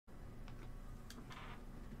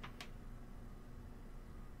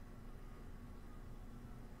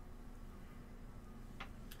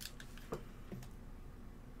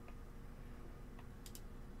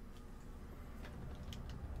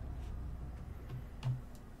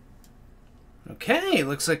Okay,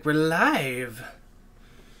 looks like we're live.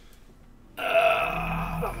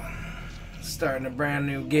 Starting a brand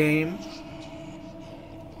new game.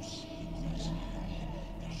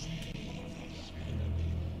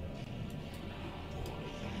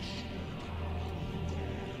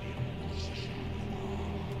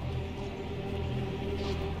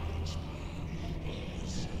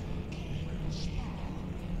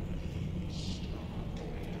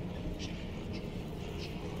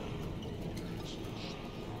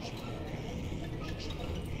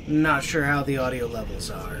 Not sure how the audio levels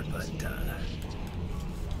are, but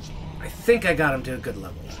I think I got them to a good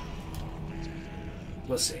level.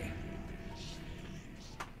 We'll see.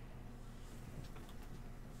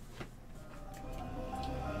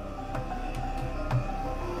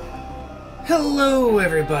 Hello,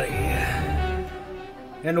 everybody,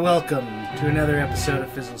 and welcome to another episode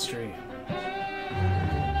of Fizzle Stream.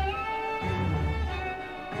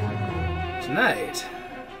 Tonight,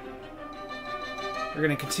 we're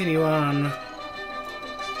going to continue on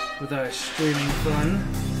with our streaming fun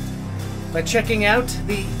by checking out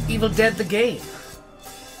the Evil Dead the game.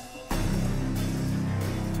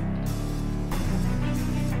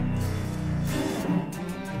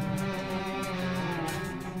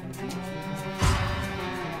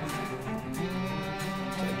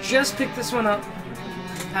 I just picked this one up.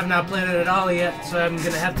 Have not played it at all yet, so I'm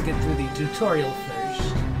going to have to get through the tutorial first.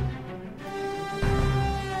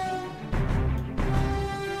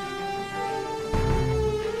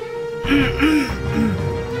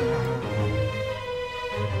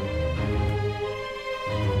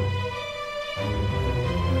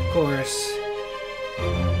 Of course,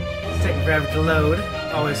 it's taking forever to load.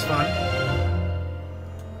 Always fun.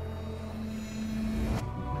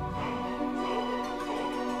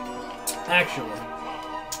 Actually,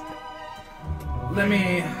 let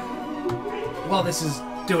me... While this is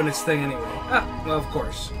doing its thing anyway. Well, of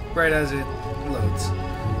course. Right as it loads.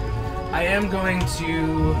 I am going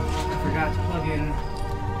to... I forgot to plug in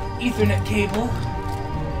Ethernet cable to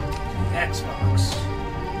Xbox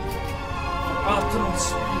for optimal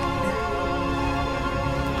speed.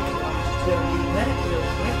 Just gonna do that real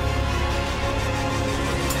quick.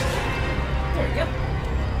 There we go.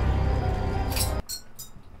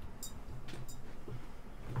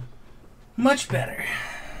 Much better.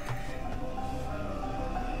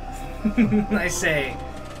 I say,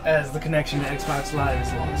 as the connection to Xbox Live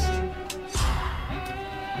is lost.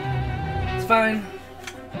 It's fine.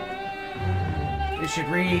 We should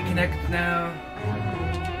reconnect now.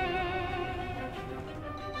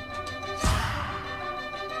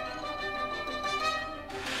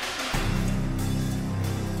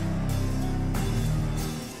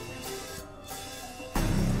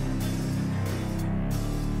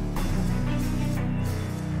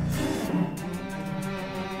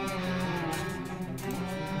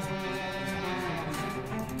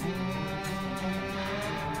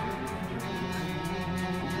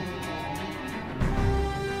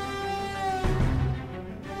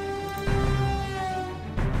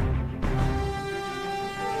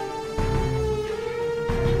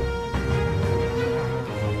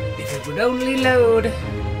 Would only load.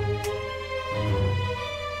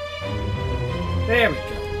 There we go.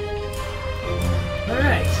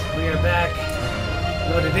 Alright, we are back.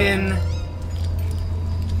 Loaded in.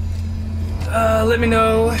 Let me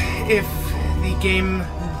know if the game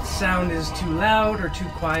sound is too loud or too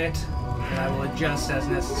quiet, and I will adjust as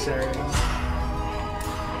necessary.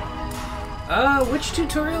 Which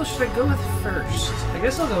tutorial should I go with first? I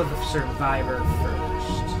guess I'll go with the Survivor first.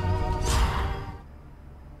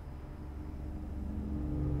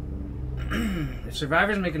 If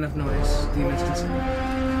survivors make enough noise, demons can see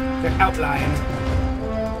them. They're outlined.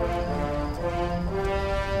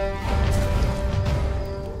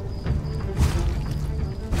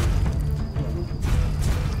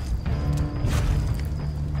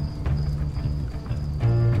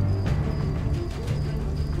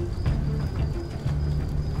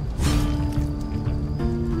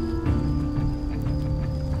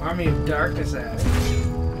 Army of Darkness Ash.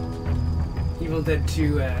 Evil Dead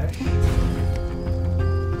 2 Ash.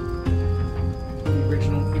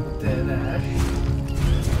 Original Evil Dead Ash.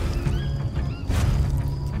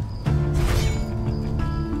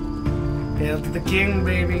 Hail to the king,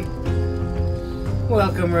 baby.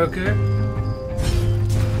 Welcome, Roker.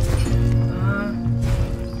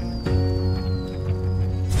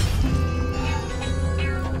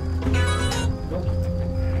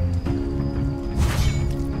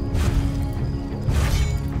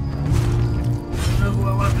 Who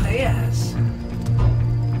I want to play as?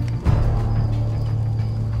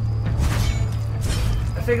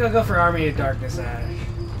 I think I'll go for Army of Darkness Ash.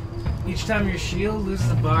 Each time your shield loses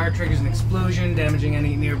a bar, triggers an explosion, damaging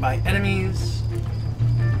any nearby enemies.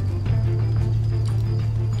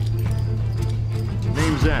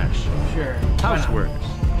 Name's Ash. Sure. Houseworks.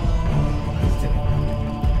 Let's do it.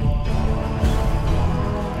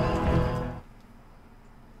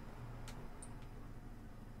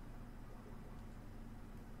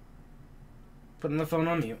 Putting the phone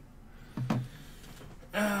on mute.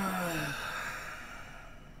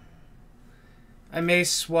 I may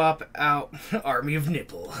swap out Army of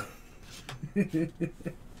Nipple. I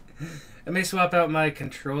may swap out my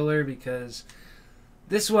controller because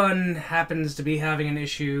this one happens to be having an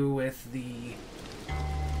issue with the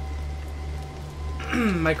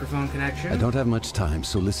microphone connection. I don't have much time,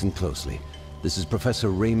 so listen closely. This is Professor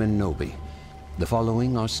Raymond Noby. The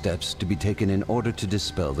following are steps to be taken in order to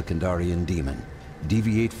dispel the Kandarian demon.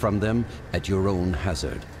 Deviate from them at your own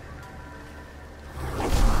hazard.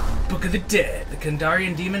 Book of the Dead. The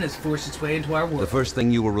Kandarian demon has forced its way into our world. The first thing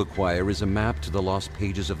you will require is a map to the lost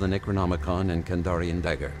pages of the Necronomicon and Kandarian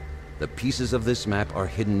dagger. The pieces of this map are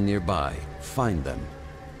hidden nearby. Find them.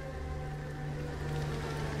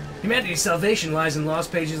 Humanity's salvation lies in lost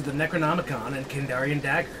pages of the Necronomicon and Kandarian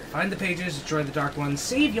dagger. Find the pages, destroy the Dark Ones,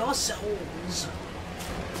 save your souls.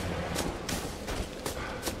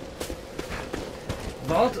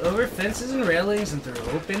 Vault over fences and railings and through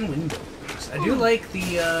open windows. I do like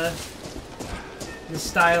the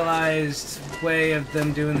stylized way of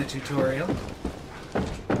them doing the tutorial.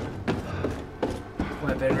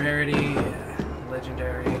 Weapon rarity,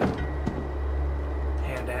 legendary,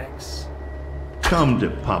 hand axe. Come to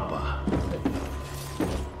Papa.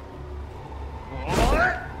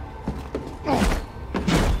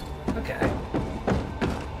 Okay.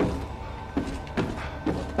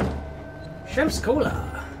 Shrimp's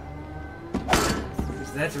Cola.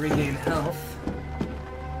 Use that to regain health.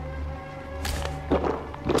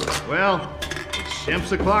 Well, it's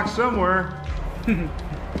Shemp's o'clock somewhere.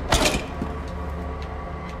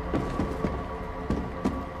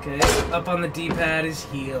 Okay, up on the D-pad is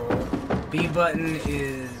heal. B button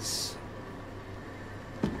is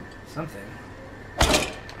something.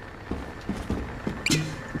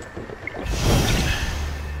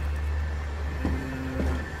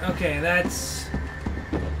 Okay, that's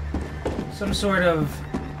some sort of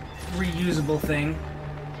reusable thing.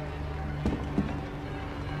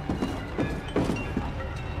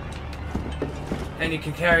 And you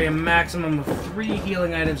can carry a maximum of 3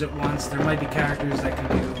 healing items at once. There might be characters that can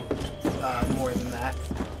do more than that.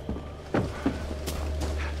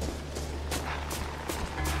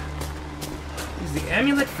 Use the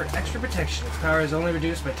amulet for extra protection. Its power is only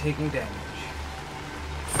reduced by taking damage.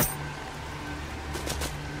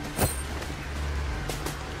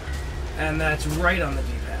 And that's right on the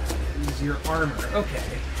D-pad. Use your armor.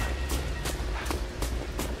 Okay.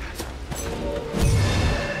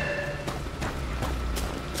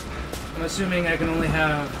 I'm assuming I only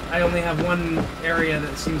have one area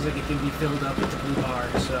that seems like it can be filled up with the blue bar,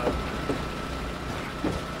 so.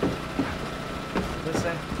 What's this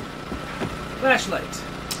say? Flashlight.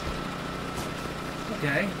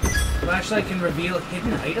 Okay. Flashlight can reveal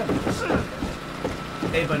hidden items.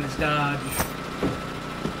 A button is dodge.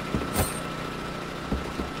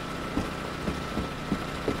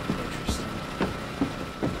 Interesting.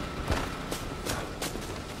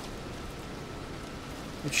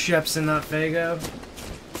 It's Sheps and not Fago.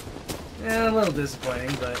 Yeah, a little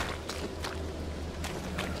disappointing, but.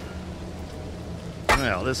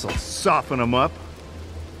 Well, this'll soften them up.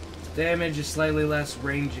 Damage is slightly less,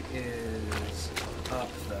 range is up,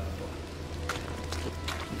 though.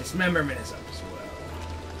 Dismemberment is up as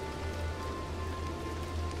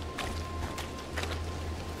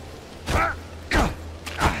well.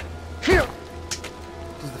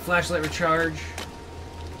 Does the flashlight recharge?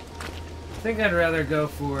 I think I'd rather go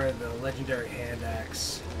for the legendary hand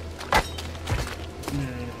axe.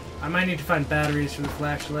 I might need to find batteries for the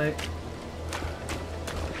flashlight.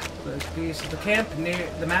 Let's be so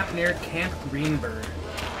the map near Camp Greenbird.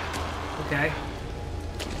 Okay.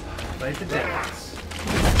 Fight the devils.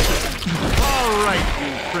 All right,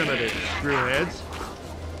 you primitive screwheads.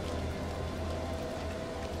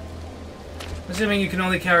 Assuming you can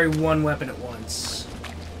only carry one weapon at once.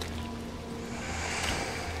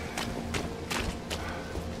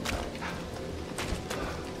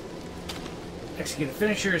 Execute a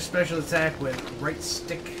finisher, special attack with right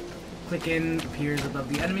stick. Click in, appears above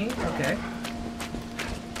the enemy. Okay.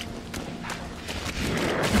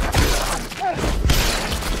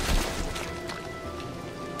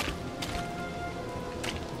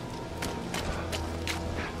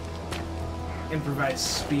 Improvised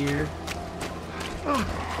spear. A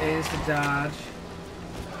is to dodge.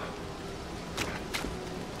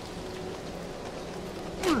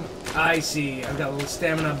 I see. I've got a little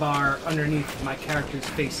stamina bar underneath my character's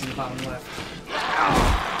face in the bottom left.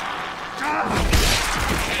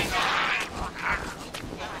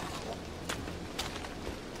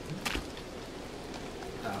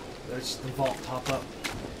 Oh, there's the vault pop-up.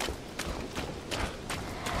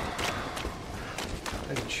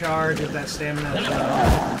 I can charge with that stamina as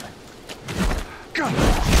well.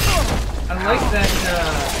 I like that,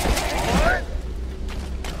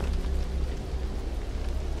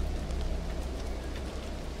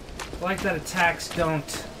 I like that attacks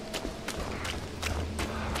don't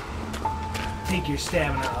take your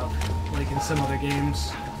stamina up, like in some other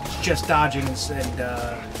games. It's just dodging and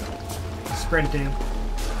sprinting.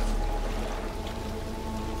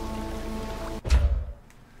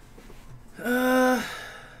 I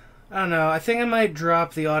don't know. I think I might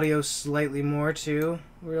drop the audio slightly more too,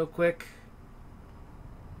 real quick.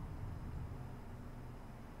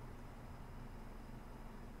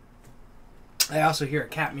 I also hear a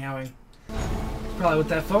cat meowing. That's probably what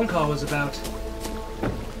that phone call was about.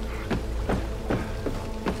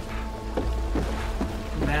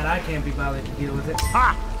 Mad I can't be bothered to deal with it.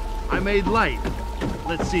 Ha! I made light.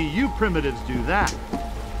 Let's see you primitives do that.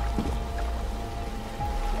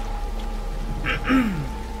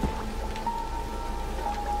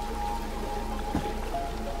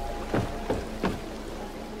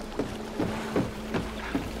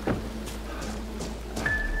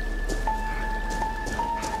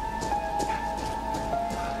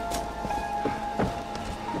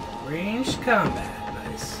 Ranged combat,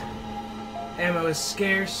 nice. Ammo is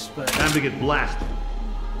scarce, but... Time to get blasted.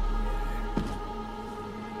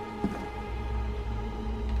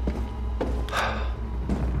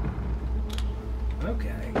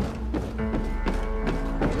 Okay.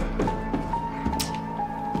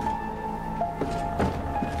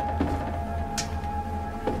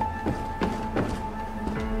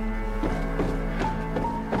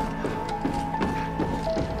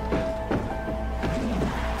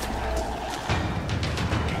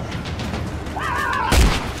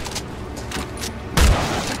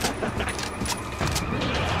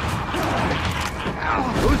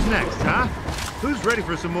 Who's next, huh? Who's ready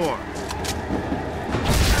for some more?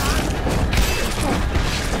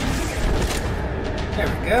 There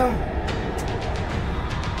we go.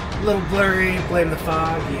 A little blurry, blame the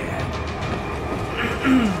fog, yeah.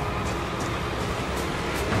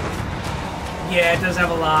 Yeah, it does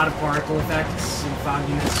have a lot of particle effects and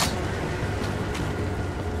fogginess.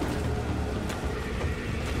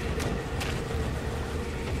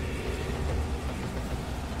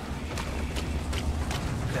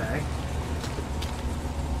 Okay.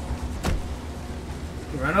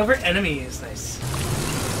 Run over enemies, nice.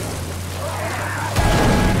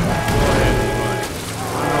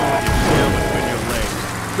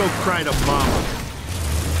 Go cry to mama.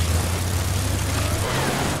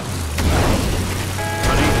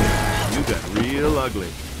 Honey, you got real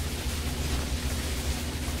ugly.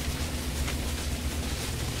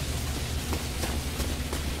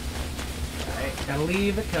 Alright, gotta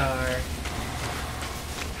leave the car.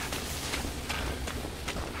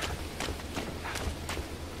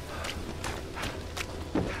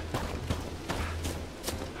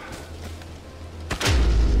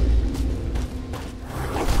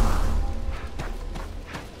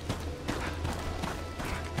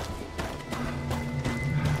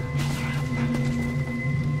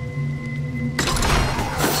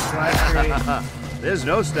 There's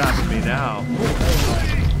no stopping me now.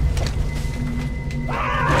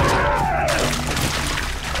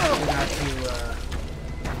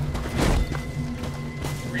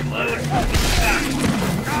 Reload.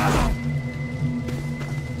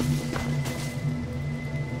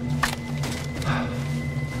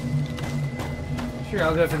 Sure,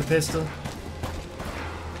 I'll go for the pistol.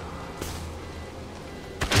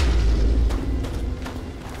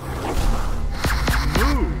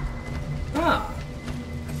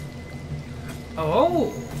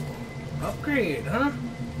 Oh, upgrade, huh?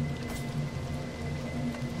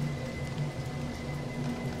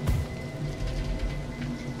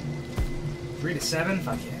 Three to 7,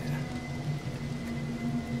 fuck yeah.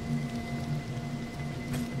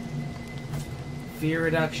 Fear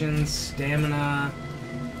reduction, stamina,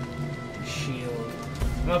 shield.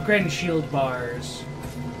 I'm upgrading shield bars.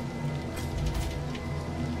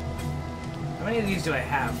 How many of these do I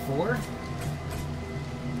have? 4?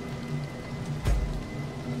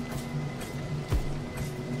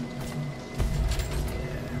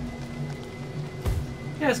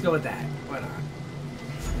 Yeah, let's go with that. Why not?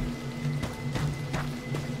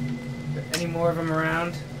 Are there any more of them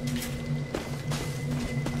around?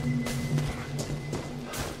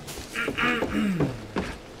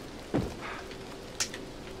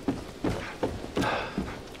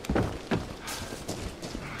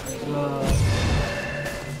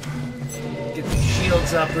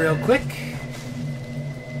 shields up real quick.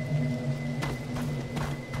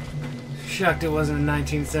 Shocked it wasn't a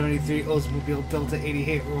 1973 Oldsmobile Delta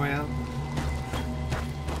 88 Royale.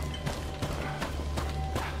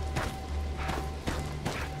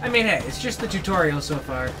 I mean, hey, it's just the tutorial so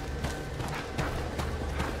far.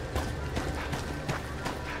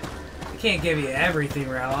 I can't give you everything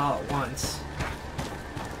all at once.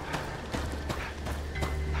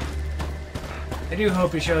 I do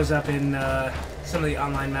hope he shows up in some of the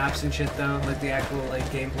online maps and shit, though, like the actual like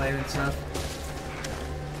gameplay and stuff.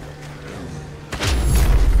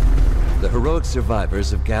 The heroic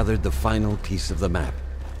survivors have gathered the final piece of the map.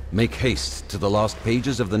 Make haste to the lost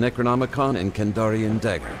pages of the Necronomicon and Kandarian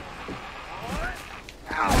Dagger.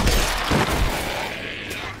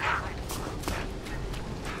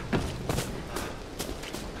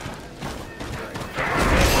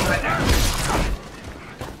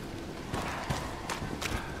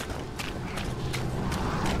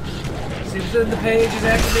 Seems that the page's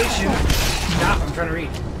activation. Stop, I'm trying to read.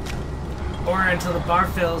 Or until the bar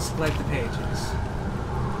fills, collect the pages.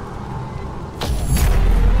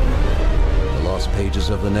 The lost pages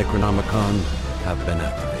of the Necronomicon have been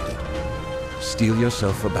activated. Steel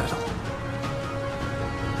yourself for battle.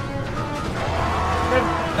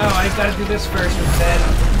 Oh, I gotta do this first and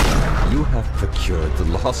then... You have procured the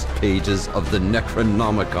lost pages of the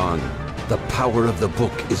Necronomicon. The power of the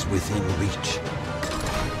book is within reach.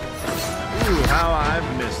 Ooh, how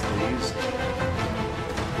I've missed these.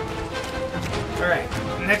 Alright,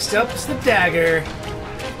 next up is the dagger.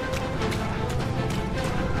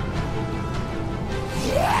 The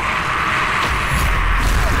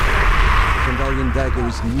Kandarian Dagger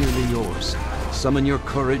is nearly yours. Summon your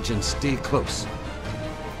courage and stay close.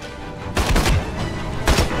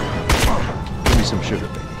 Give me some sugar,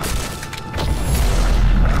 baby.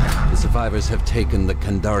 The survivors have taken the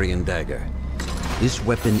Kandarian Dagger. This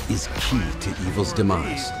weapon is key to evil's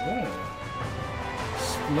demise.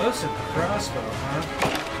 Explosive crossbow, huh?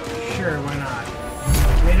 Sure, why not?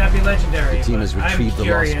 May not be legendary, The team has but retrieved I'm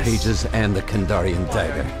the lost curious. pages and the Kandarian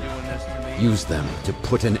Dagger. Use them to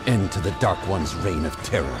put an end to the Dark One's reign of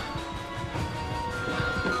terror.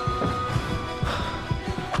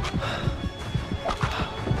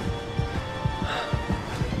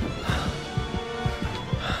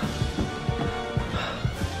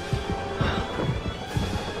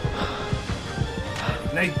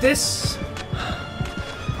 Like this.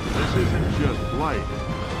 This isn't just light,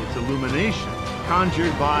 it's illumination,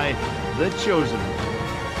 conjured by the Chosen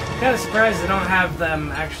One. Kind of surprised they don't have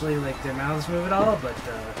them actually, like, their mouths move at all, but,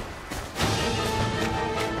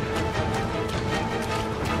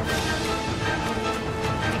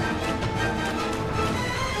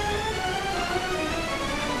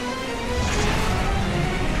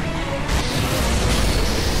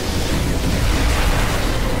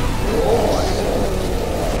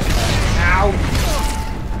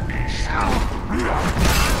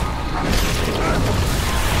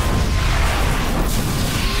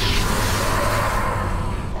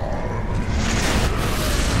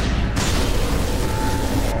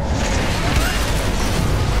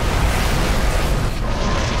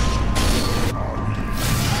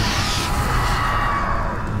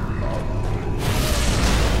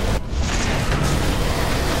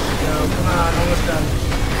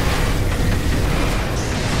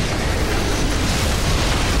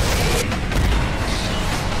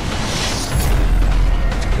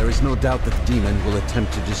 No doubt that the demon will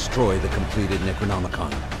attempt to destroy the completed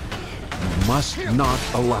Necronomicon. You must not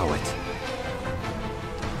allow it.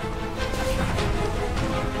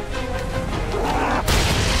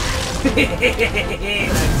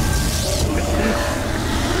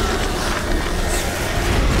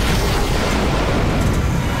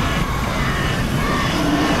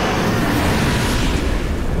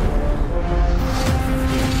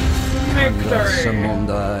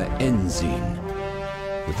 Samunda Enzine.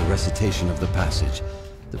 With the recitation of the passage,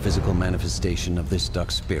 the physical manifestation of this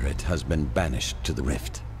dark spirit has been banished to the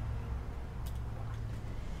rift.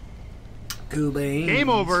 Goobane. Game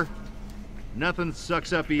over. Nothing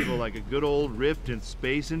sucks up evil like a good old rift in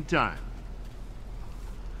space and time.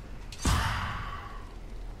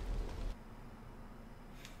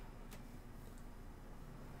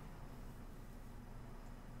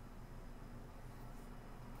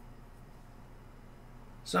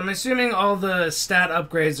 So I'm assuming all the stat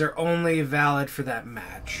upgrades are only valid for that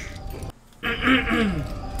match.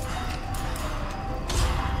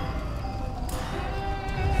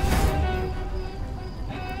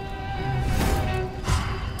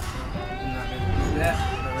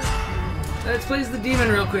 Let's play as the demon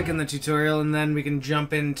real quick in the tutorial, and then we can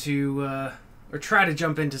jump into or try to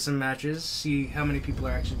jump into some matches, see how many people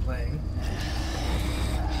are actually playing.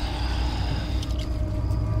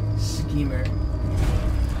 Schemer.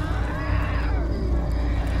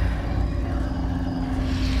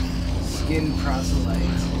 Skin proselyte.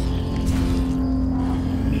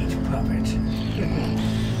 Meat puppet.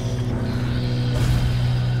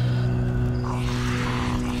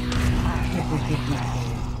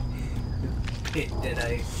 Pit dead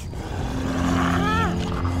ice.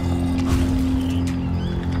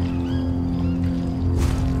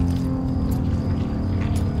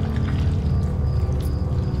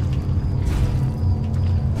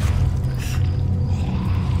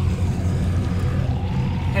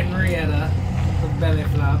 Henrietta, the belly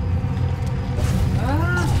flop.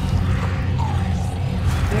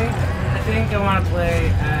 I think I want to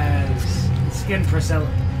play as Skin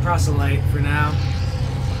Proselyte for now.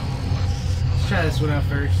 Let's try this one out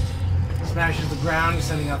first. Smashes the ground,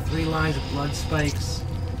 sending out 3 lines of blood spikes.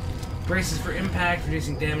 Braces for impact,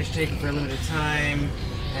 reducing damage taken for a limited time.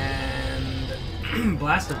 And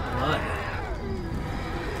blast of blood.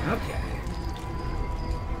 Okay.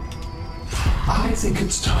 I think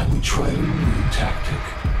it's time we try a new tactic.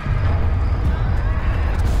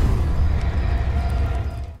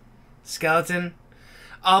 Skeleton.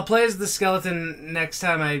 I'll play as the skeleton next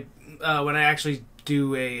time when I actually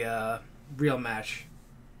do a real match.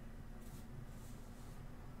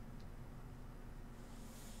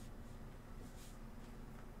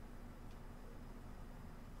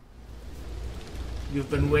 We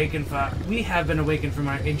have been awakened from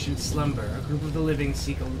our ancient slumber. A group of the living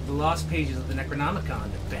seek the lost pages of the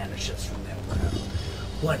Necronomicon to banish us from their world.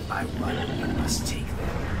 One by one, we must take them.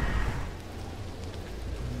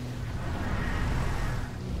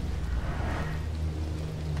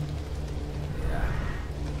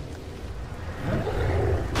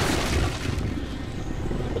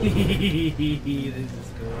 This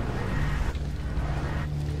is cool.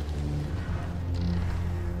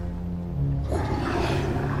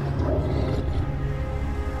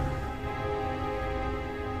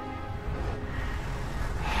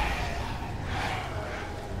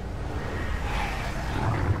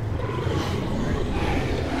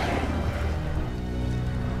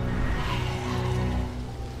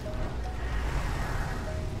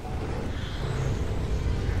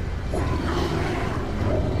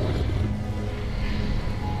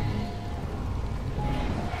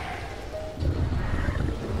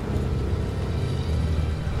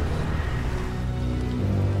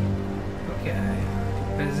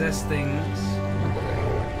 Possess things.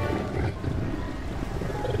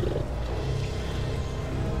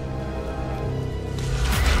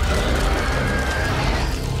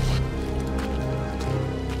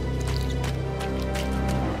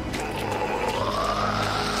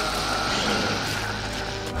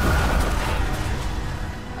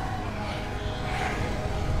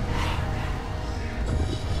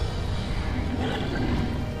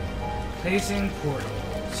 Placing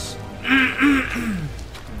portals.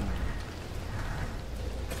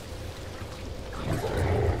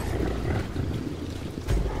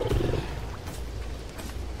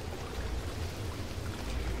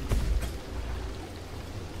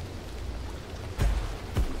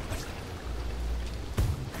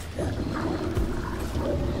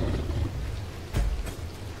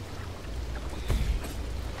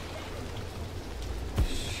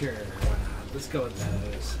 Sure, why not? Let's go with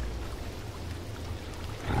those.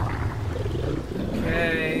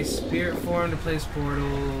 Okay, spirit form to place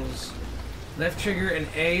portals. Left trigger and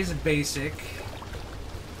A is basic.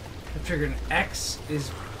 Left trigger and X is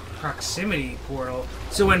proximity portal.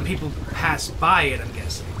 So when people pass by it, I'm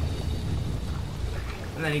guessing.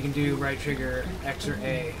 And then you can do right trigger, X or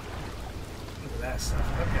A. Look at that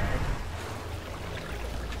stuff. Okay.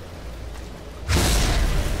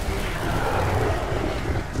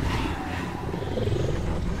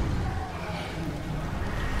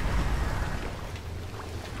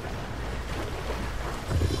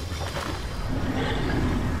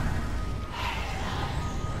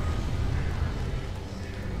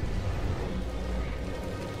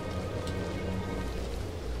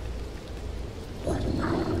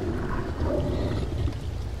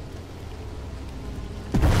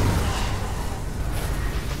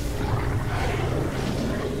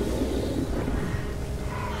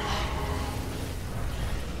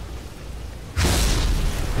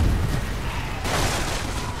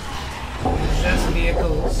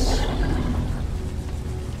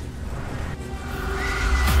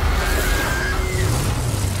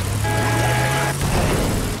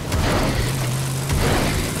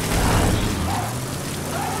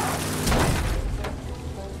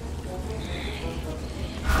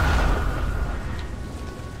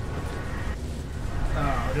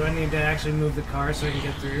 Oh, do I need to actually move the car so I can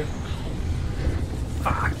get through?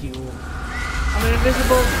 Fuck you. I'm an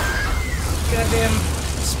invisible goddamn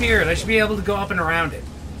spirit. I should be able to go up and around it.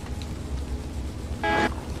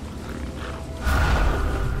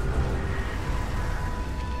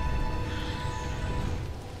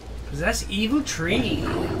 Possess evil tree.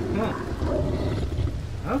 Huh.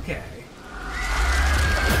 Okay.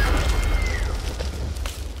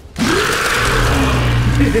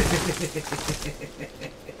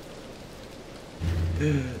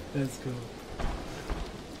 That's cool.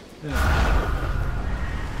 Yeah.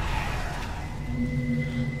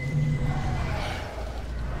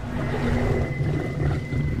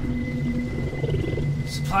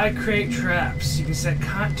 Supply crate traps. You can set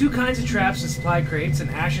two kinds of traps in supply crates: an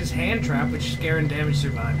Ash's hand trap, which scare and damage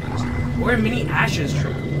survivors, or a mini Ash's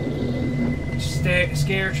trap, which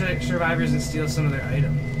scare survivors and steal some of their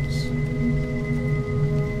items.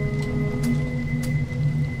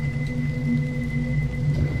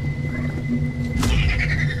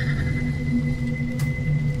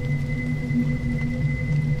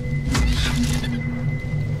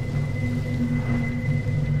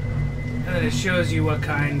 It shows you what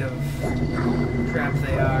kind of trap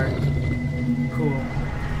they are. Cool.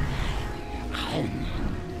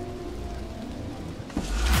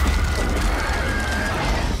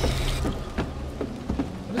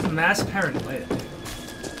 What is mass paranoia?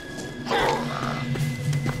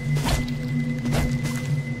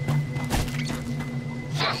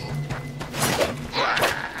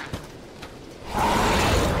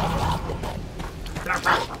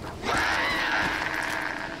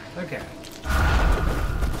 Okay.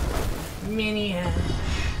 Mini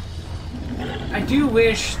I do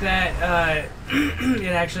wish that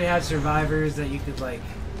it actually had survivors that you could like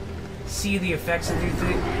see the effects of these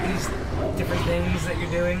different things that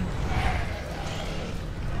you're doing.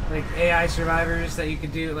 Like AI survivors that you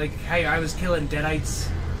could do, like how I was killing deadites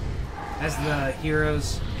as the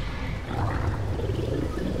heroes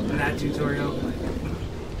in that tutorial.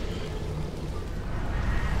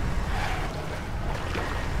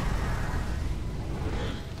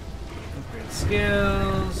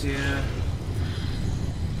 Skills, yeah.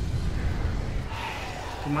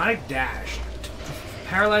 Demonic dash.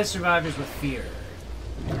 Paralyze survivors with fear.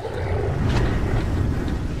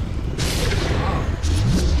 Oh.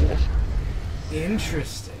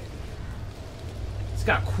 Interesting. It's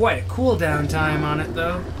got quite a cooldown time on it,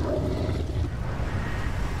 though.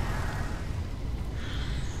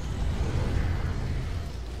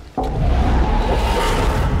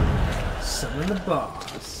 Summon the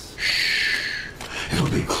boss. It'll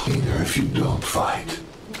be cleaner if you don't fight.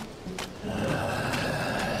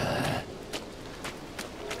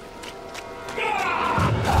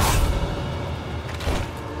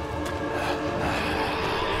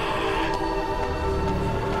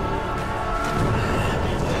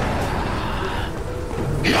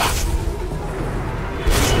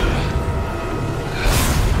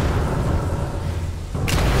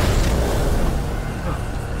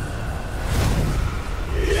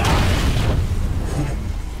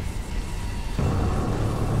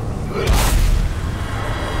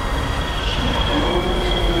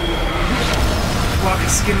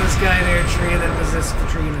 Skin this guy near a tree and then possess the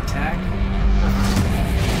tree and attack.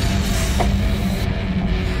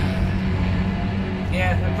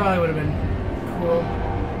 Yeah, that probably would have been cool.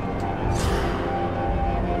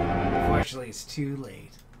 Unfortunately, it's too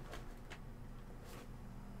late.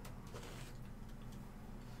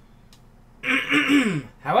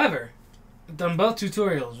 However, I've done both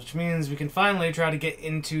tutorials, which means we can finally try to get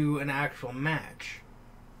into an actual match.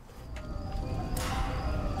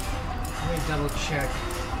 Let me double check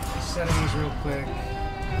settings real quick.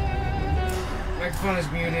 Microphone is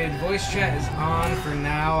muted. Voice chat is on for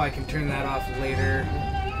now. I can turn that off later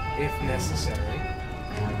if necessary.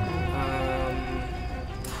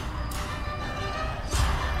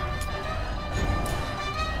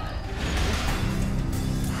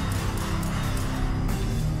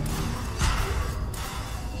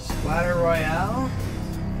 Splatter Royale.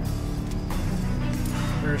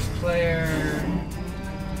 First player.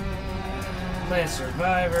 Play as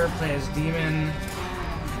Survivor, play as Demon,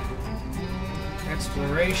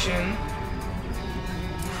 Exploration,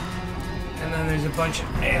 and then there's a bunch of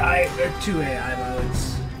AI, there are 2 AI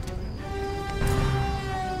modes.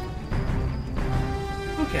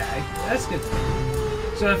 Okay, that's good.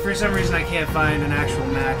 So if for some reason I can't find an actual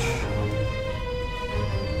match,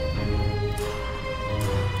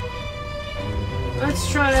 let's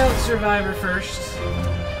try out Survivor first.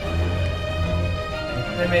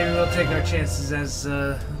 Then maybe we'll take our chances as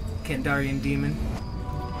Kandarian Demon.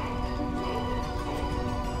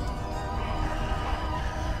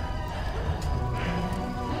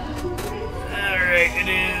 Alright,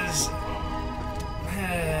 it is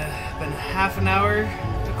been half an hour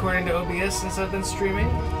according to OBS since I've been streaming.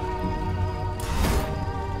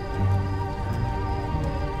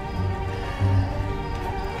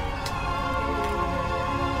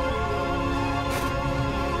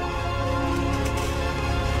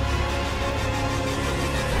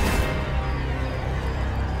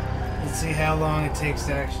 Let's see how long it takes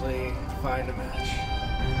to actually find a match.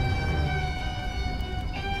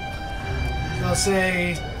 I'll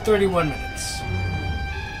say 31 minutes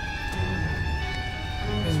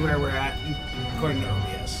is where we're at according to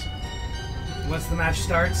OBS. Once the match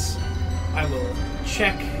starts, I will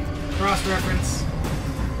check, cross-reference,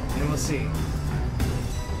 and we'll see.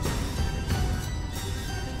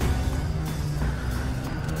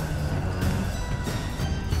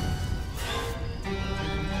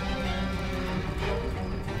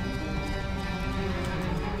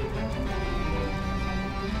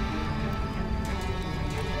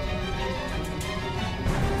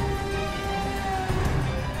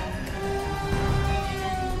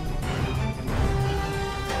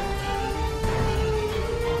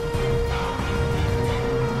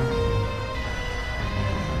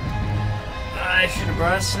 I should have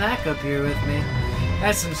brought a snack up here with me. I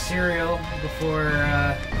had some cereal before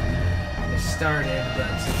I started,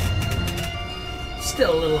 but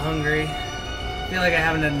still a little hungry. I feel like I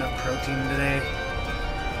haven't had enough protein today.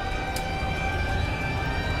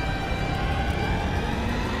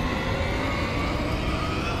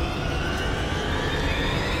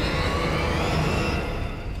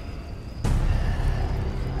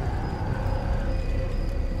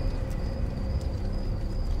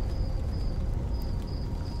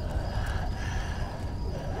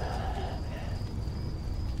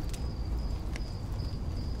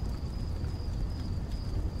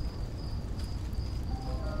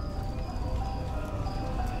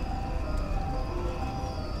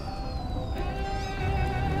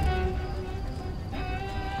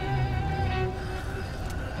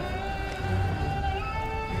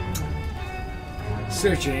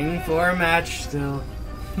 Searching for a match still.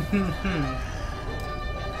 I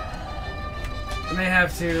may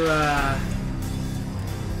have to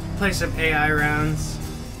play some AI rounds.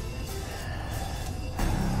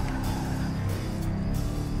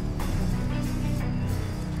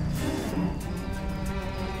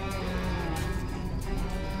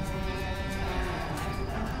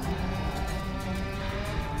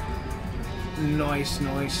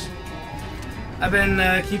 Nice. I've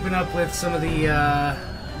been keeping up with some of the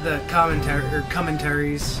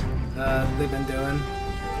commentaries they've been doing.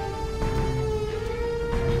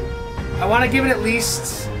 I want to give it at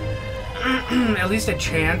least a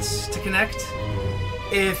chance to connect.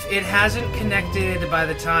 If it hasn't connected by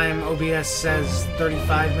the time OBS says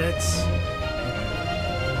 35 minutes,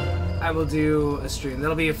 I will do a stream.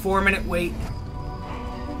 That'll be a 4-minute wait.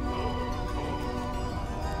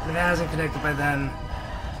 If it hasn't connected by then,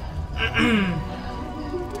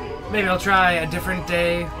 maybe I'll try a different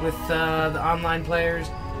day with the online players,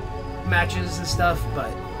 matches and stuff,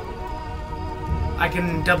 but I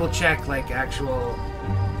can double check like actual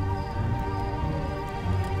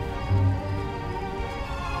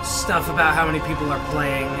stuff about how many people are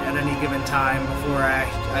playing at any given time before I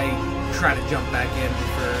try to jump back in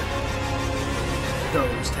for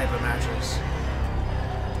those type of matches.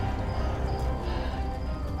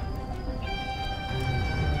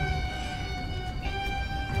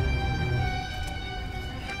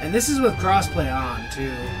 And this is with crossplay on,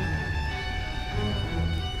 too.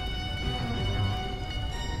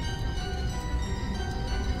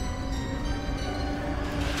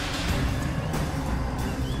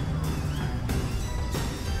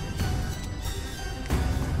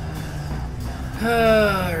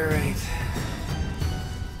 Alright.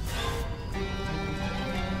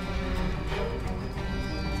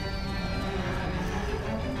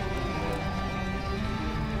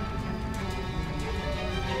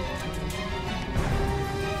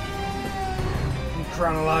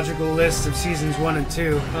 Chronological list of seasons 1 and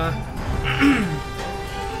 2, huh?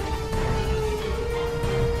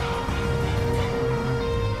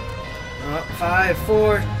 5,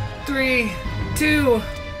 4, 3, 2,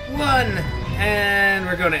 1, and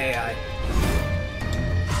we're going to AI.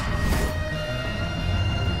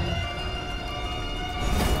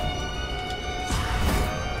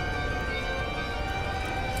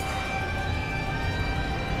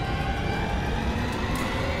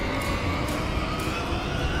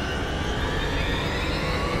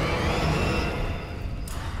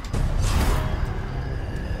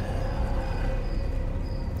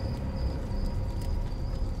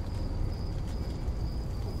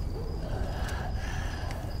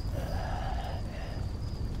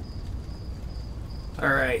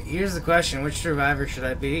 Alright, here's the question. Which survivor should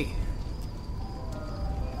I be?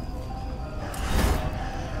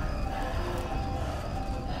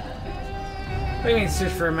 What do you mean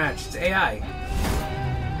search for a match? It's AI.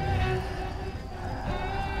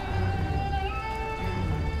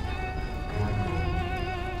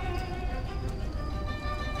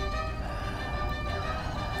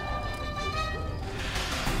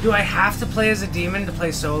 Do I have to play as a demon to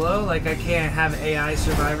play solo? Like, I can't have AI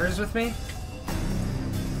survivors with me?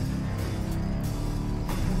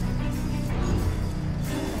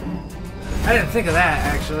 I didn't think of that,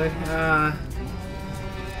 actually.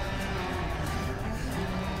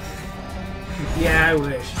 Yeah, I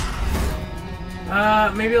wish.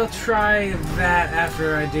 Maybe I'll try that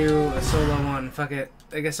after I do a solo one. Fuck it.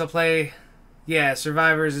 I guess I'll play... Yeah,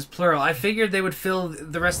 survivors is plural. I figured they would fill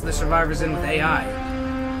the rest of the survivors in with AI.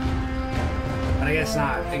 But I guess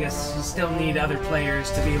not. I guess you still need other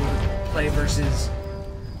players to be able to play versus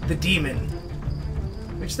the demon.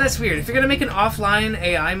 Which, that's weird. If you're gonna make an offline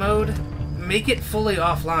AI mode, make it fully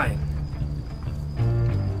offline.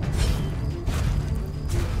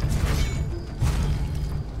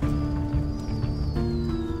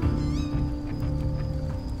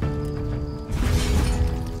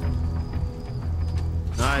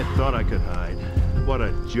 I thought I could hide. What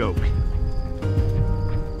a joke.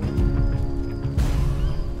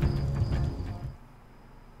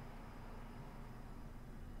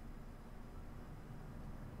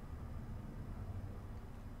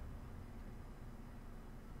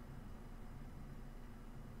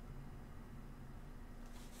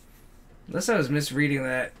 Unless I was misreading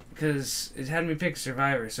that, because it had me pick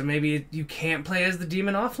Survivor, so maybe you can't play as the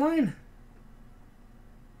demon offline?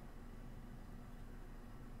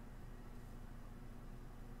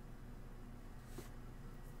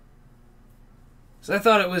 So I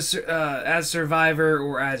thought it was as Survivor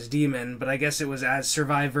or as Demon, but I guess it was as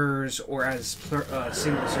Survivors or as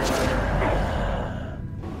single Survivor.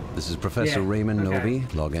 This is Professor Raymond okay.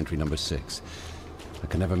 Nobi, log entry number 6. I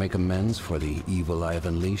can never make amends for the evil I have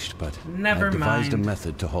unleashed, but Never I've devised mind. a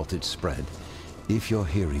method to halt its spread. If you're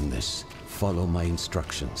hearing this, follow my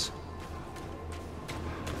instructions.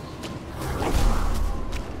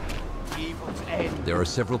 There are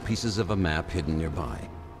several pieces of a map hidden nearby.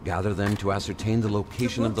 Gather them to ascertain the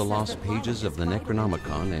location of the lost pages of the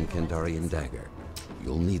Necronomicon and Kandarian Dagger.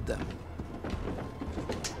 You'll need them.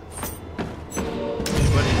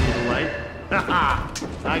 Anybody need a light? Haha!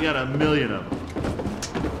 I got 1,000,000 of them.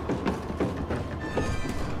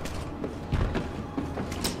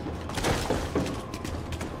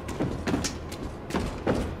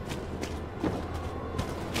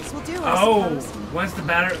 Oh, once the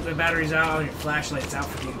battery's out and your flashlight's out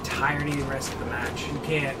for the entirety of the rest of the match. You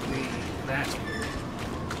can't leave. That's weird.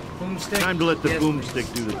 Boomstick? Time to let the Yes, boomstick please.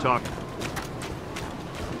 do the talking.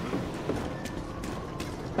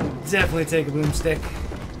 Definitely take a boomstick.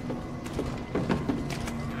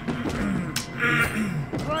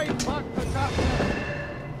 Right, back the captain.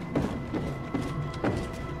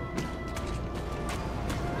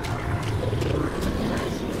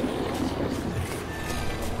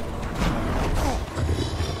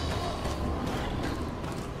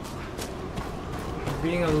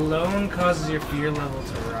 Being alone causes your fear level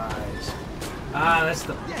to rise. Ah, that's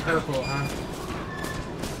the purple, huh?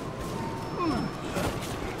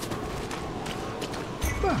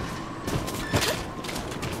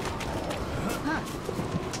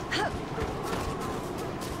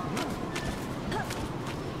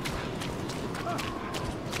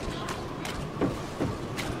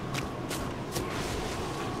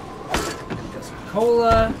 Got some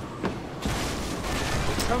cola.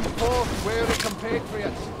 Come forth, weary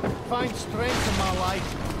compatriots. Find strength in my life.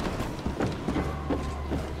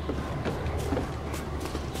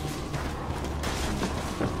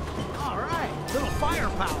 All right, little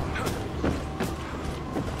firepower.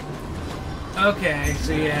 Okay,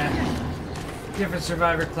 so yeah, different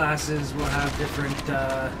survivor classes will have different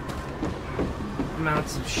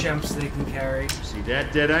amounts of shemps they can carry. See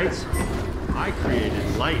that, Deadites? I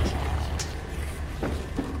created light.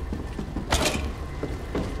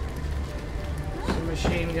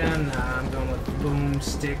 Machine gun? Nah, I'm going with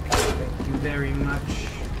boomstick. Thank you very much.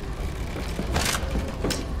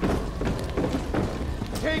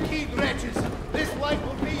 Take heed, wretches. This light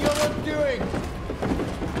will be your undoing.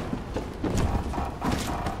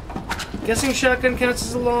 Guessing shotgun counts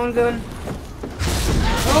as a long gun?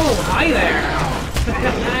 Oh, hi there!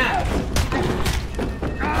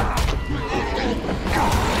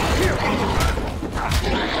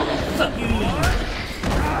 Fuck you!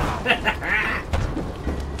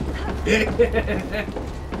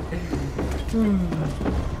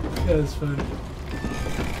 That was fun.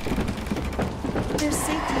 There's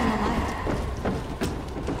safety in the light.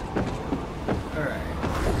 Alright.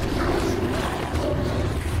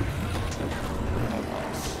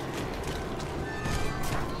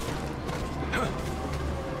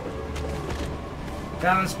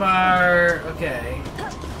 Balance bar, okay.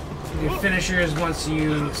 Your finishers once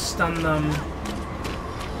you stun them.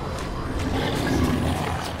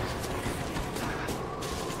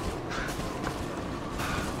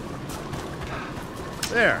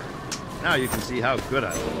 There. Now you can see how good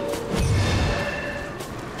I am.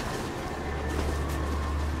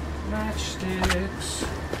 Matchsticks.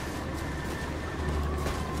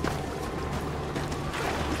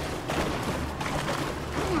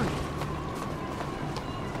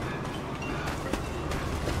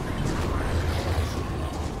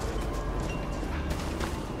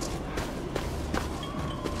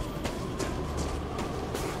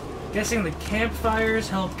 Guessing the campfires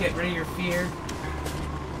help get rid of your fear.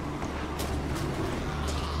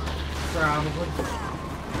 Probably.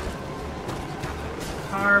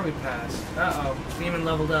 Car, we passed. Uh-oh. Demon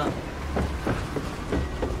leveled up.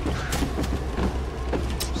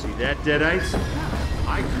 See that, Deadites?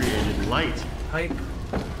 I created light. Hype.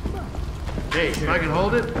 Hey, if I can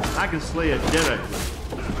hold it, I can slay a Deadite.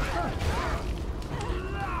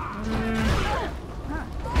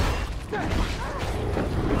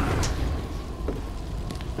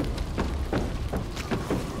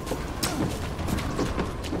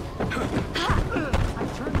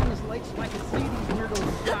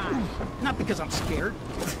 Because I'm scared.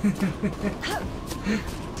 I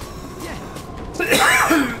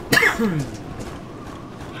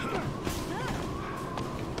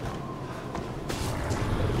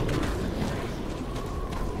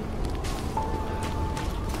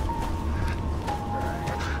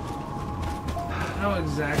know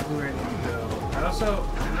exactly where I need to go. I also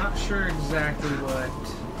am not sure exactly what.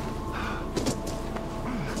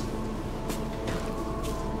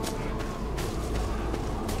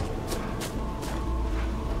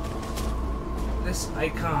 This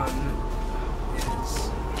icon is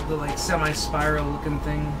the like semi-spiral looking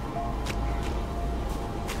thing.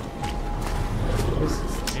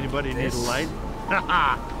 Anybody need a light?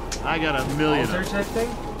 Haha! I got a million Altar of them. type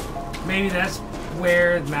thing? Maybe that's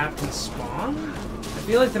where the map can spawn? I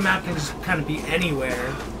feel like the map can just kind of be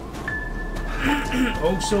anywhere.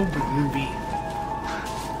 Oh, so groovy.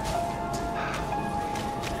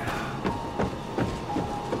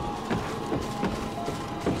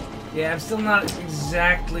 Yeah, I'm still not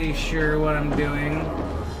exactly sure what I'm doing.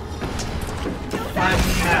 Find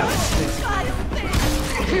the maps.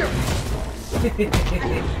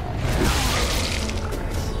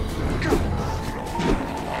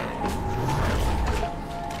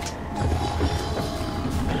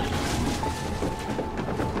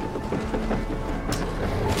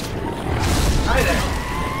 Hi there.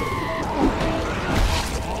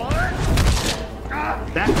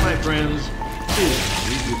 That, my friends, is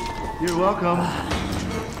you're welcome.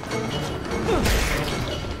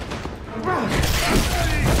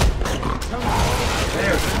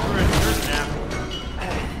 There. We're in dirt now.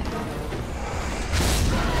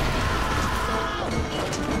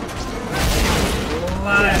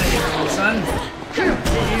 Live here, son.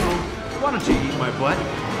 Why don't you eat my butt?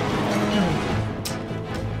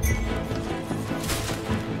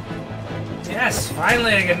 Yes,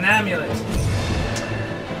 finally I get an amulet.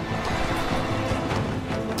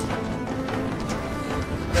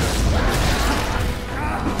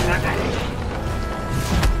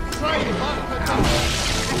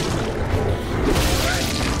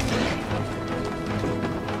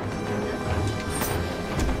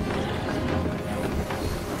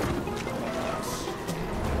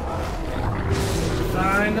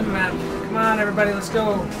 Find a map. Come on, everybody, let's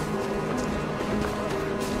go.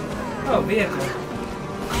 Oh, vehicle.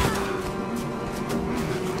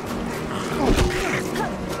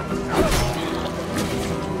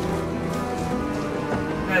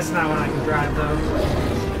 That's not one I can drive, though.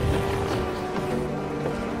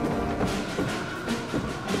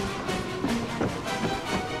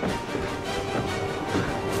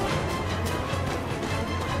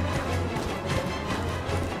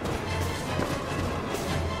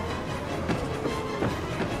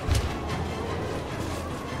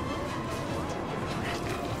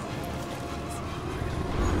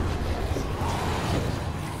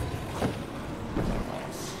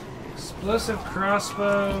 Explosive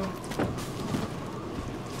crossbow.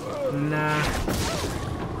 Nah.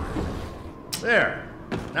 There.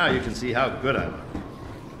 Now you can see how good I am.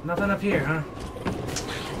 Nothing up here, huh?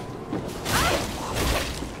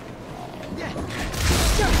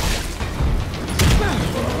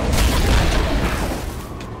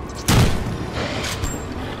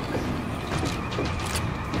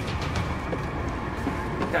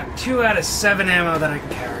 2 out of 7 ammo that I can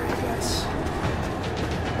carry, I guess.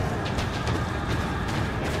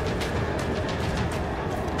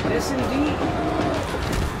 Yes, indeed.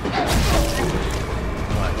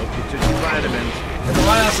 Well, I hope you took your vitamins. It's been a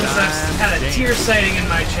while since I've had a tear sighting in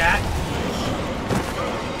my chat.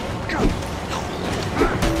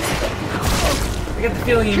 I get the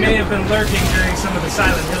feeling he may have been lurking during some of the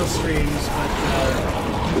Silent Hill streams, but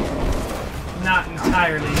not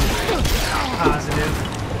entirely positive.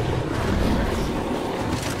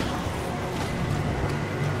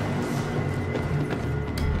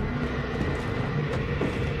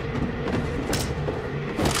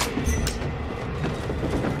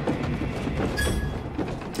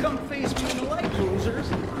 Come face me in the light, losers.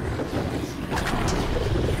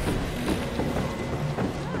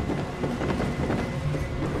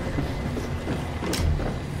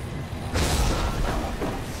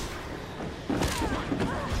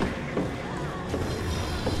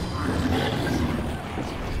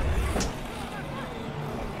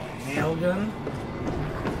 Nail gun.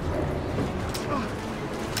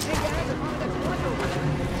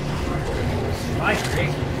 Bye,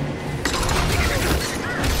 Craig.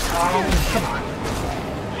 Oh, come on.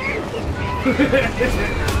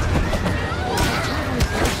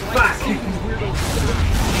 Fuck.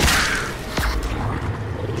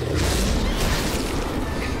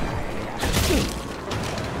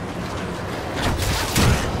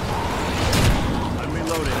 I'm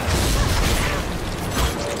reloading.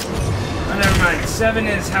 Oh, never mind. 7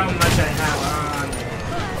 is how much I have on.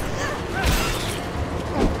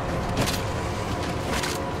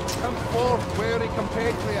 Come forth, weary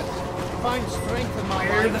compatriots. Find strength in my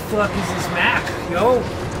Where life. the fuck is this map? Yo!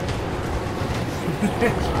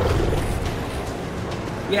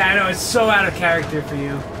 Yeah, I know, it's so out of character for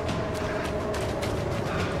you.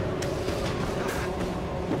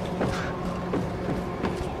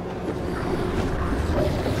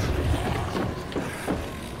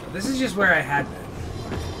 This is just where I had been.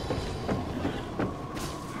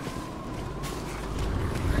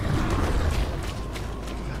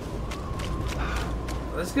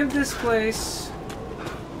 Let's give this place.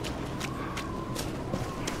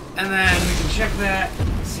 And then we can check that,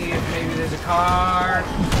 see if maybe there's a car.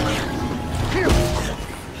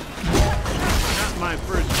 Not my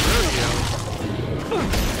first rodeo.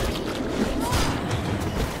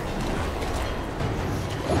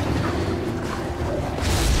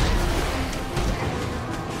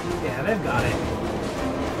 Yeah, they've got it.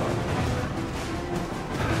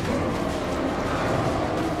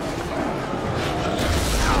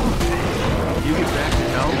 You get back to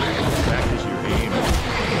health, practice your aim.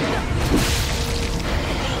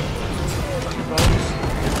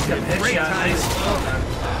 Got a headshot, nice.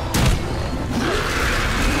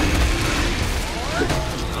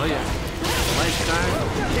 Oh yeah. Lifetime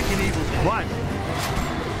kicking evil's butt.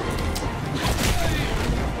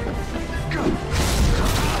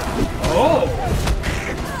 Oh!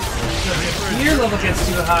 So if your level gets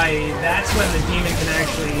too high, that's when the demon can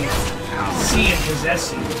actually see and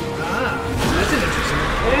possess you. Ah, that's an interesting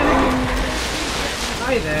mechanic.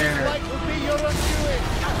 Hi there. Light will be your undoing.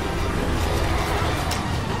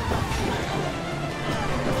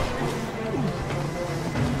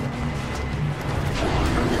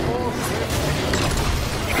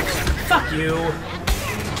 Fuck you.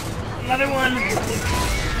 Another one.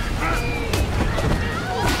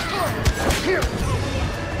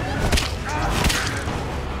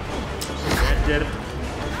 That did it.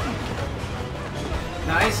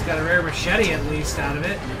 Nice, got a rare machete at least out of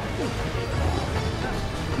it.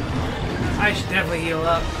 I should definitely heal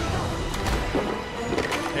up.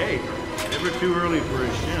 Hey, never too early for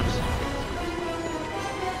his shimps.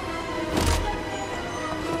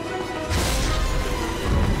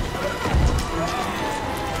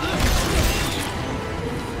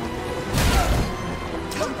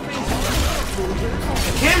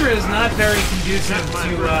 The camera is not very conducive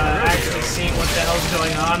to actually seeing what the hell's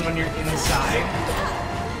going on when you're inside.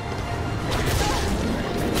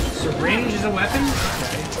 Syringe is a weapon?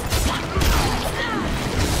 Okay.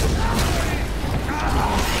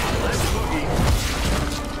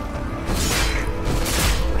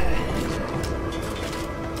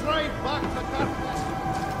 Drive back the darkness.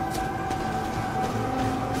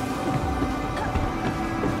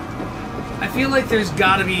 I feel like there's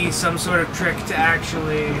gotta be some sort of trick to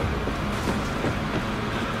actually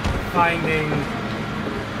finding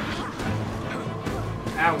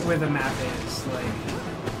out where the map is. Like,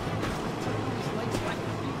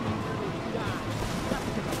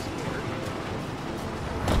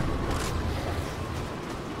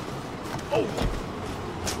 I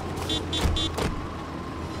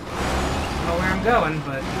don't know where I'm going,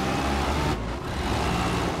 but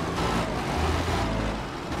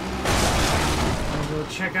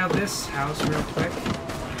check out this house real quick.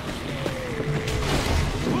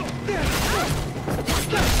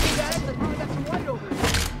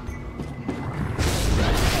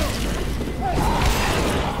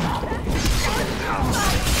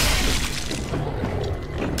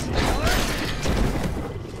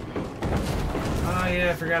 Oh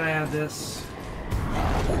yeah, I forgot I had this.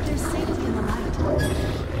 There's safety in the light.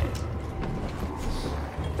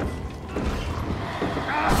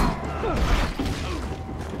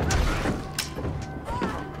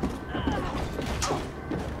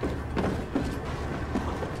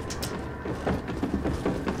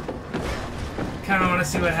 Kinda wanna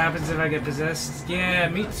see what happens if I get possessed. Yeah,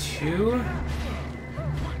 me too.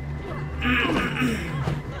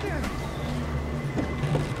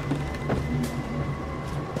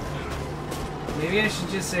 Maybe I should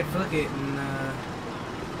just say fuck it and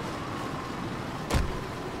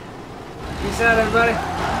peace out, everybody.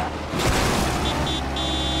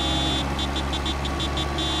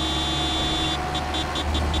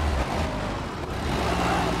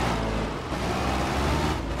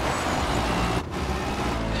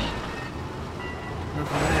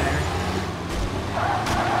 Nothing there.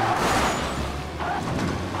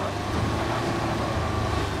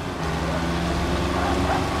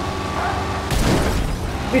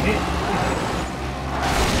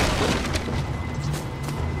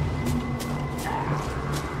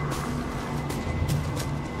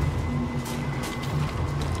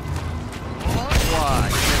 Why?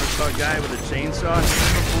 You never saw a guy with a chainsaw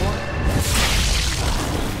here before?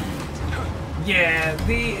 Yeah,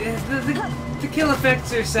 the kill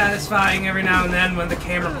effects are satisfying every now and then when the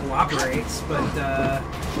camera cooperates, but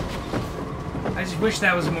I just wish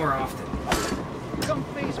that was more often. Come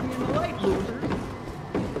face me in the light, loser.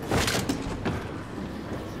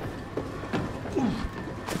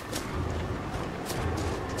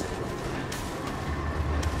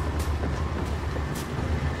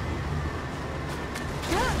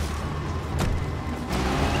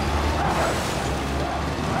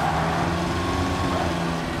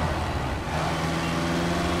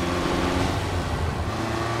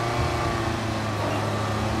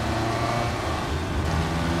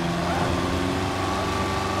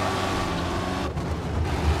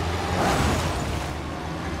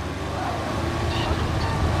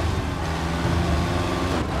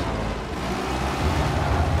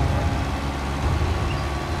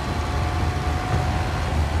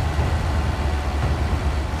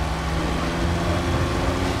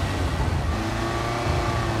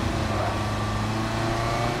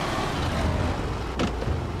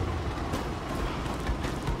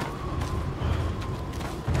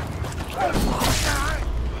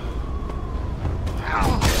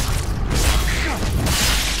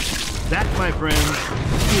 That, my friend.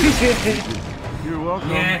 You're welcome.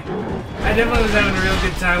 Yeah, I definitely was having a real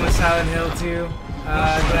good time with Silent Hill 2.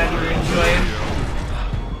 Glad you were enjoying.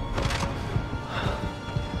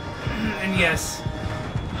 And yes,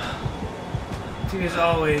 2 is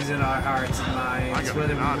always in our hearts and minds,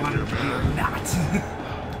 whether we want it to be or not.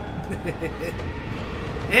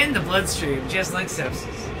 In the bloodstream, just like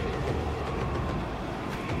sepsis.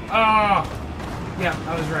 Oh! Yeah,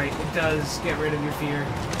 I was right. It does get rid of your fear.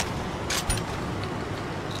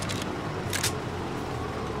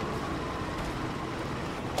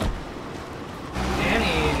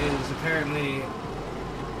 Apparently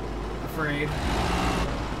afraid.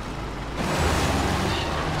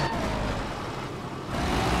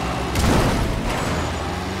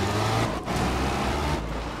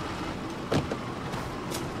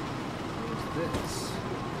 What's this?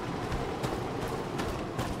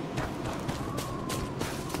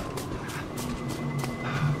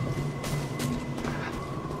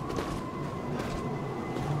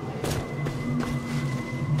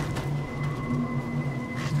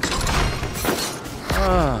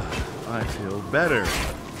 I feel better,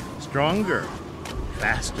 stronger,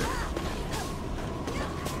 faster.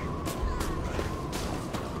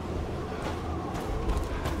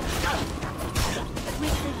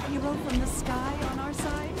 With the hero from the sky on our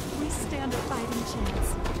side, we stand a fighting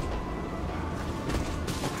chance.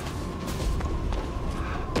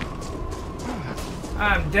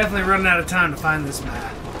 I'm definitely running out of time to find this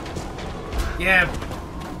map. Yeah.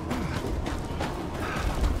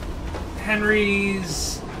 Henry's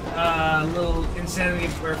little insanity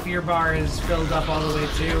or fear bar is filled up all the way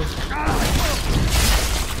too.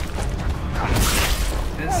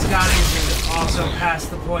 And Scotty's is also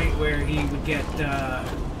past the point where he would get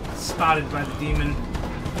spotted by the demon.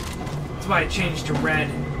 That's why it changed to red.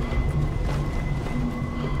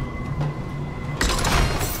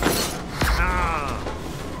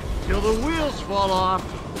 Till the wheels fall off.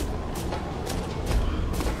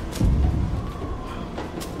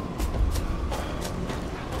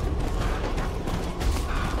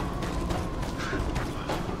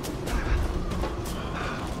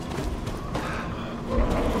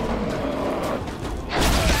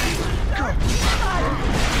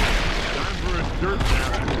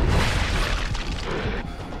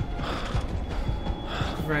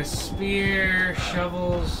 spear,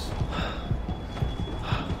 shovels.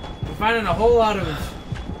 I'm finding a whole lot of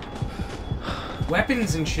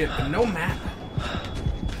weapons and shit, but no map.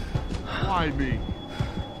 Why me?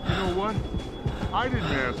 You know what? I didn't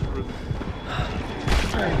ask for it.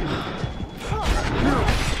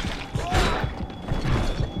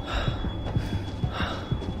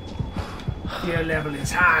 Your level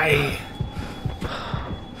is high.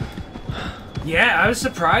 Yeah, I was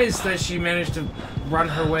surprised that she managed to run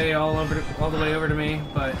her way all the way over to me,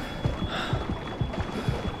 but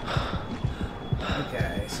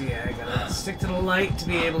okay. So yeah, I gotta stick to the light to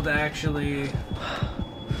be able to actually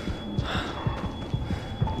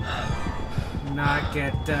not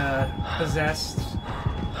get possessed.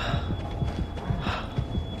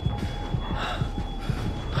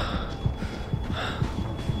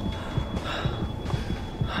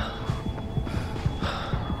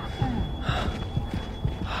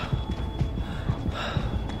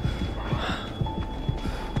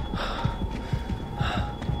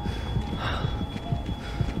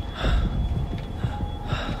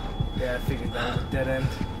 Yeah, I figured that was a dead end.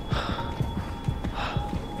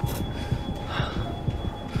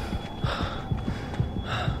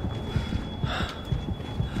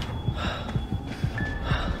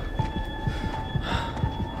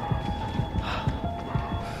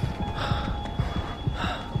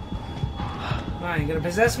 Fine, you gonna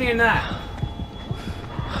possess me or not?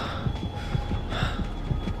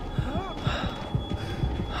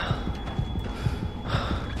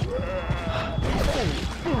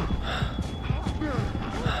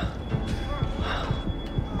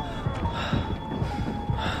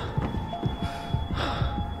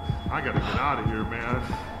 I gotta get out of here, man.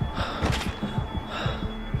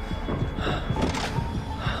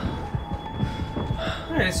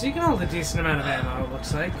 Alright, so you can hold a decent amount of ammo, it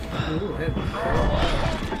looks like. Ooh, hit.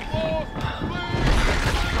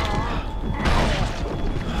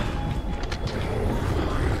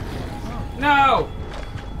 No!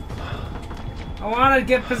 I want to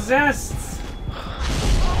get possessed! Just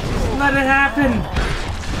let it happen!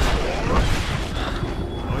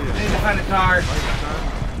 Oh, yeah. I need to find a car.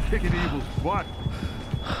 Kicking evil's butt.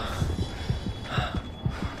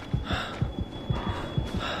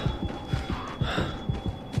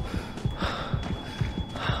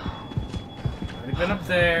 Already been up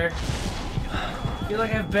there. I feel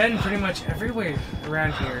like I've been pretty much everywhere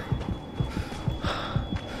around here.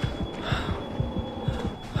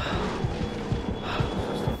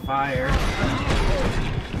 Just a fire.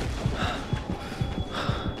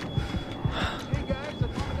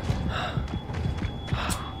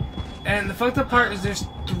 And the fucked up part is there's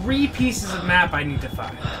 3 pieces of map I need to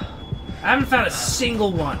find. I haven't found a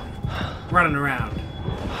single one running around.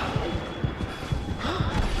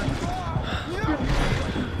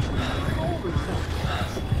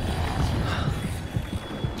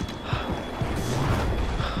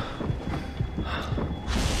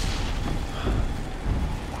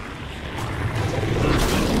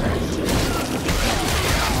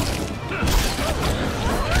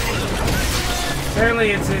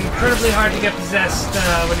 Apparently it's incredibly hard to get possessed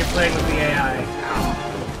when you're playing with the AI.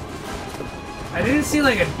 I didn't see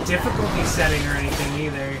like a difficulty setting or anything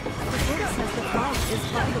either. The book says the vault is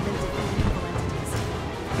vital in defeating evil entities.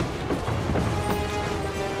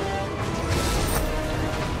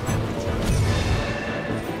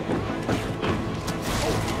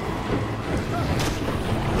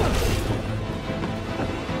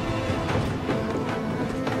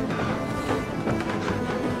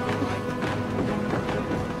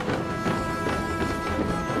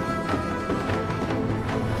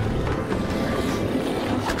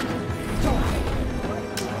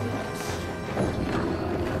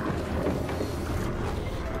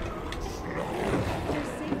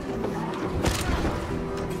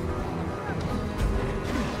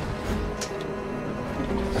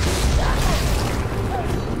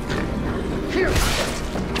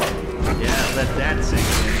 Yeah, let that sink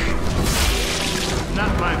in.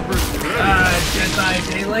 Not my first rodeo. Dead by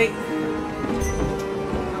Daylight,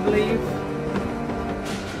 I believe.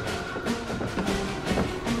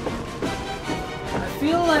 I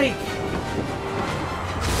feel like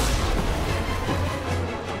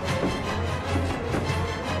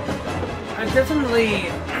I've definitely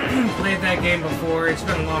played that game before. It's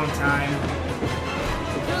been a long time.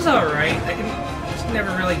 It was alright. I just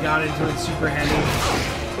never really got into it super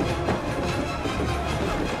heavy.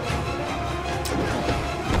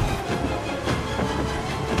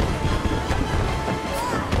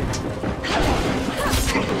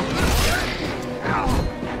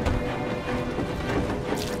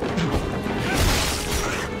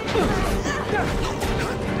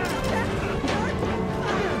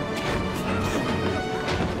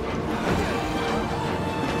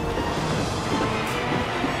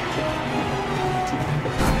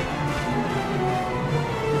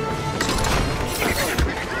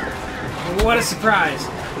 what a surprise.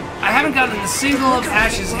 I haven't gotten a single of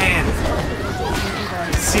Ash's hand.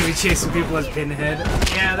 See me chasing people as Pinhead.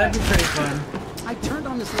 Yeah, that'd be pretty fun. I turned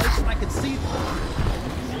on this light so I could see.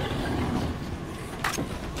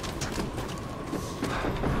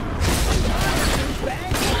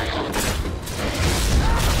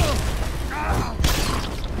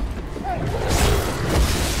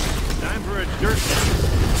 Time for a dirt.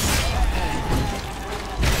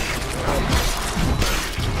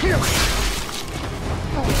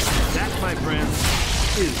 That, my friends,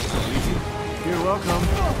 is easy. You're welcome.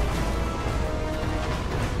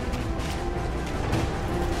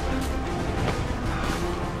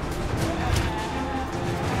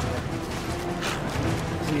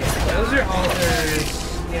 Yeah, those are altars.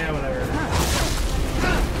 Yeah, whatever.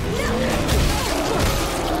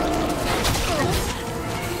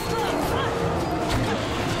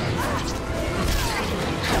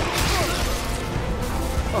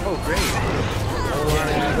 Oh, great.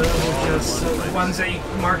 Yeah, those are just ones that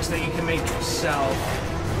marks that you can make yourself.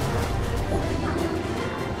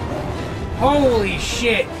 Holy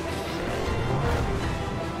shit!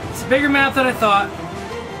 It's a bigger map than I thought.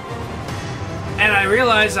 And I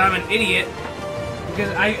realized I'm an idiot.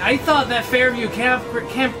 Because I thought that Fairview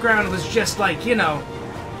campground was just like, you know,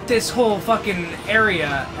 this whole fucking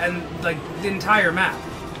area and like the entire map.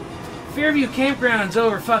 Fairview campground's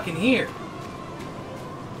over fucking here.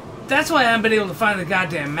 That's why I haven't been able to find the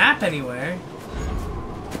goddamn map anywhere.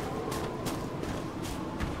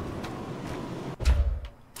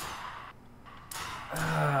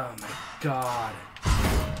 Oh my god.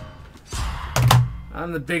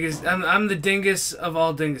 I'm the biggest, I'm the dingus of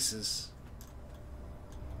all dinguses.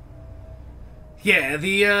 Yeah,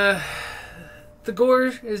 the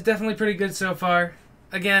gore is definitely pretty good so far.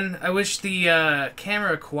 Again, I wish the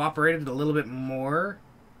camera cooperated a little bit more.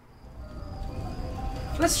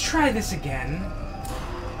 Let's try this again.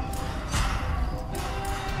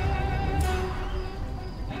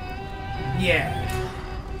 Yeah.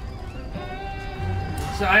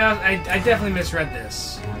 So I definitely misread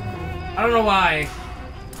this. I don't know why,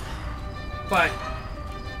 but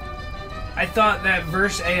I thought that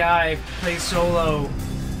Verse AI Play Solo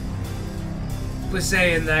was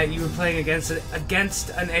saying that you were playing against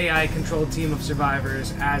an AI-controlled team of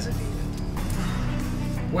survivors as a demon.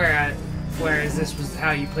 Whereas this was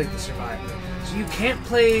how you played the survivor. So you can't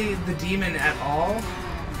play the demon at all,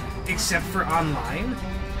 except for online.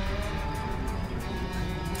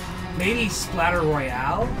 Maybe Splatter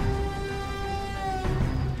Royale?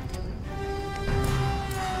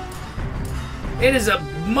 It is a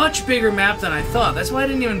much bigger map than I thought. That's why I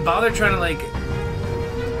didn't even bother trying to, like,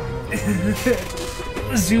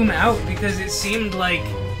 zoom out, because it seemed like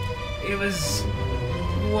it was...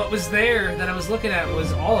 what was there that I was looking at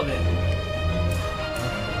was all of it.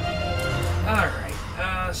 Alright,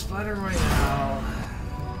 Splatter Royale.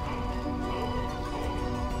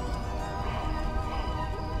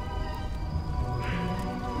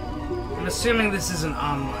 I'm assuming this is an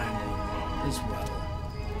online one as well.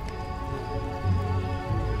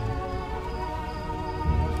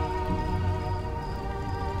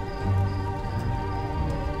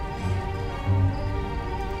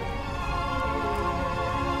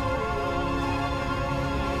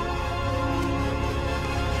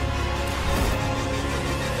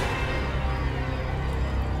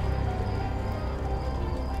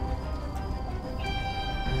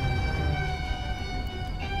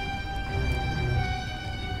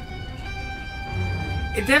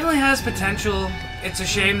 It definitely has potential. It's a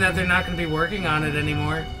shame that they're not going to be working on it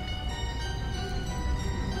anymore.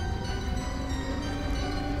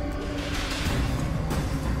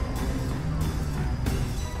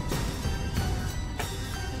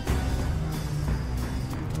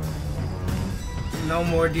 No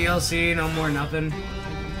more DLC, no more nothing.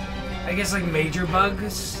 I guess like major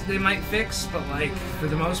bugs they might fix, but like for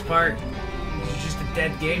the most part, it's just a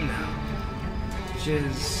dead game now. Which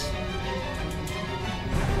is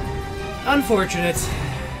unfortunate.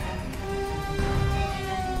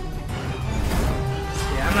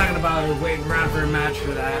 Yeah, I'm not gonna bother waiting around for a match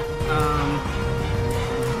for that.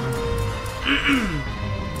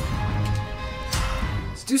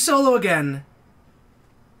 Let's do solo again.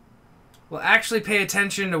 We'll actually pay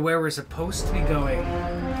attention to where we're supposed to be going.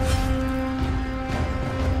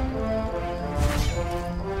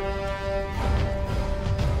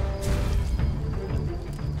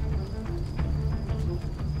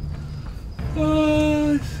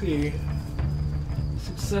 Let's see.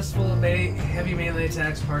 Successful heavy melee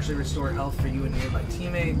attacks partially restore health for you and nearby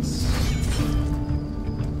teammates.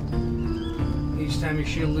 Each time your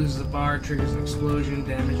shield loses a bar, triggers an explosion,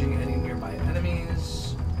 damaging any nearby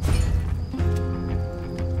enemies.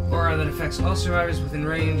 power that affects all survivors within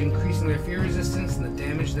range, increasing their fear resistance and the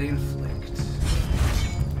damage they inflict.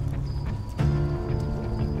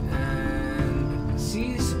 And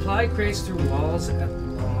see supply crates through walls at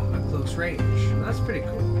close range. That's pretty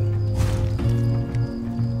cool.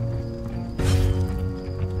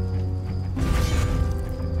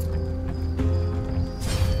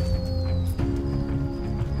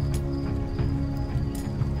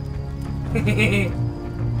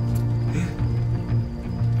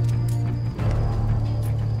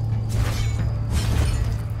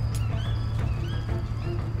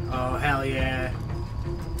 Oh, hell yeah.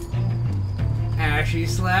 Ashy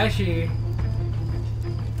slashy.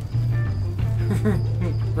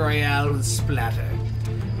 Royale with splatter.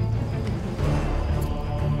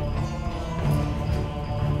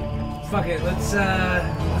 Fuck it, let's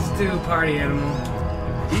do party animal.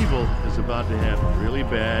 Evil is about to have a really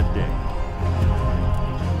bad day.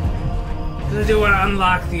 I do want to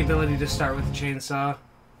unlock the ability to start with the chainsaw.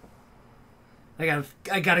 I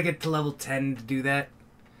gotta get to level 10 to do that.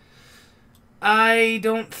 I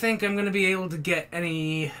don't think I'm gonna be able to get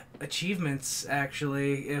any achievements,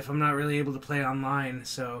 actually, if I'm not really able to play online,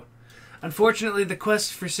 so... Unfortunately, the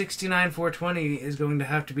quest for 69,420 is going to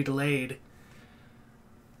have to be delayed.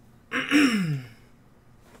 Because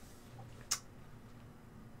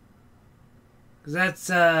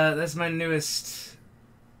that's my newest...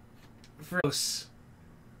 Froze.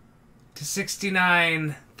 To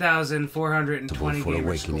 69,420 for gamer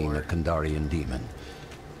awakening score. a Kandarian demon.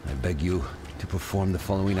 I beg you to perform the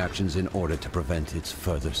following actions in order to prevent its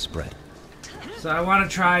further spread. So I want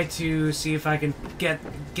to try to see if I can get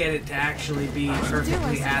it to actually be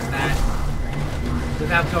perfectly at that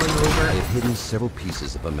without going I over. have hidden several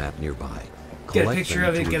pieces of a map nearby. Get a Collect picture them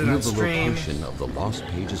of it, to get it reveal on the stream. location of the lost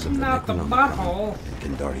pages of the Not the Necronomicon butthole.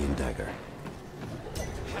 and Kandarian dagger.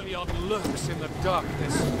 Heliod lurks in the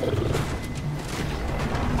darkness.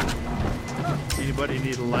 Anybody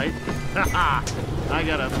need a light? Haha! I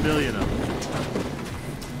got 1 million of them.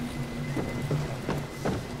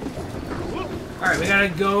 Alright, we gotta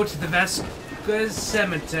go to the Vesca's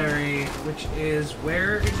Cemetery, which is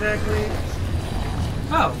where exactly?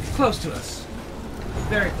 Oh, close to us.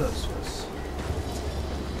 Very close to us.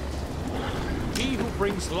 He who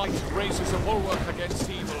brings light raises a bulwark against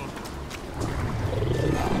evil.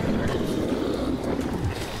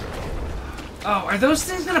 Oh, are those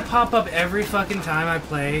things gonna pop up every fucking time I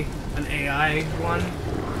play an AI one?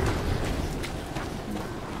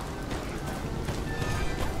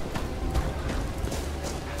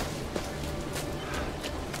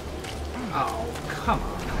 Oh, come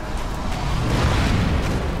on.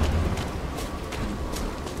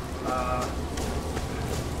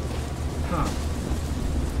 Huh.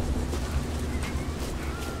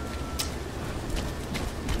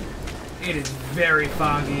 It is very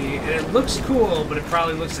foggy, and it looks cool, but it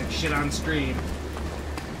probably looks like shit on stream.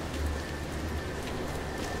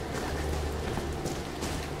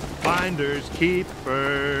 Finders,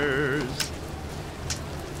 keepers.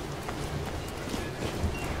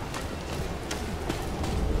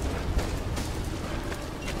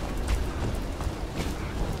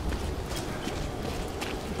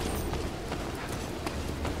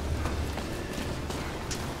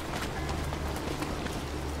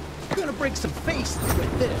 Gonna break some faces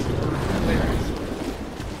with this.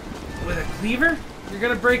 With a cleaver? You're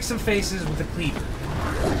gonna break some faces with a cleaver.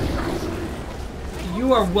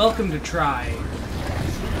 You are welcome to try.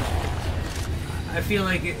 I feel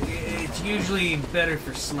like it's usually better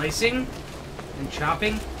for slicing and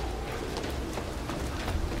chopping.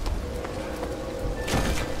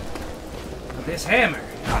 But this hammer,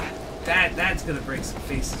 that's gonna break some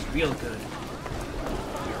faces real good.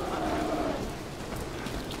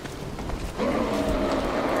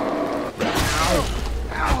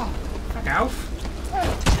 Fuck off.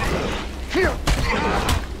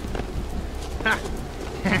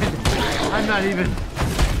 I'm not even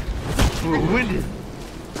winded.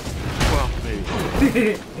 Well, maybe.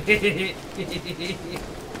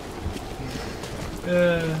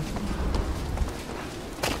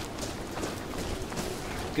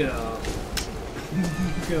 Go.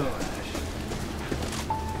 Go, Ash.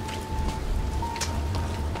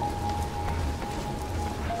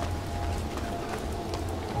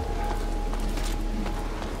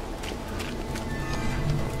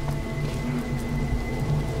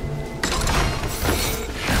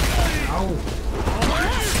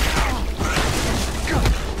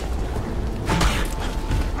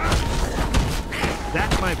 That,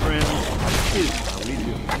 my friend, is how we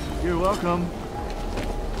do. You're welcome.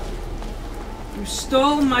 You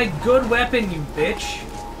stole my good weapon, you bitch.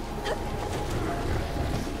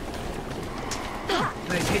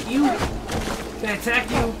 Can I hit you? Can I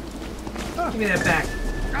attack you? Give me that back.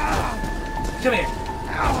 Come here.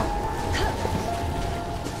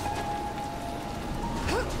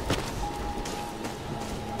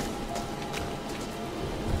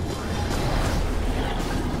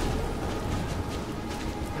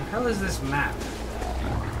 What the hell is this map?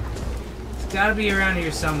 It's gotta be around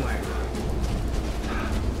here somewhere.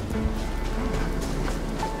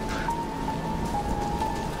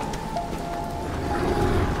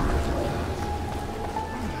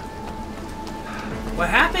 What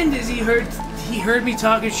happened is he heard me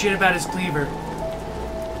talking shit about his cleaver,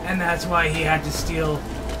 and that's why he had to steal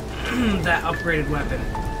that upgraded weapon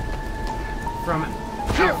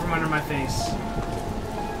out from under my face.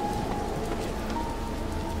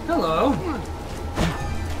 Hello.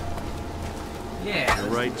 Yeah. The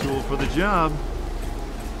right tool for the job.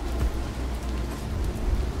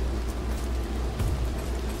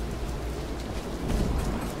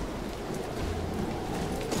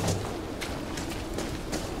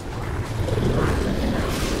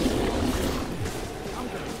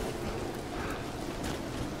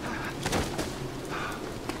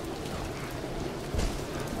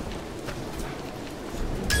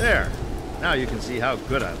 There. Now you can see how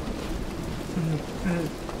good I look.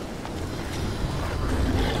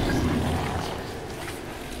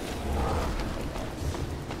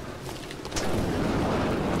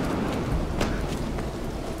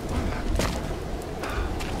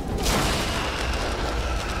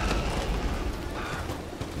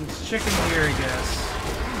 It's chicken here, I guess.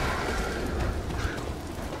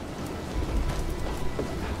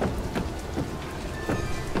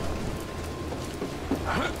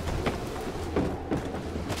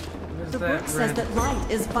 The book says that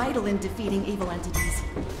light is vital in defeating evil entities.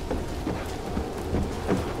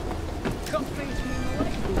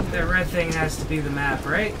 That red thing has to be the map,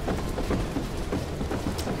 right?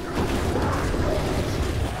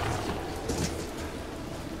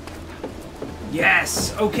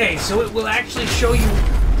 Yes! Okay, so it will actually show you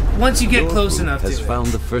once you get close enough to has it. found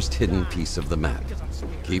the first hidden piece of the map.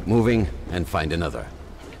 Keep moving and find another.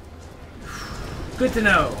 Good to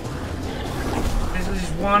know. Basically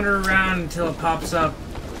just wander around until it pops up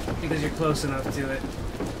because you're close enough to it.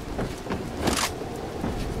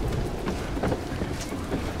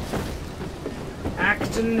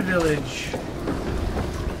 Acton Village.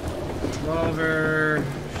 Revolver,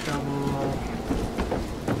 shovel.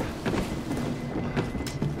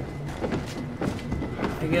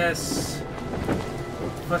 I guess.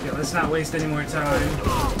 Fuck it, let's not waste any more time.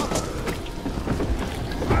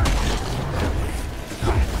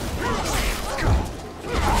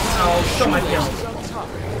 Oh, so much health.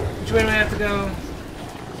 Which way do I have to go?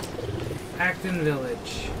 Acton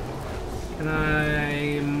Village. Can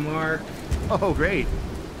I mark? Oh, great.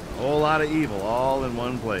 A whole lot of evil all in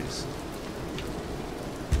one place.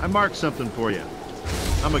 I marked something for you.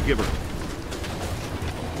 I'm a giver.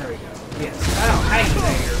 There we go. Yes. Oh, hey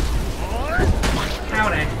there.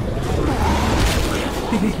 Howdy.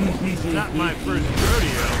 Not my first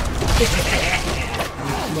rodeo.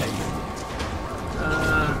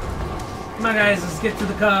 Come on, guys. Let's get to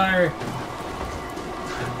the car.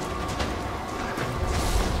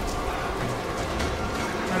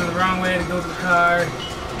 Running the wrong way to go to the car.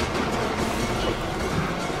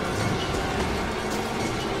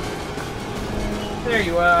 There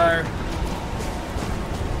you are.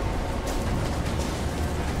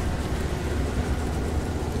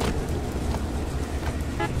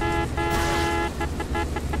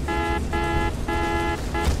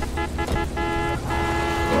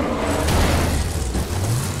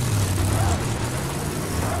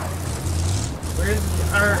 Where's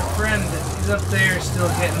our friend? He's up there still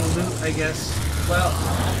getting loot, I guess. Well...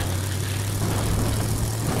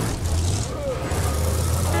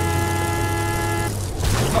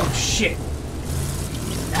 Oh, shit.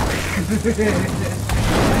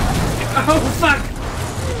 Oh, fuck!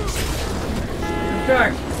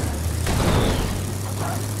 Dark.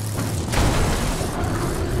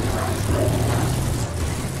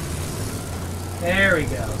 There we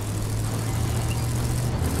go.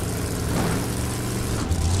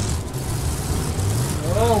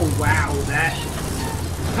 Oh, wow, that...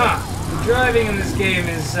 Huh. The driving in this game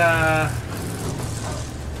is,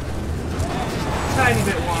 tiny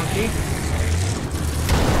bit wonky.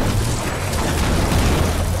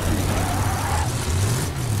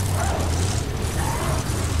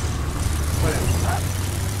 Whatever.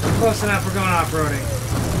 We're close enough, we're going off-roading.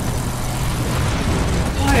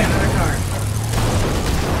 Oh yeah, another car.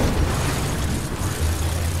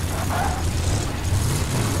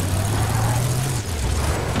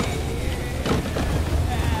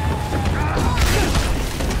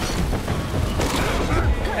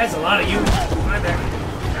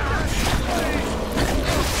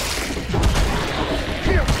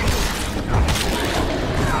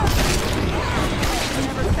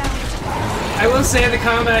 will say the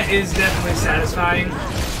combat is definitely satisfying.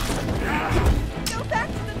 Go back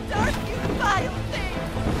to the dark, you vile thing!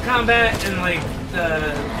 Combat and like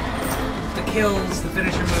the kills, the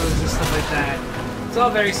finisher moves and stuff like that. It's all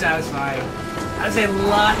very satisfying. Has a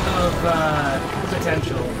lot of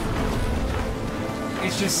potential.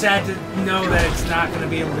 It's just sad to know that it's not going to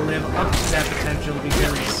be able to live up to that potential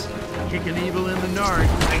because Kicking evil in the narc.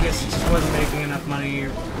 I guess it just wasn't making enough money or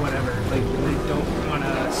whatever. Like, they don't want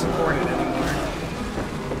to support it anymore.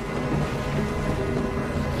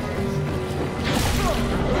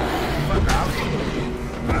 Fuck off.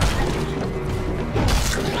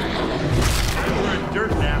 We're in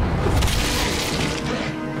dirt now.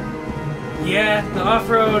 Yeah, the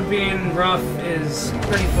off-road being rough is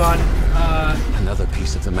pretty fun. Another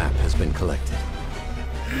piece of the map has been collected.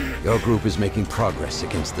 Your group is making progress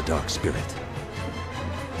against the Dark Spirit.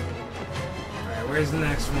 Alright, where's the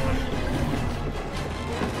next one?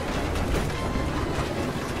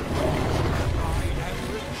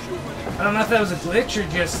 I don't know if that was a glitch or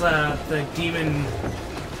just the demon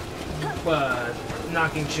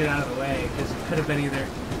knocking shit out of the way, because it could have been either.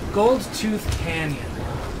 Gold Tooth Canyon.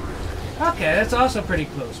 Okay, that's also pretty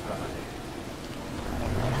close by.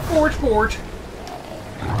 Fort.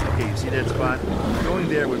 Okay, you see that spot? Going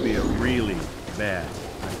there would be a really bad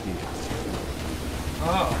idea.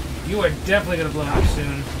 Oh, you are definitely gonna blow up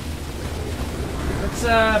soon. Let's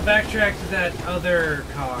backtrack to that other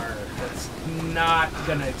car that's not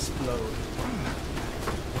gonna explode.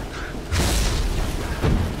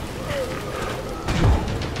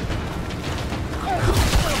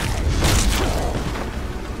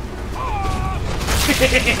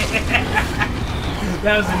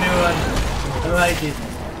 That was a new one. I like it.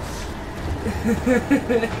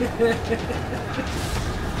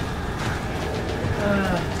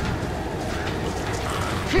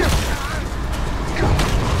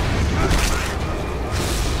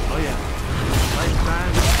 Oh yeah.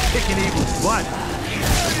 Lifetime kicking evil's butt.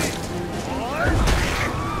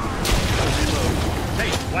 Hey,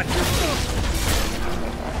 watch your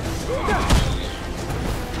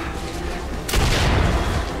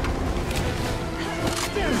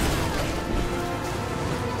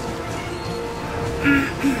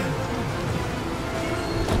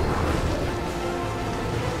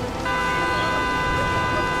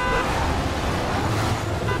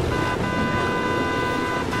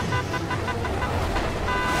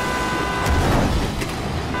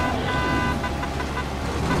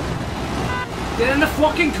Get in the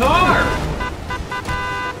fucking car!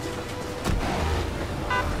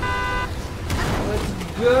 Let's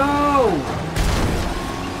go!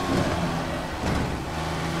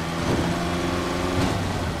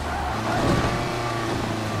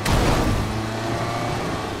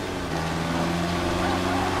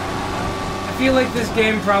 I feel like this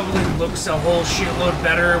game probably looks a whole shitload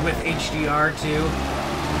better with HDR too,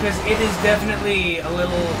 because it is definitely a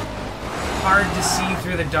little hard to see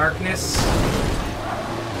through the darkness.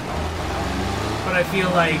 But I feel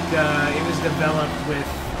like it was developed with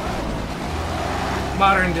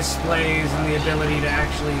modern displays and the ability to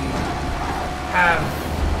actually have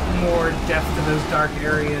more depth to those dark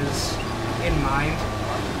areas in mind.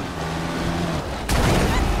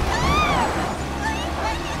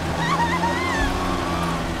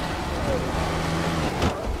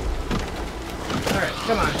 Alright,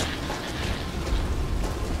 come on.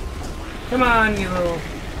 Come on, you little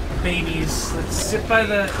babies. Let's sit by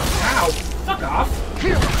the... Ow! Fuck off!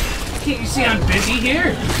 Can't you see I'm busy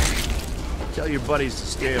here? Tell your buddies to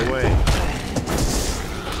stay away. It's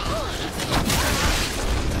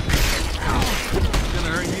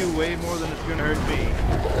gonna hurt you way more than it's gonna hurt me.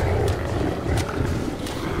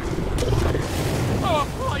 Our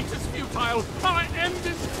flight is futile! Our end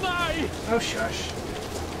is nigh! Oh, shush.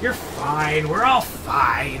 You're fine. We're all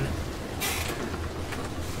fine.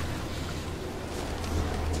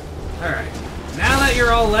 Alright. Now that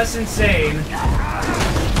you're all less insane...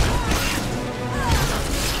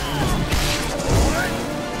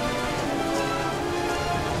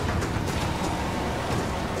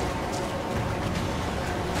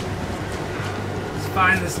 let's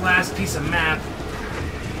find this last piece of map.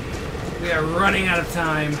 We are running out of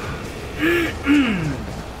time.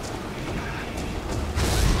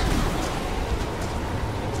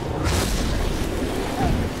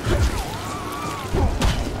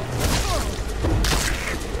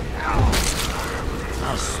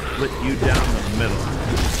 Split you down the middle.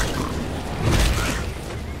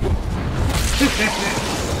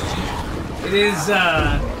 It is,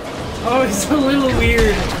 always a little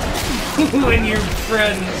weird when your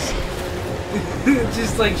friends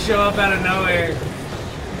just, like, show up out of nowhere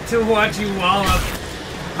to watch you wallop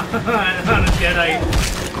on a Deadite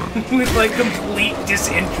with like complete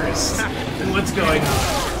disinterest in what's going on.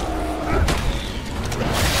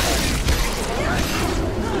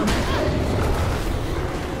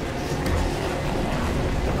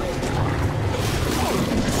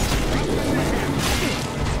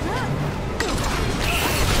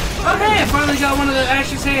 Oh hey, I finally got one of the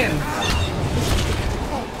Ash's hand.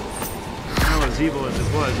 Now, as evil as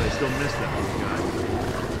it was, I still miss that guy.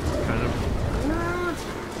 Kind of.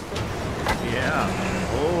 Yeah.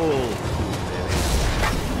 Oh.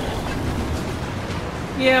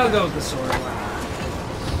 Yeah, I'll go with the sword.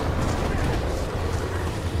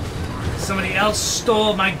 Somebody else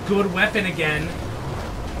stole my good weapon again.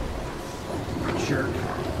 Jerk.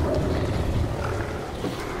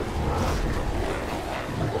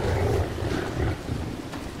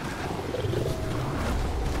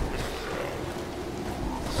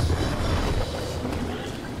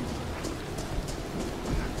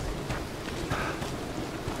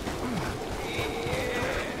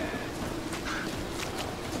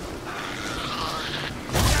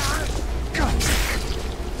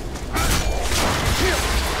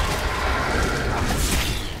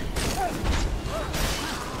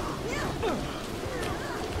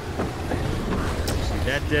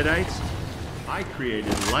 That Deadites? I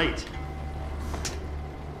created light.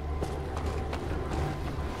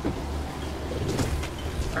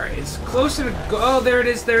 Alright, it's closer to go. Oh, there it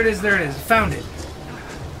is, there it is, there it is. Found it.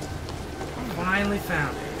 Finally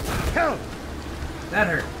found it. That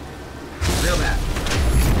hurt. Real bad.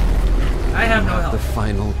 I have no The health.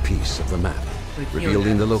 final piece of the map, Like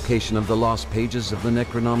revealing the Helios. location of the lost pages of the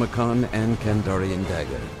Necronomicon and Kandarian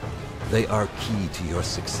dagger. They are key to your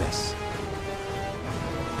success.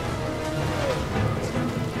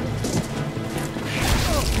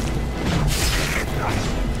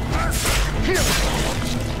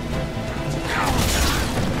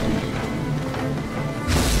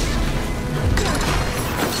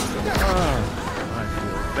 I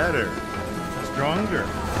feel better. Stronger.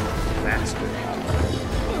 Faster.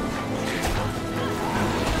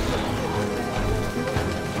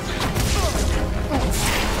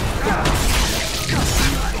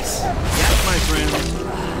 That, my friend,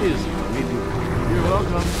 is what we do. You're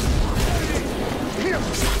welcome.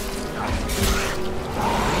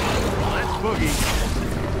 Let's boogie.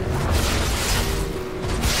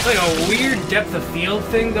 Like a weird depth of field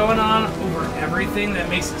thing going on over everything that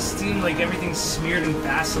makes it seem like everything's smeared in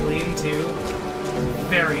Vaseline too.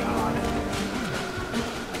 Very odd.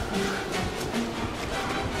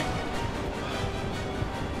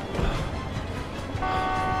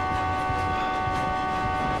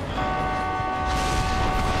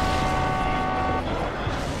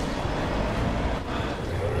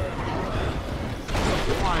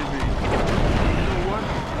 Why me? You know what?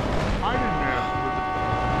 I didn't ask for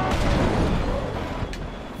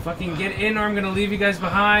the... Fucking get in or I'm gonna leave you guys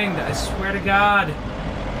behind. I swear to God.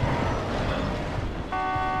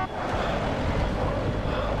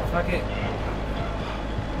 Fuck it.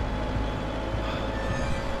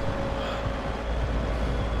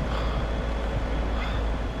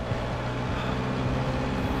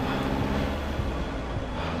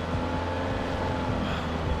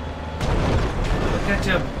 Catch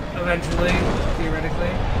up eventually,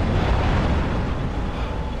 theoretically.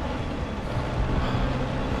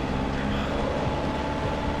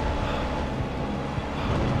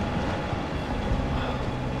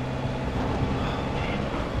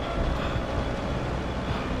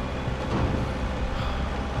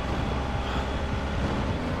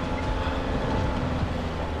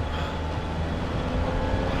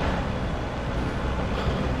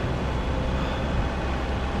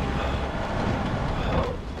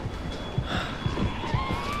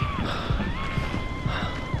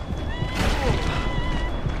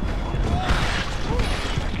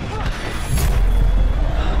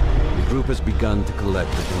 The group has begun to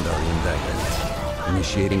collect the Kandarian dagger,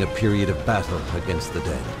 initiating a period of battle against the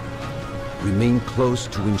dead. Remain close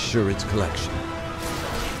to ensure its collection.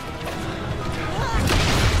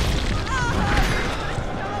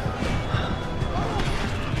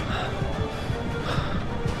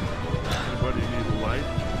 Anybody need a light?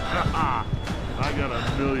 Ha-ha! I got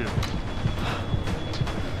a million.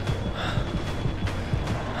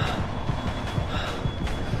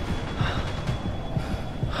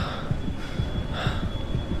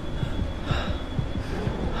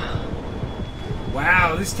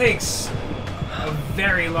 Wow, this takes a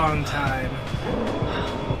very long time.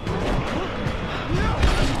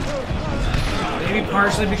 Maybe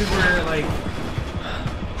partially because we're like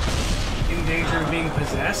in danger of being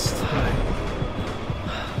possessed, but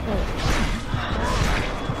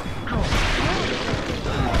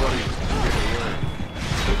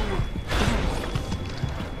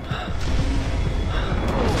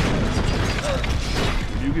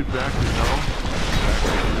you get back to hell,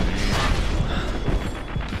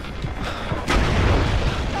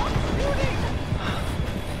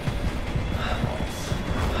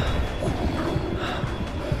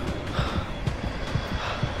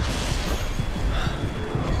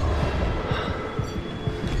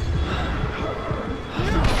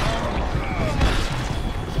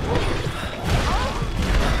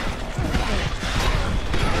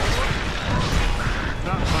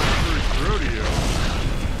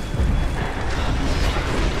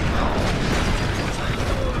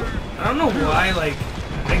 I don't know why, like,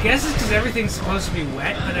 I guess it's because everything's supposed to be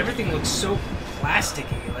wet, but everything looks so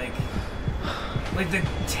plasticky, like the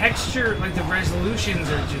texture, like the resolutions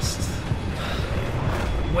are just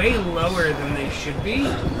way lower than they should be.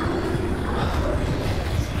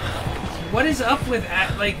 What is up with,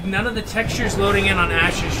 like, none of the textures loading in on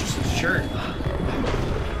Ash's shirt?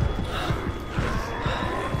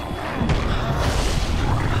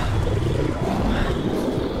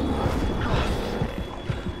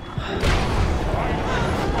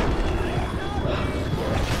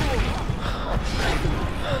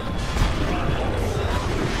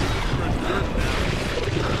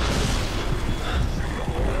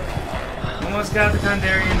 Almost got the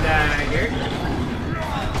Kandarian dagger.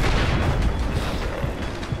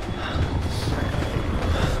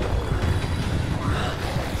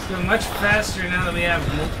 It's going much faster now that we have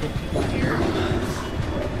multiple people here.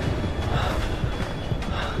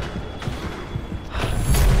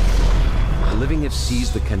 The living have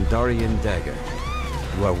seized the Kandarian dagger.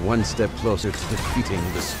 You are one step closer to defeating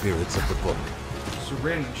the spirits of the book.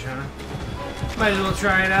 Syringe, huh? Might as well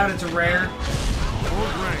try it out, it's a rare.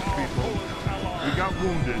 Hold rank, people. We got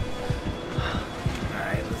wounded.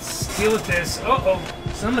 Alright, let's deal with this. Uh-oh,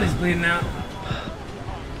 somebody's bleeding out.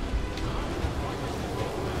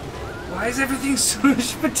 Why is everything so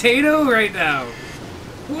much potato right now?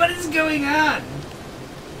 What is going on?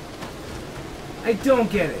 I don't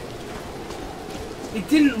get it. It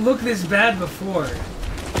didn't look this bad before.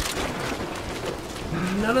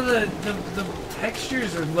 None of the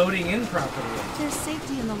textures are loading in properly. There's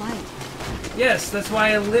safety in the light. Yes, that's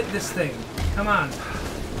why I lit this thing. Come on.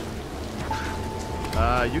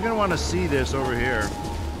 You're gonna want to see this over here.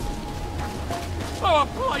 Our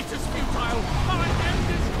plight is futile. Our end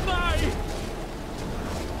is nigh.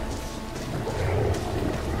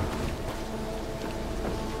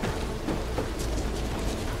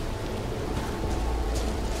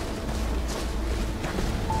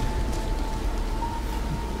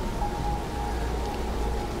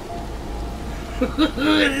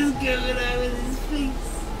 What is going on with his face?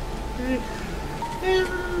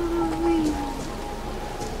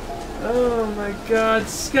 Oh my god,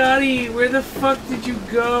 Scotty, where the fuck did you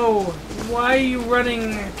go? Why are you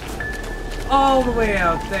running all the way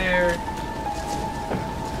out there?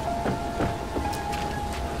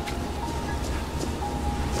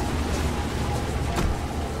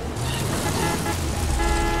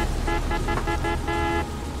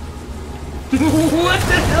 What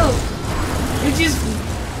the hell? It just...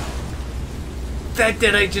 That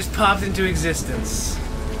Deadite just popped into existence.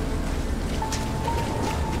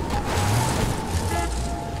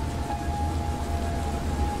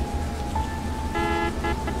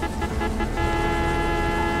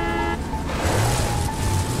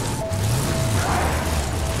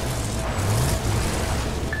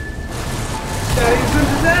 He's been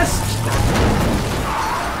possessed!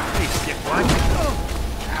 Hey, dickwad.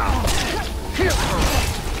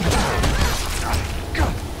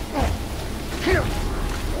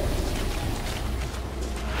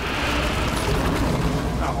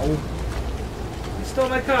 Stole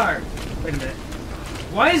my car. Wait a minute.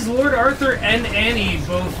 Why is Lord Arthur and Annie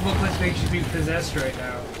both look like they should be possessed right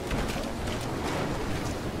now?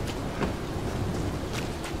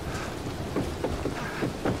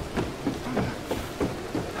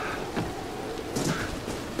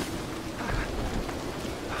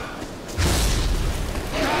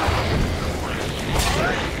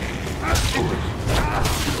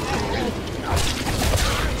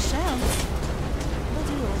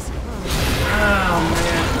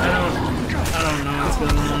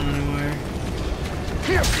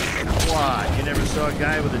 What? You never saw a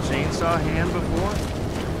guy with a chainsaw hand before?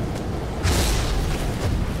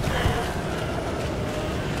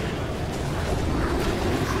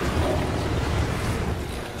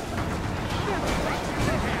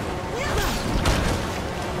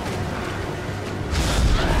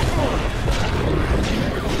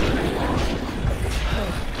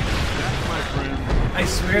 I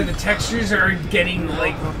swear the textures are getting,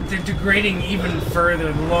 like, they're degrading even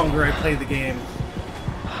further the longer I play the game.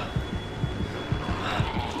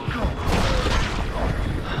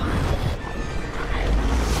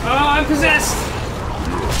 I'm possessed!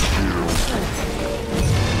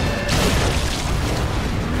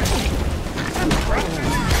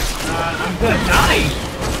 I'm gonna die!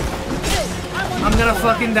 I'm gonna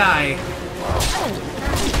fucking die.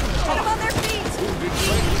 Get them on their feet!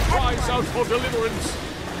 Cries out for deliverance.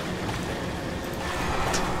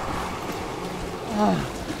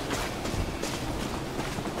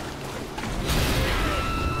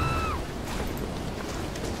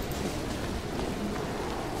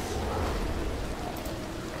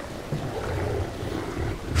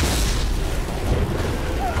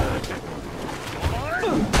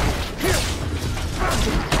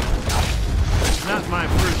 Not my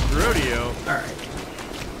first rodeo. Alright.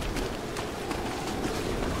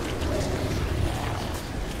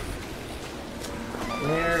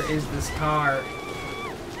 Where is this car?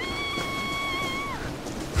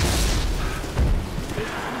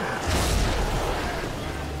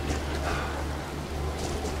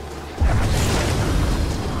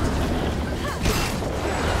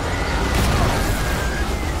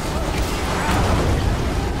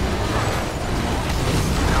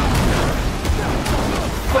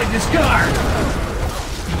 Fight this car!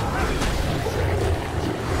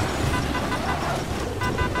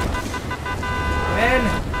 Man,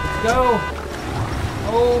 let's go!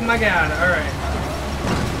 Oh my god, alright.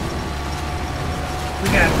 We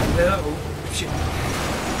got the... Oh, shit.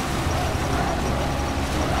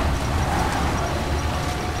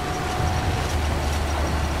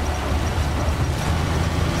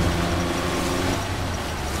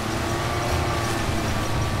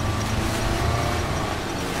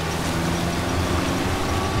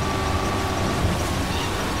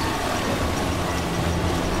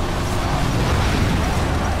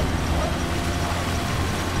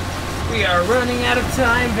 We are running out of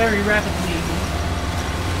time very rapidly.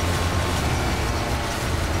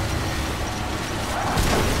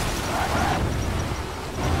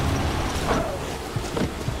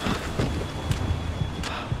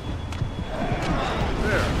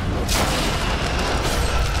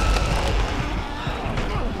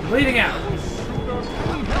 Bleeding out.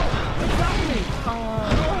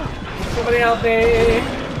 Somebody help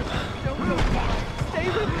me.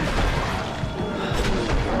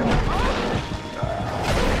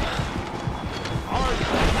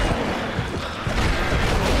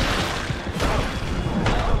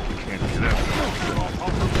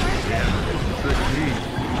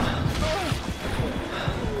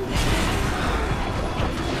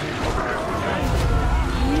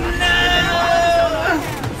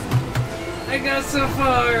 I got so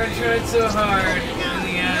far, I tried so hard, and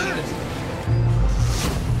in the end,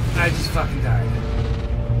 I just fucking died.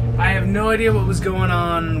 I have no idea what was going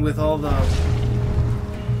on with all the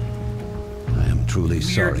I am truly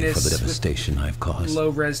sorry for weirdness the with devastation I've caused.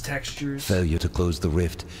 low-res textures. Failure to close the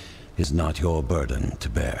rift is not your burden to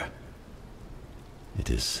bear. It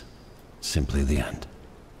is simply the end.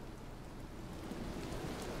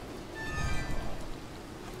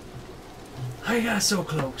 I got so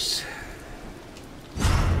close.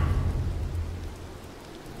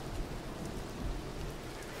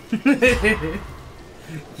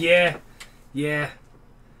 Yeah.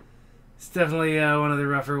 It's definitely one of the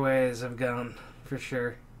rougher ways I've gone, for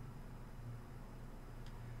sure.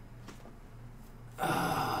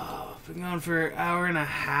 I've been going for an hour and a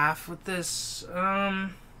half with this. What are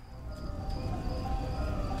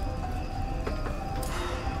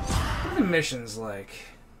the missions like?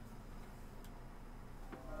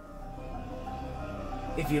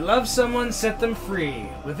 If you love someone, set them free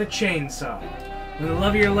with a chainsaw. When the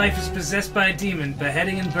love of your life is possessed by a demon,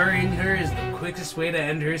 beheading and burying her is the quickest way to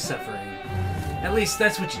end her suffering. At least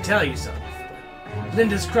that's what you tell yourself. But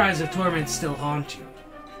Linda's cries of torment still haunt you.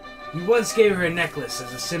 You once gave her a necklace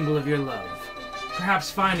as a symbol of your love.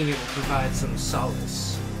 Perhaps finding it will provide some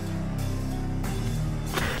solace.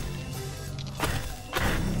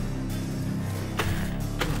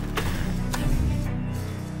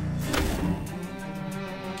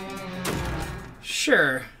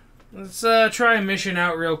 Sure. Let's try a mission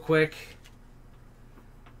out real quick.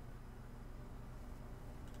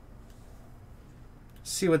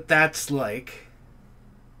 See what that's like.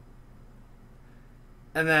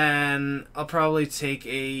 And then I'll probably take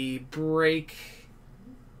a break.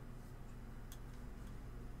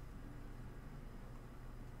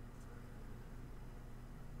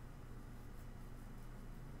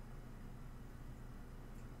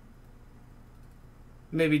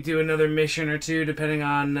 Maybe do another mission or two, depending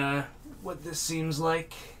on what this seems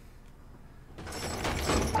like.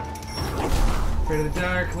 Afraid of the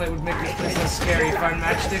dark, light would make this place less scary. Find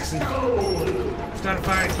matchsticks and start a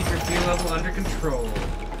fire to keep your fear level under control.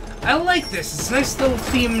 I like this. It's a nice little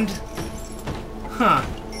themed... Huh.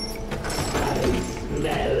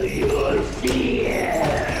 Smell your fear.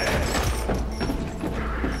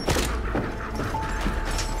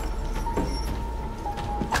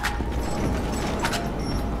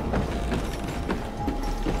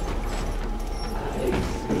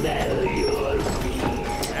 Smell your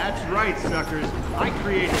fear. That's right, suckers. I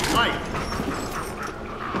created light.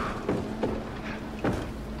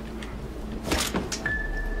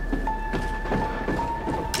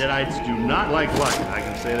 Deadites do not like light. I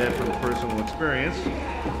can say that from personal experience.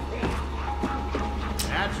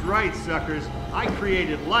 That's right, suckers. I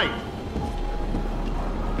created light.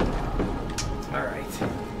 All right.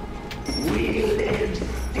 We live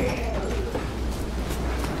still.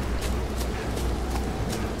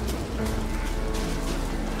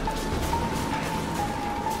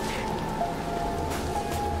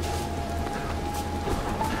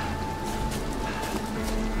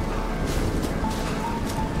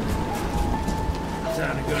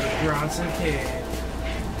 Time to go to Bronson Cave.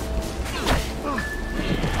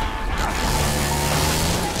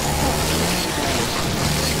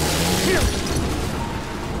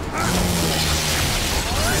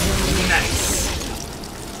 Nice.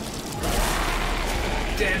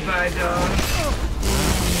 Dead by Dawn.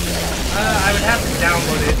 I would have to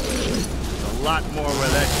download it. A lot more where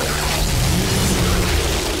that goes.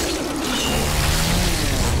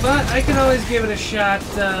 But I can always give it a shot,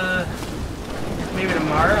 maybe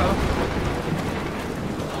tomorrow.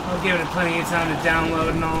 I'll give it plenty of time to download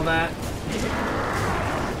and all that.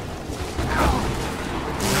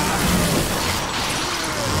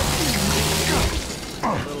 A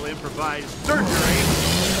little improvised surgery.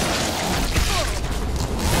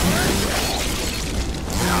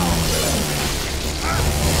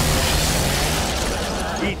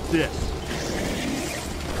 Eat this.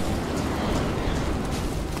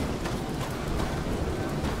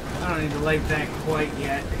 I don't need to light that quite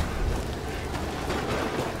yet.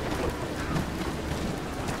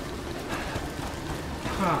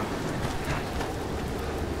 Huh.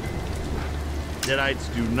 Deadites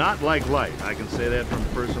do not like light. I can say that from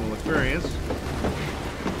personal experience.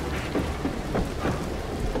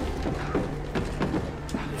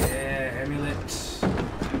 Yeah, amulet.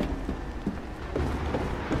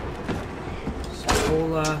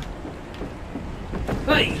 Spola.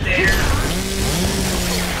 Hey there!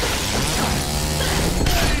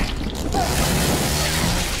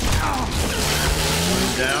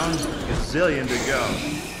 Down, gazillion to go.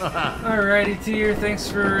 Alrighty, Tier, thanks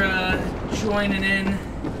for joining in.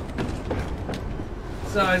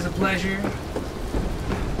 It's always a pleasure.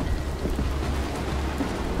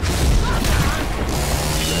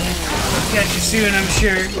 I'll catch you soon, I'm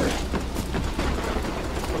sure.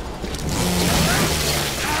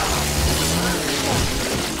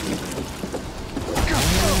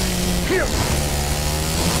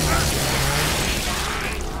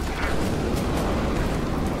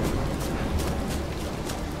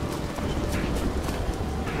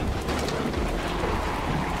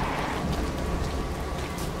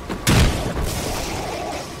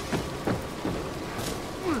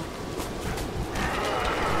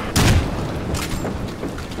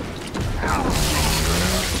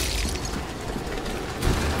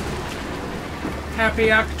 Happy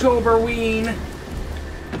Octoberween!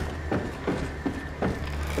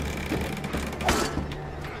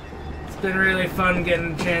 It's been really fun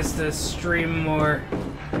getting a chance to stream more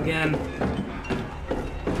again.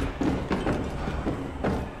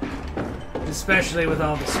 Especially with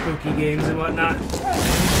all the spooky games and whatnot.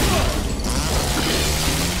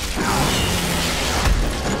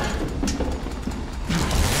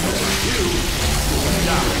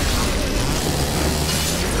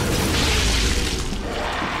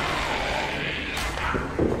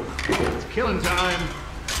 Killing time.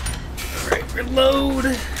 Alright, reload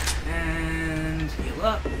and heal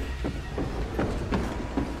up.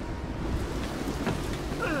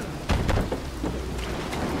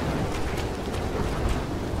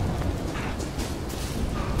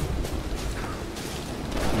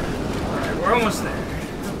 Alright, we're almost there.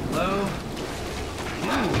 Hello.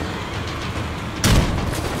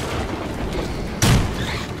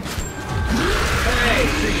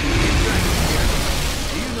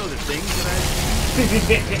 Do you know the things that I...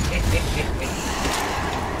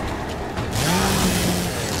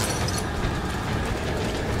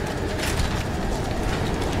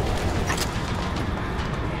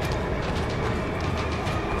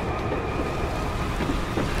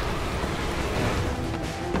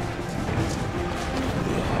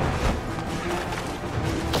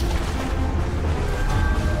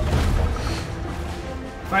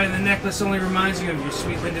 Finding the necklace only reminds you of your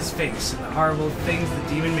sweet Linda's face and the horrible things the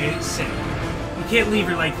demon made it say. You can't leave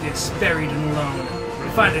her like this, buried and alone.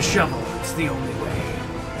 Find a shovel. It's the only way.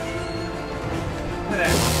 Look at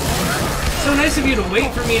that. So nice of you to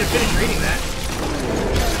wait for me to finish reading that.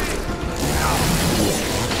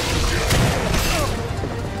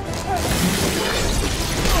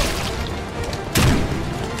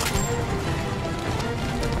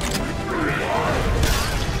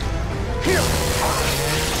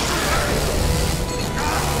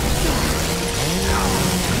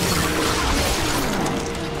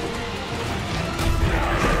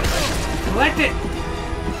 Collect it!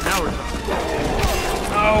 Now we're done.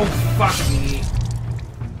 Oh, fuck me.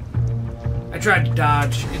 I tried to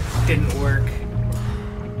dodge. It didn't work.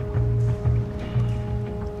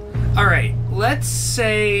 Alright, let's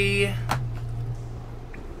say...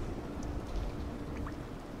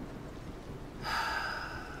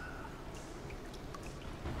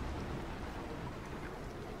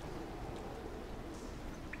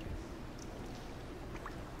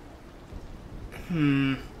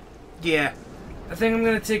 Yeah, I think I'm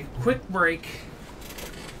gonna take a quick break,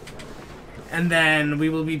 and then we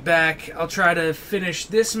will be back. I'll try to finish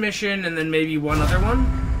this mission and then maybe one other one.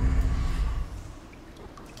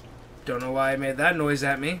 Don't know why I made that noise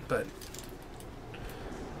at me, but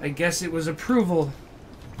I guess it was approval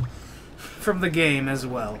from the game as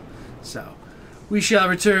well. So, we shall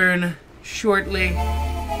return shortly.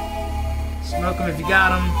 Smoke them if you got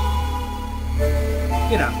them.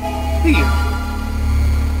 You know, the usual.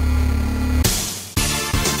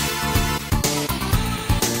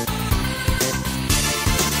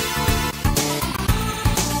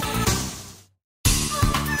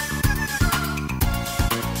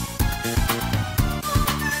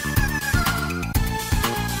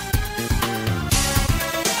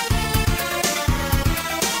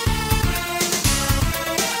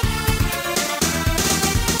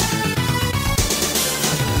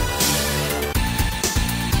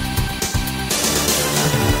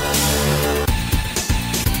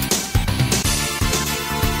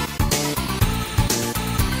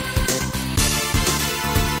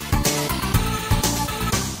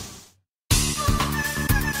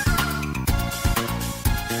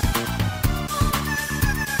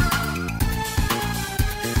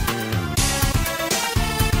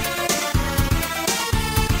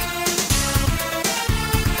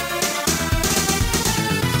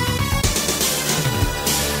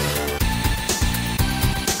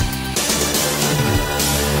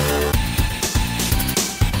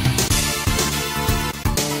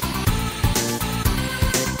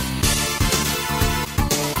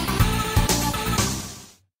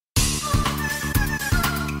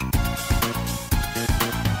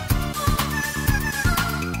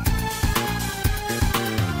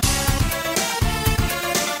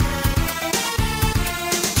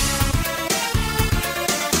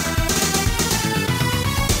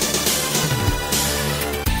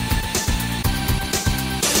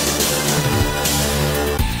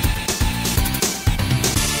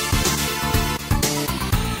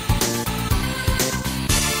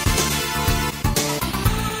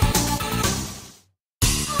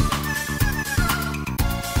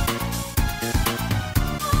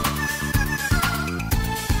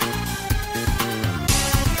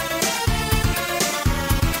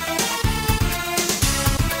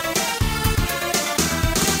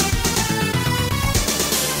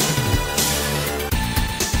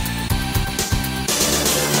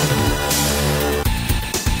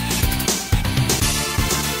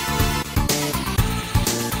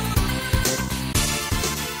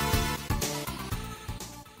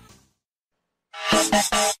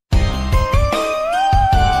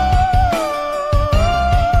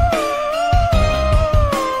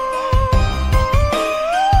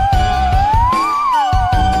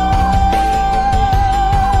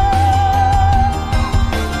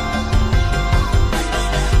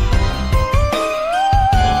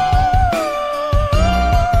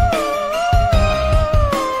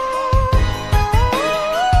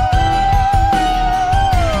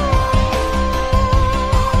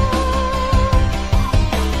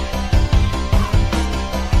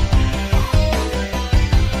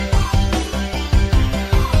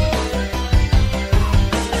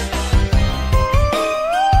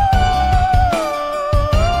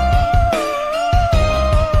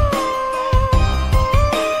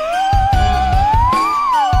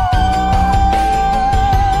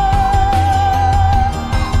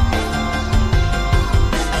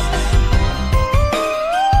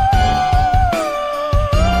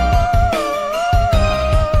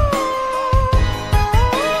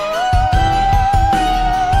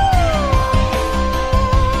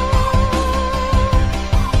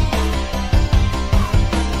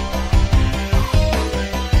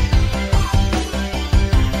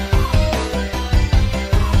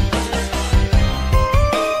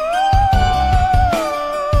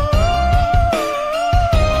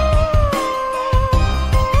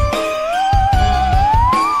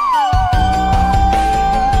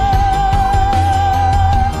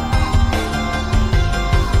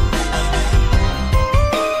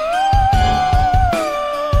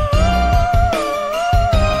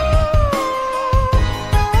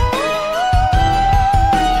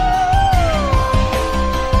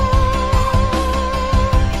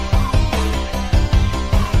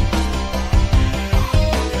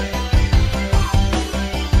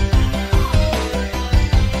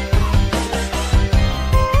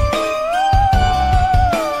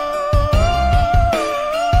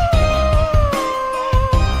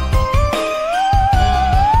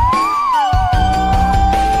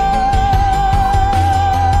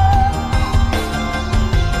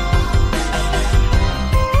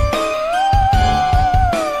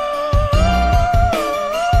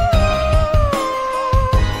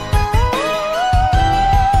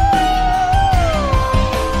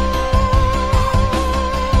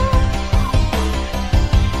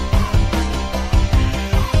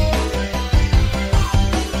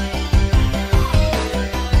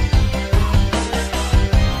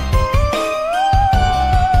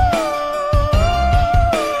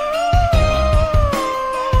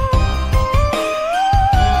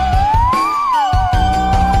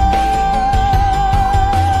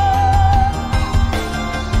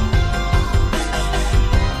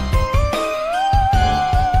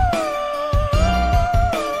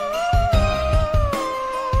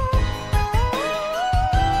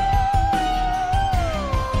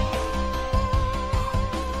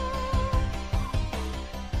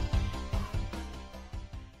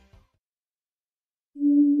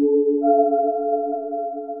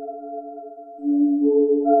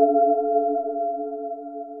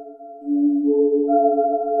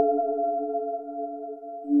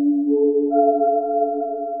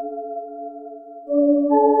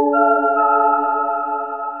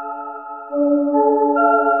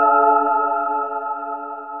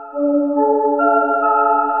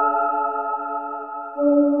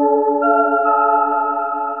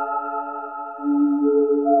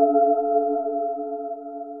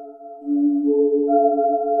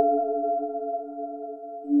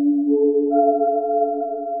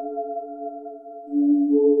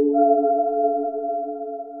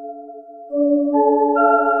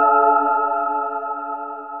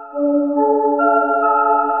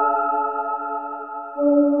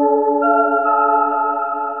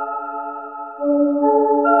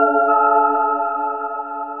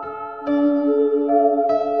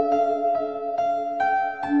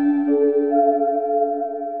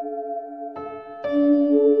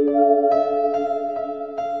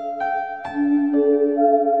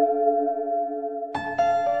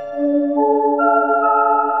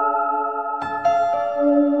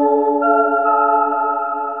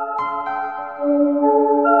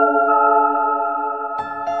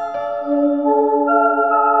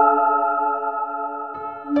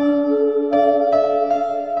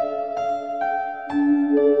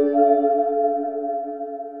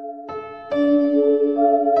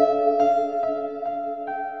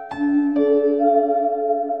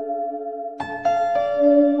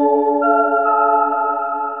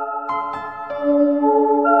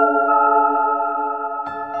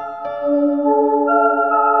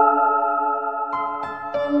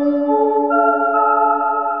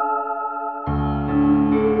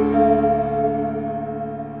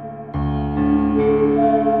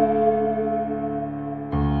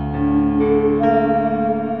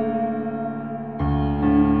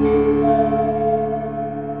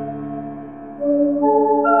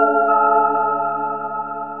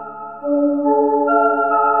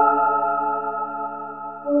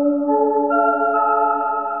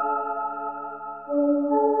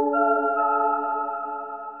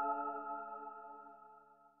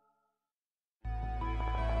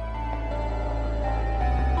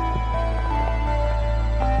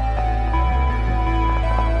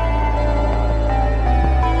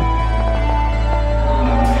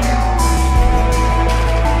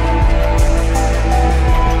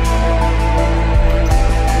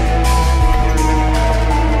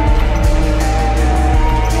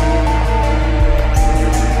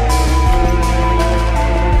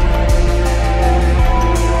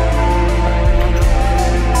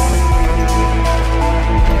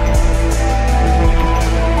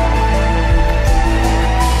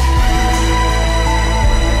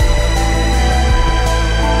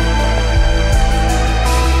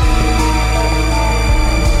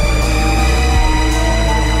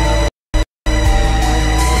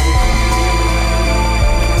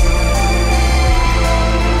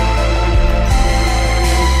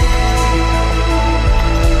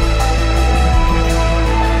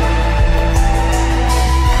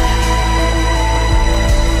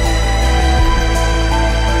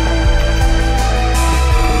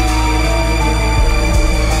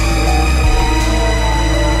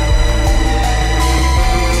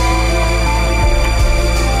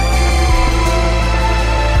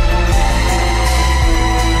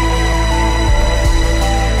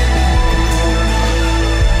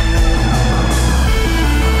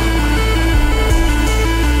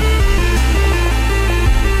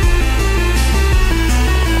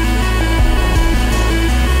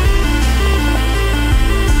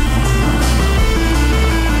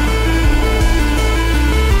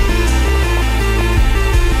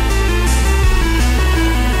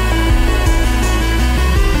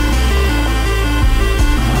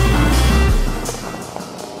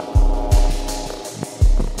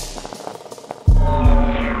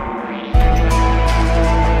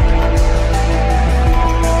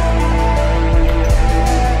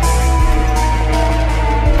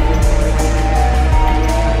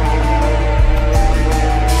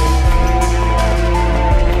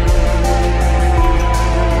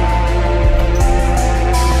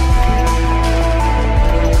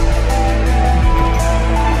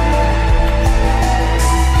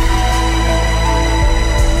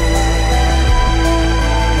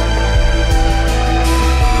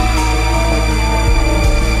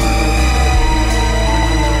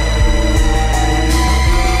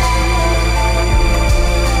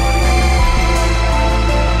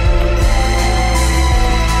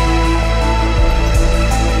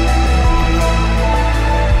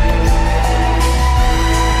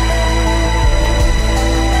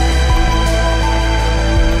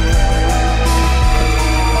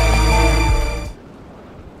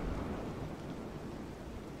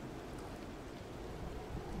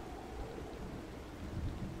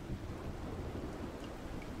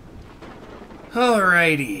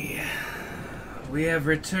 Alrighty. We have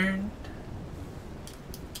returned.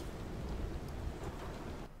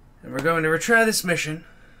 And we're going to retry this mission.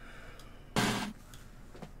 And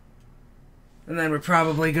then we're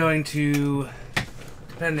probably going to,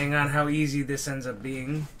 depending on how easy this ends up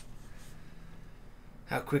being,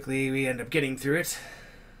 how quickly we end up getting through it,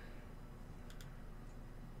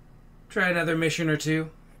 try another mission or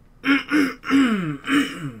two.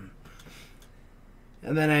 And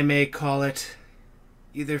then I may call it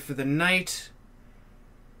either for the night,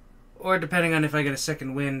 or depending on if I get a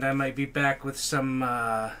second wind, I might be back with some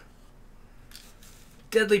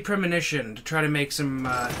Deadly Premonition to try to make some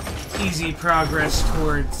easy progress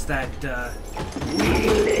towards that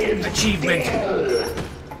achievement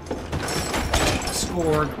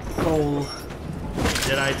score goal.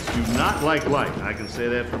 Deadites do not like light. I can say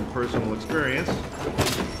that from personal experience.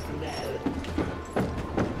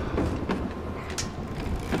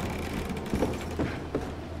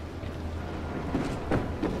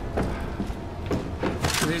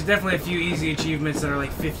 There's definitely a few easy achievements that are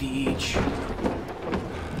like 50 each.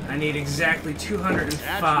 I need exactly 205.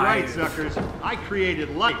 That's right, suckers. I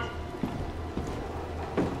created light.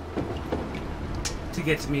 To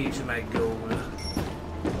get me to my goal.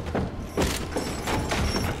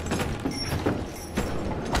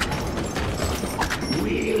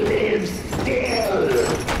 We live still.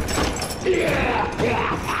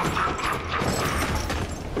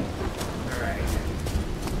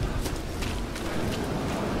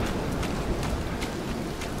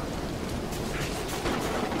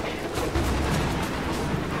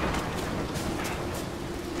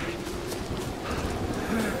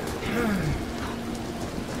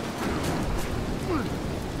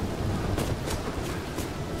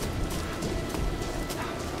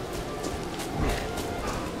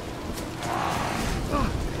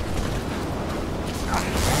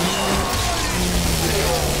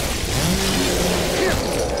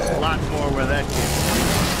 lot more where that came from.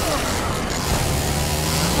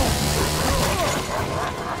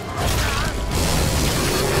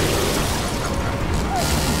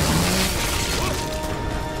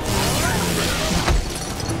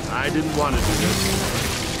 I didn't want to do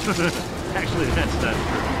this. Actually, that's not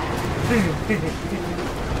true.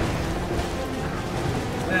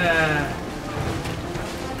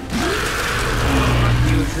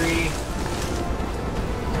 You tree.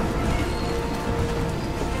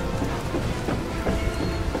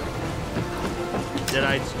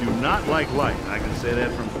 Deadites do not like light. I can say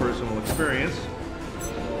that from personal experience.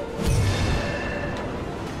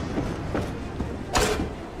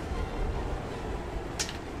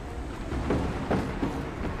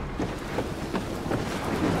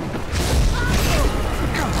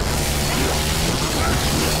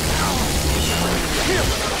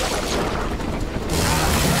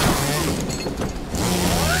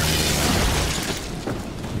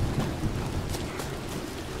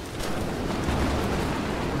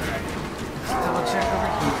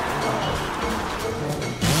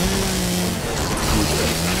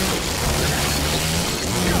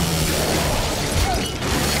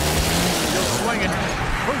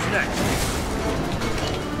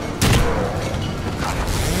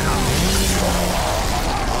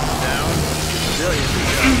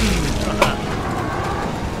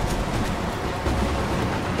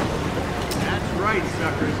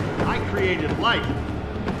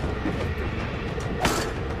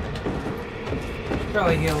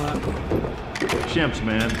 Probably heal up. Chimps,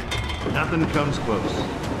 man. Nothing comes close.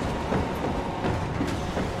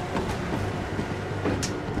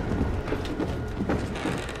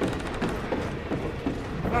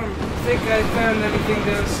 I don't think I found anything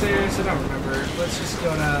downstairs. I don't remember. Let's just go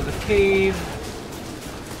to the cave.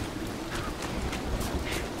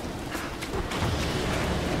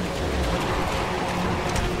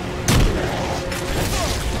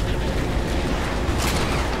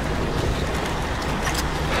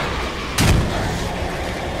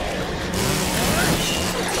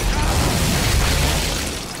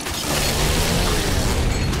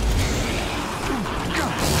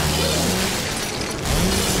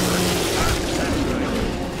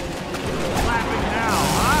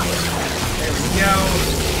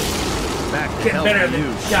 Getting better at the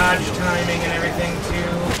dodge timing and everything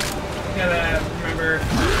too. Gotta remember to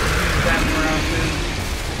use that more often.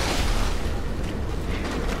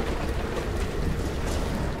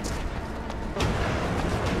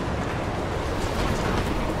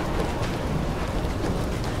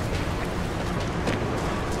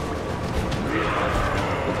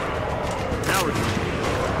 Now we're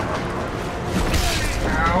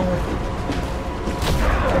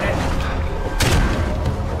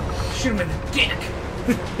shoot him in the dick!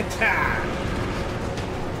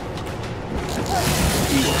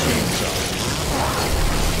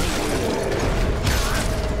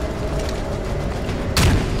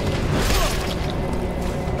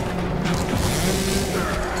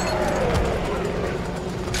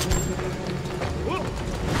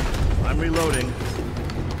 I'm reloading.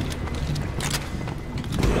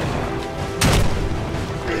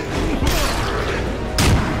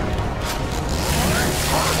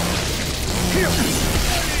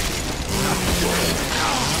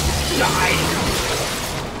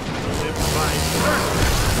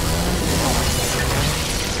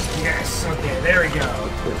 Yes, okay, there we go.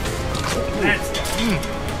 That's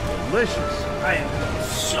delicious. I am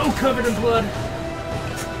so covered in blood.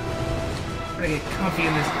 I'm gonna get comfy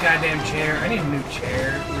in this goddamn chair. I need a new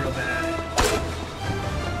chair real bad.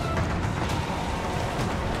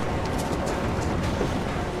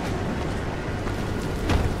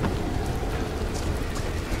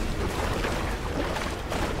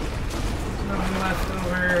 Nothing left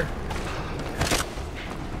over.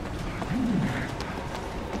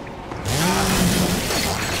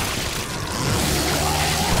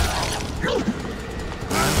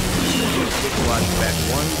 Watch back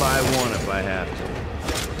one by one if I have to.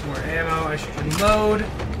 More ammo, I should reload.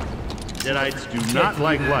 Deadites do not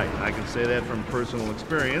like light. I can say that from personal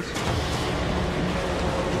experience.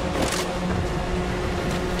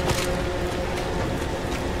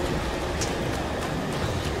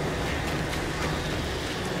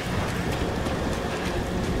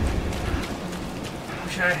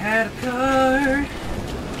 Wish I had a card.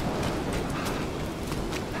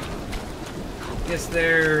 Guess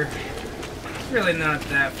they're really not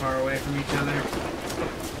that far away from each other.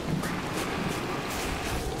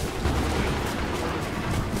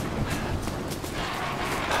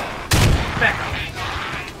 Back up.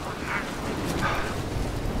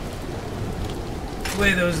 The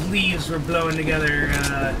way those leaves were blowing together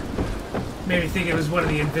Made me think it was one of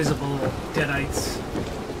the invisible deadites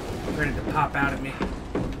ready to pop out at me.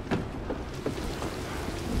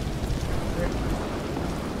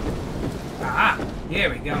 Ah, here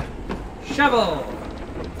we go. Shovel!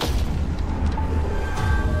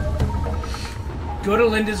 Go to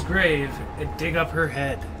Linda's grave and dig up her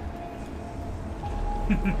head.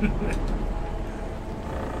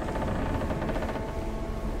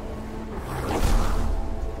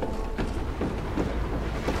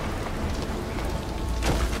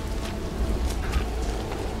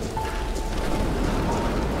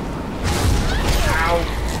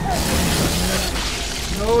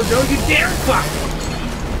 Oh, don't you dare fuck!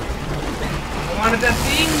 I wanted that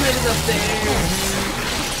thing that is up there.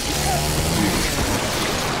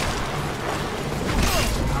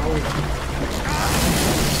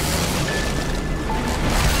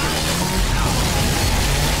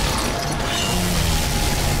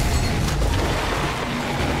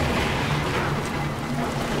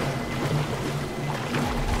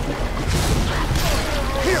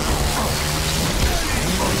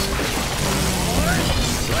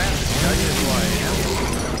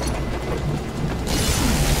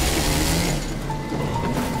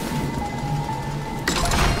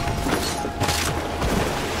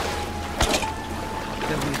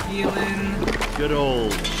 Good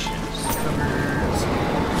old covers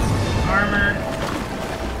armor.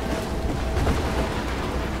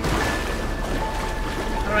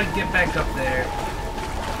 How do I get back up there?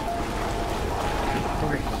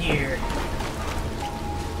 Over here.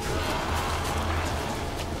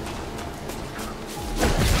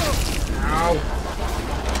 Ow.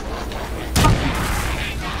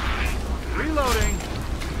 reloading.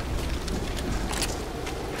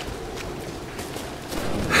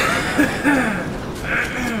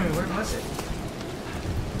 Where was it?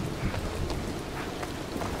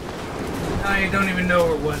 I don't even know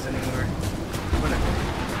where it was anymore. Whatever.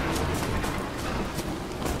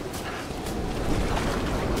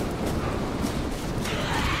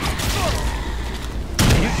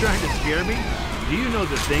 Are you trying to scare me? Do you know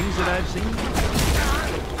the things that I've seen?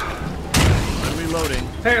 I'm reloading.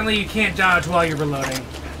 Apparently you can't dodge while you're reloading.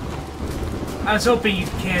 I was hoping you'd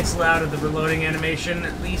cancel out of the reloading animation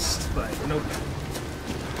at least, but nope.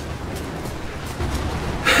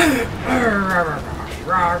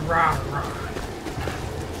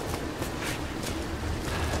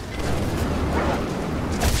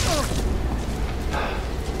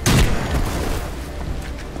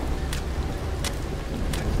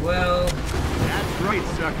 Well, that's right,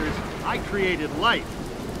 suckers. I created life.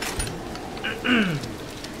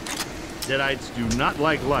 Deadites do not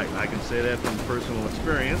like light. I can say that from personal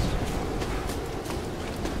experience.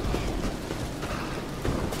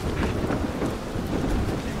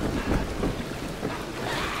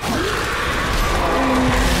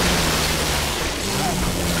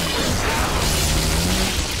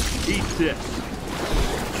 Eat this.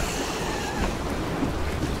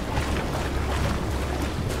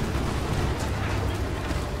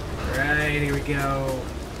 right, here we go.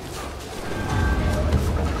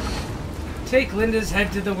 Take Linda's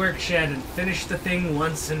head to the workshed and finish the thing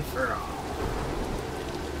once and for all.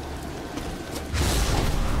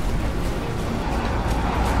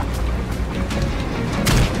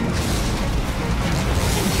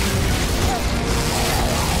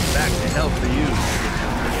 Back to hell for you.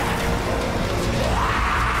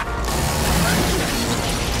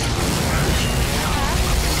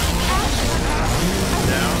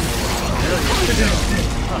 Down.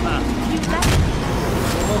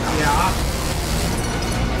 Oh, yeah.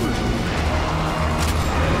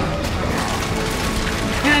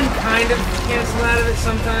 Can kind of cancel out of it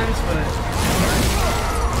sometimes, but...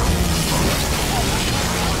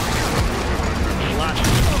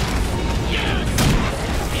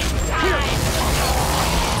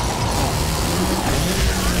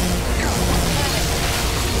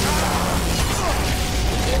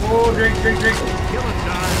 Oh, drink. Killing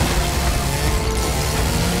time.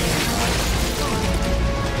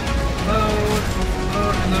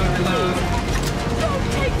 Reload. Don't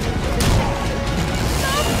take me to the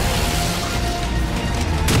shed.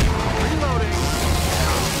 Reloading.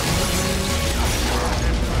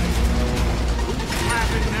 Who's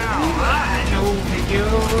laughing now? I know you.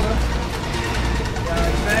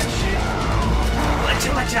 Got that shit.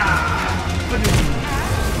 Watcha.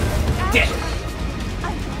 Dead.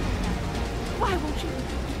 Why won't you?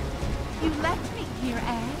 You left me here,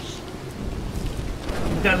 Ash.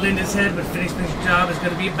 Got Linda's head, but finishing this job is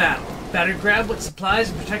going to be a battle. Better grab what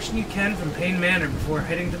supplies and protection you can from Payne Manor before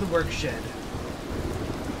heading to the workshed.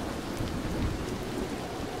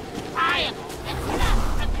 I am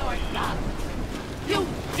enough of your love. You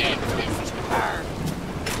did this to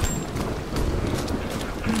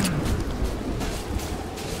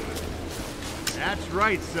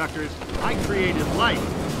right, suckers. I created life.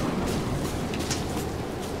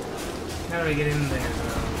 How do I get in there,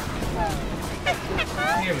 though?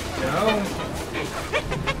 Here we go.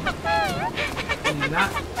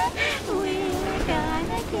 Not. We're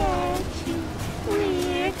gonna get you.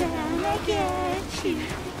 We're gonna get you.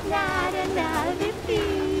 Not another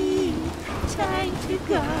fee. Time to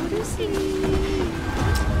go to sleep.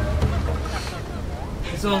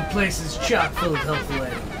 This old place is chock full of helpful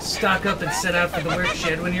items. Stock up and set out for the work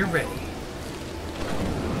shed when you're ready.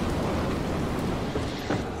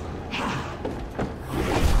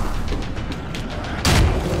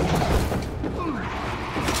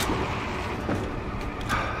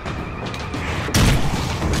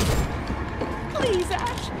 Please,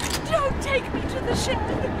 Ash, don't take me to the shed.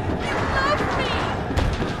 You love me.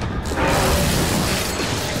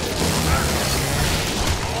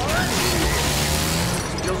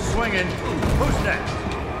 Still swinging. Who's next?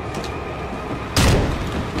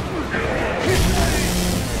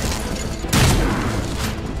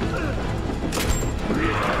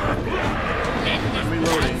 I'm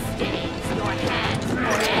reloading.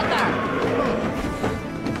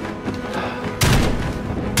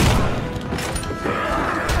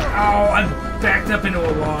 Oh, I'm backed up into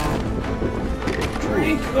a wall.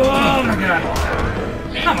 Oh my god.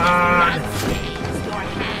 Come on.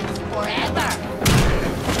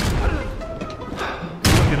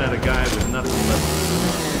 Looking at a guy with nothing left.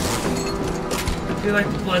 I feel like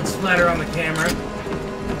the blood splatter on the camera.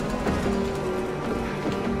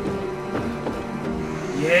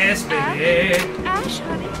 Yes, baby. Ash,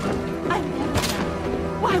 honey, I never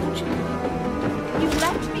know. Why won't you come? You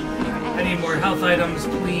left me here, Ash. I need more health items,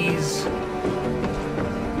 please.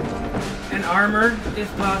 And armor,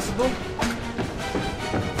 if possible.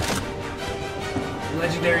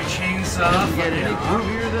 Legendary chainsaw. Get any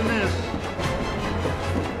groovier than this.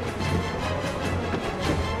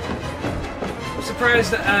 I'm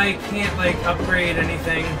surprised that I can't, like, upgrade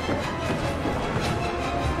anything.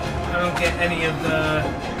 I don't get any of the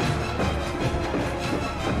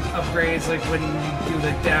upgrades, like when you do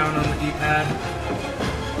the down on the D-pad.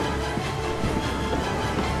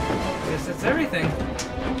 Guess that's everything.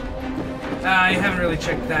 I haven't really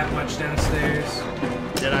checked that much downstairs.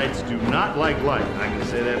 Deadites do not like light. I can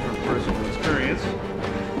say that from personal experience.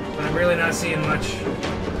 But I'm really not seeing much.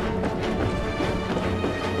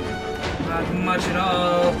 Not much at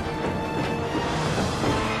all.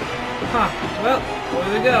 Huh. Well,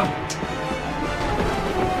 there we go.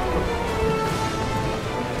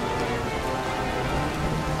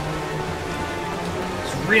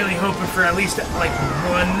 Just really hoping for at least, like,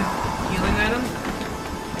 one healing item.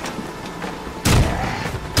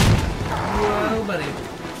 Whoa, buddy.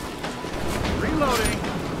 Reloading.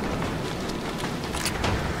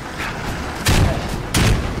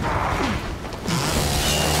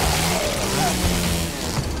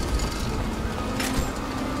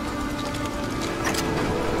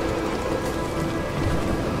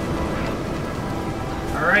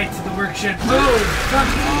 Alright, to the work shed. Move! Fuck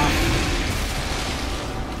off!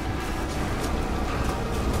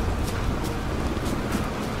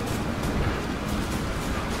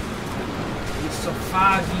 It's so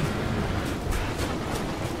foggy.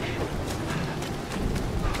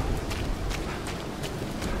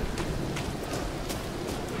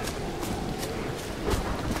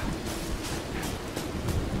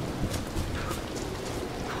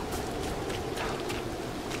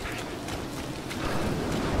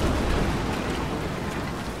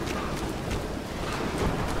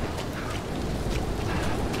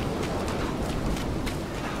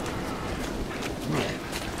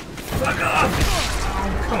 Fuck off! Oh,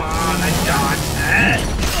 come on, I dodged that.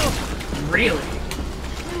 Really?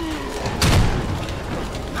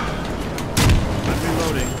 I'm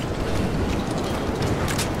reloading.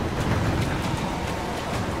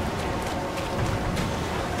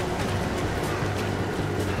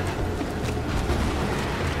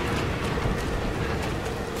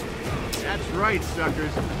 That's right,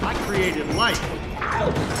 suckers. I created light.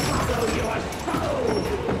 Ow!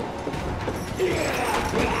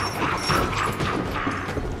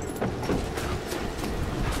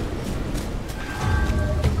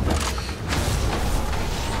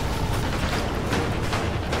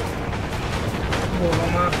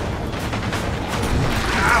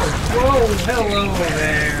 Whoa! Hello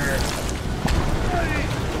there!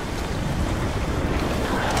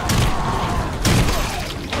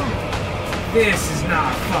 This is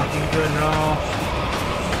not fucking good at all.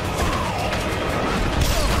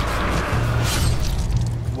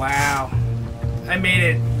 Wow. I made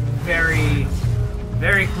it very,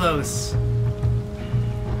 very close.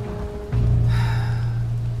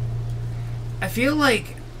 I feel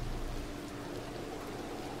like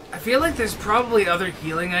there's probably other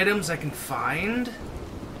healing items I can find.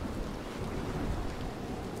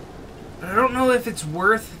 But I don't know if it's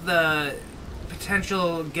worth the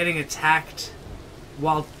potential getting attacked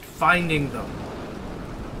while finding them.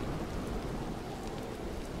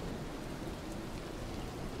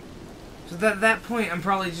 So at that point, I'm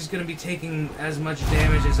probably just going to be taking as much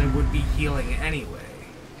damage as I would be healing anyway.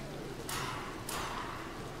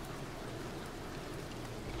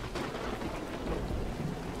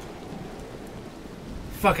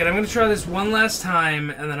 Fuck it, I'm going to try this one last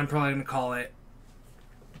time, and then I'm probably going to call it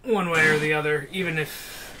one way or the other, even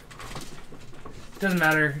if it doesn't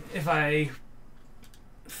matter if I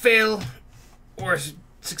fail or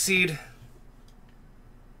succeed.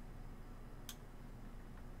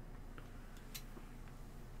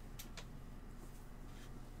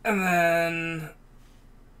 And then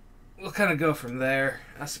we'll kind of go from there,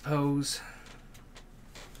 I suppose.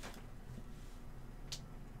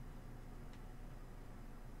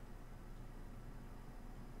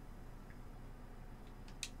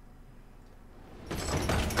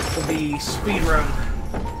 For the speed run.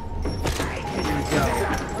 Here we go.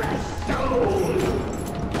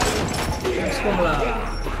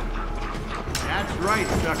 That's right,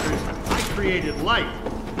 suckers. I created light.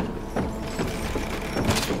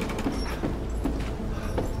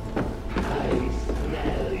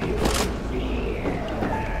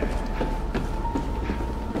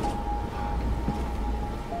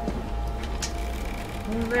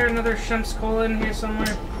 Is there another Shumskola in here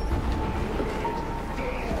somewhere?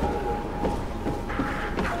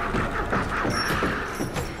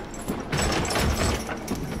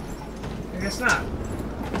 I guess not.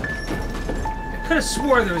 I could have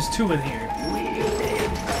swore there was two in here.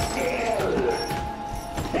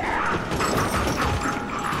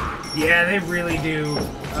 Yeah, they really do.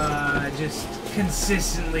 Just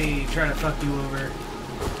consistently try to fuck you over.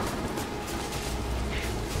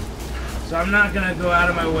 So I'm not gonna go out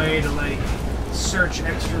of my way to, like, search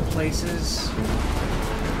extra places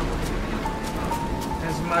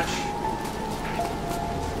as much.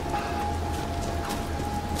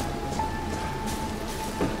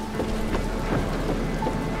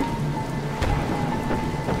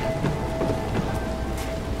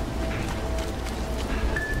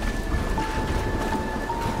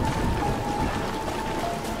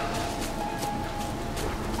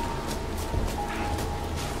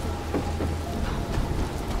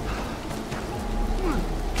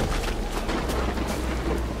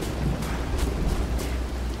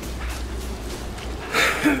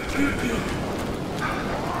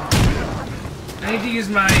 I need to use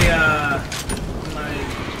my my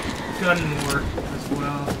gun more as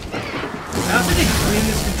well. I also need to clean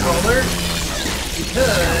this controller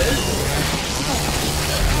because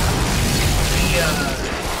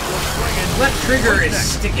the left trigger is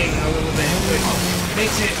sticking a little bit, which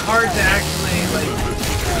makes it hard to actually, like,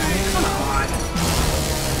 come on.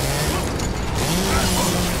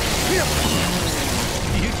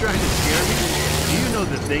 Are you trying to scare me? Do you know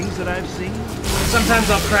the things that I've seen? Sometimes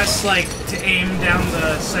I'll press, like, to aim down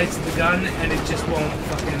the sights of the gun, and it just won't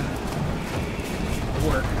fucking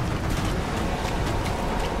work.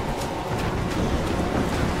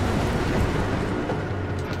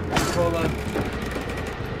 Hold on.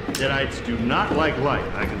 Deadites do not like light.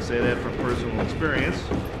 I can say that from personal experience.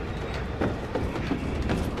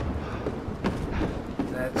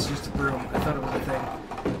 That's just a broom. I thought it was a thing.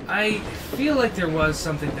 I feel like there was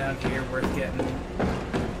something down here worth getting.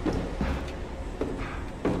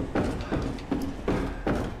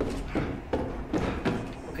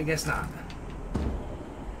 I guess not.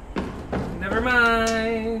 Never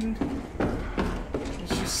mind.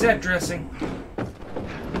 It's just set dressing.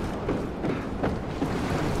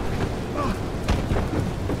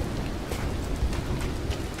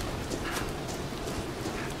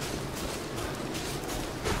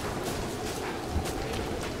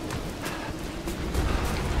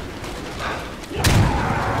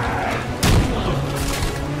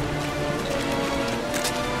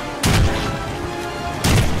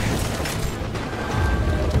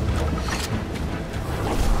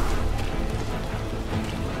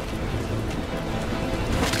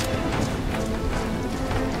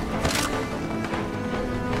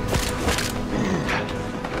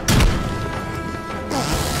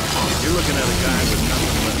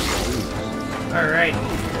 Alright.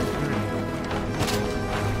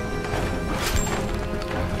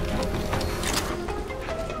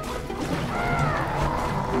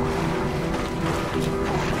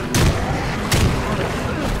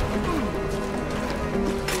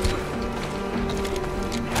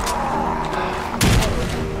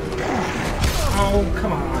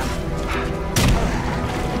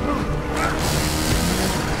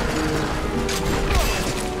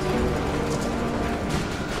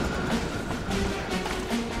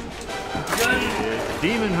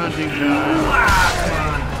 Demon hunting time. Ah, come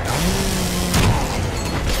on.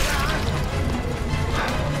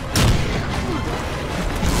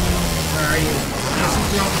 Where are you? Yes,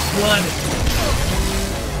 through all this blood.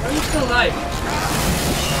 Why are you still alive?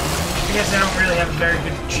 I guess I don't really have a very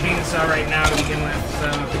good chainsaw right now to begin with, so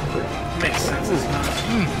it makes sense as not.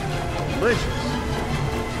 Delicious.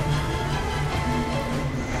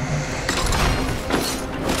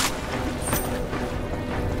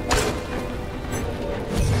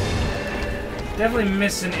 Definitely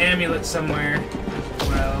miss an amulet somewhere.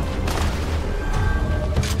 Well.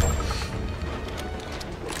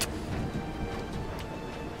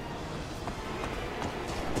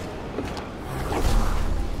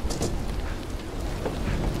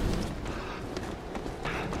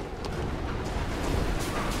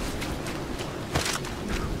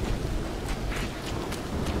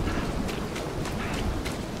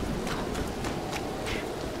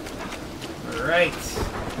 All right.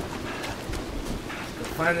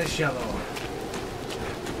 Find the shovel.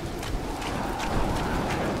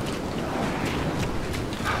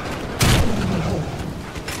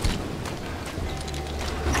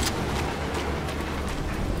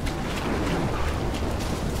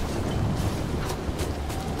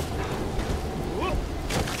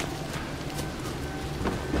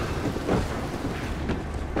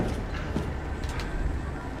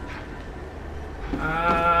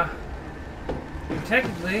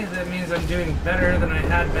 Technically, that means I'm doing better than I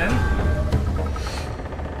had been.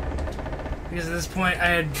 Because at this point, I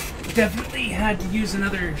had definitely had to use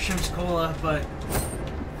another Shim's Cola, but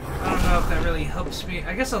I don't know if that really helps me.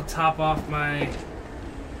 I guess I'll top off my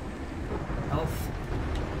health.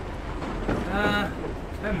 Can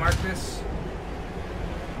I mark this?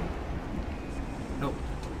 Nope.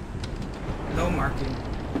 No marking.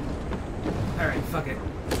 Alright, fuck it.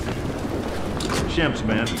 Shemps,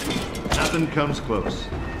 man. Nothing comes close.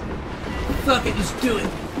 Fuck it, just do it.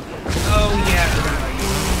 Oh yeah, I forgot about you.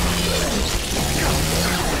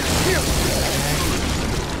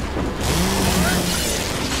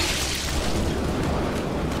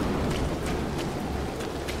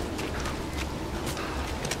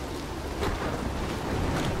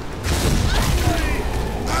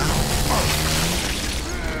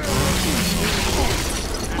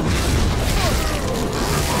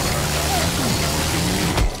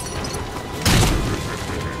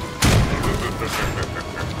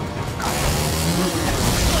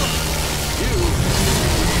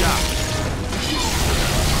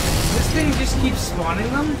 Spawning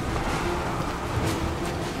them?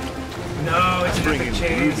 No, it's an epic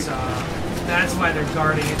chainsaw. That's why they're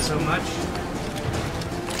guarding it so much.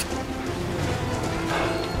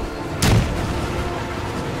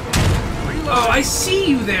 Oh, I see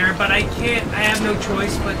you there, but I can't. I have no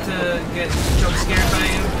choice but to get jump scared by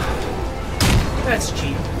you. That's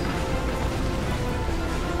cheap.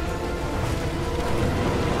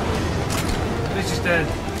 It's just a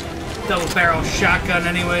double barrel shotgun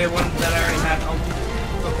anyway, one that I already had. Oh,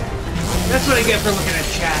 okay. That's what I get for looking at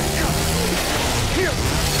chat.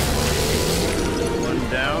 One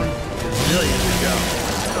down, a million to go.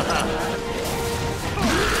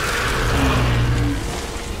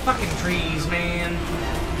 Fucking trees, man.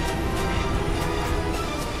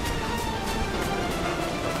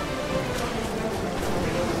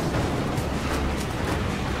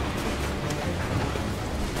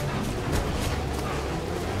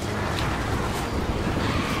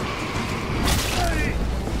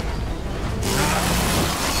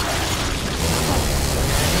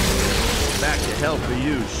 Hell for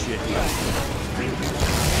you, shit.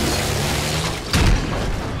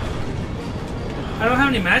 I don't have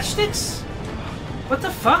any matchsticks? What the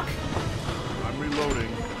fuck? I'm reloading.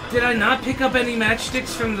 Did I not pick up any matchsticks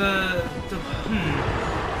from the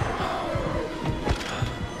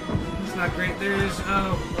It's not great. There's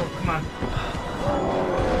oh come on.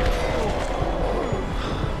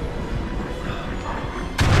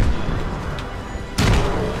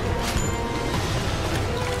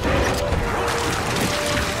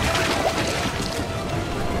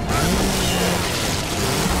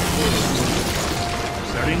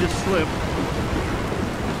 Starting to slip.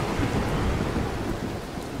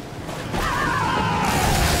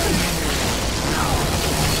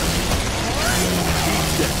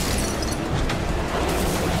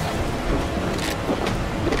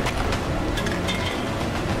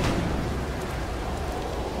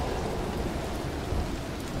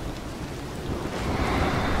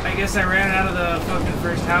 I guess I ran out of the fucking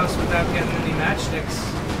first house without getting any matchsticks.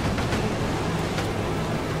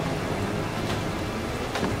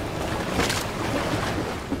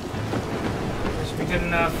 Good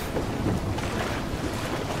enough.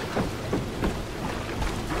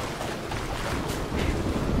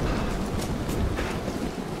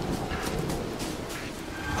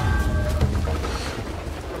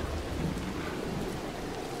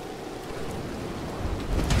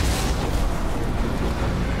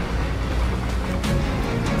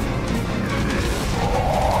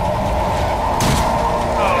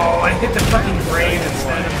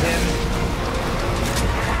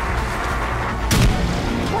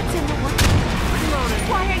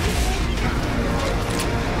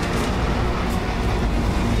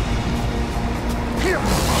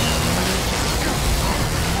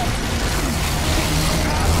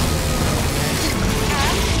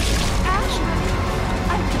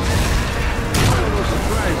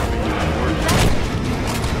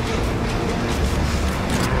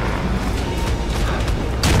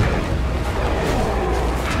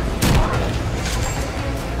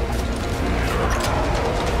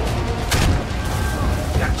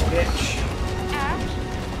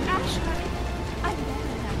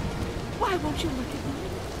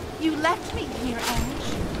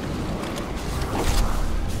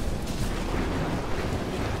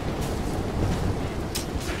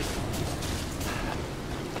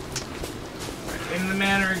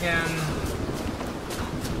 again.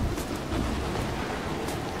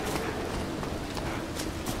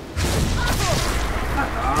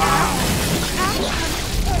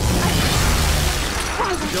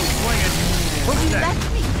 Still swinging. Push You that. left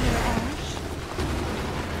me here, Ash.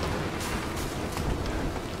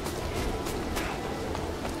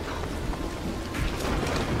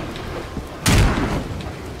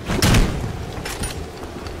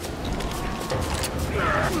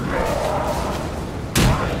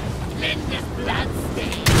 Linda's blood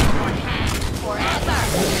stain your hands forever.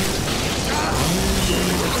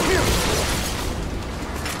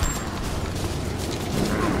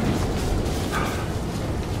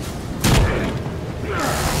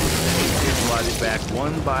 Body back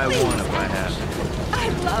one by one if I have to. I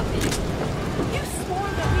love you. You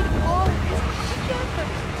swore that we'd always be together.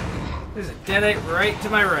 There's a deadite right to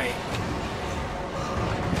my right.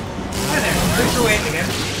 Hi there. Thanks for waiting again.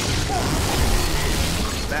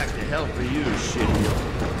 Back to hell for you, shitty.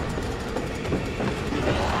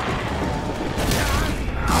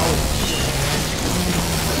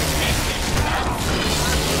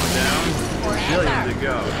 Down. Billion to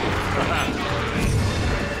go.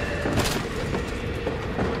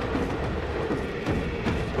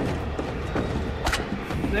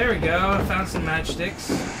 There we go. I found some matchsticks.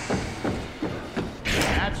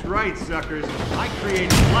 That's right, suckers. I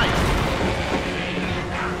created life.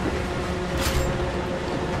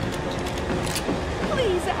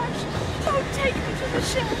 Please, Ash, don't take me to the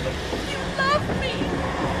shed. You love me.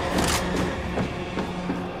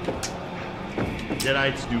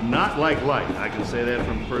 Deadites do not like light. I can say that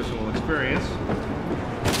from personal experience.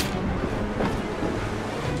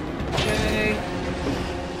 Okay.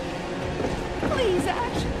 Please,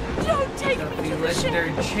 Ash, don't take Got me the to the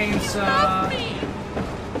legendary shed. chainsaw. You love me.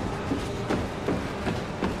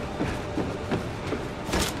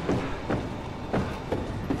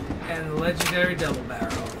 And the legendary double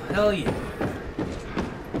barrel. Hell yeah.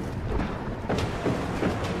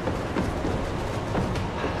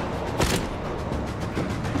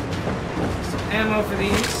 Some ammo for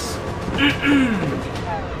these.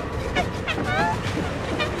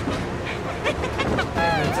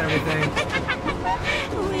 That's everything.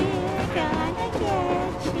 We're gonna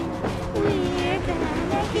get you. We're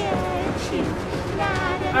gonna get you.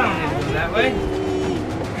 Not I don't need to go that way.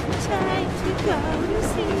 Time to go to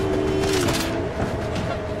sleep.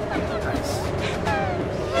 Nice.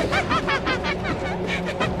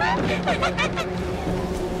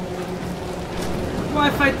 Why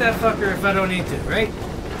fight that fucker if I don't need to, right?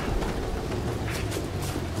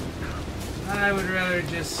 I would rather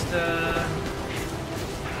just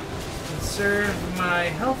conserve my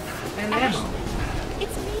health and ammo.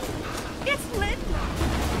 It's me. It's Linda.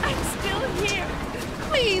 I'm still here.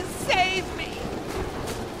 Please save me.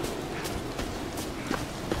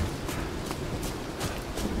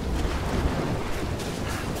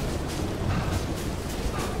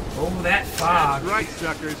 Oh, that fog. That's right,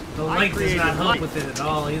 suckers. The I light does created not help light. with it at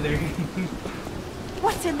all either.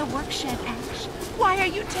 What's in the workshed, Ash? Why are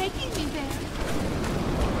you taking me there?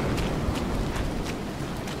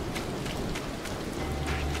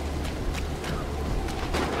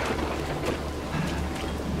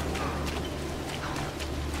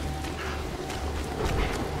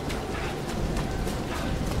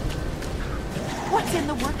 What's in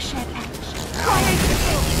the workshed, Ash? Why are you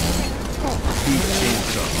taking me there? Beat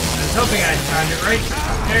chainsaw. I was hoping I'd timed it right.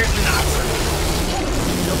 Apparently not.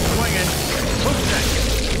 Still swinging. Push that.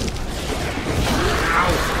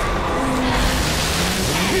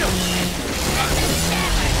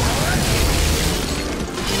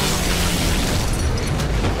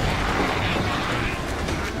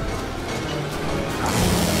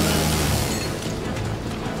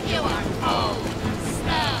 You are old,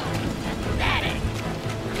 slow, pathetic.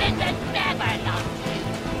 Linda never loved you.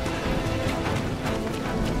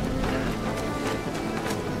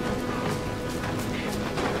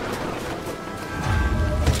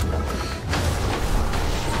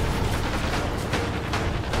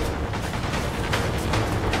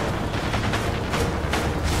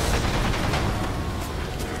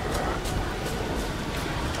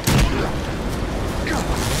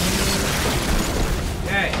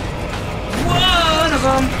 Okay. One of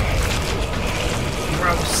them.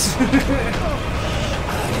 Gross.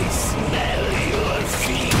 I smell your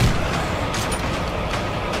feet.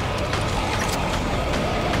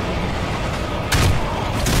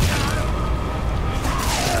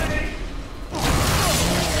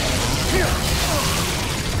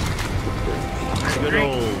 Good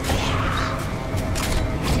old.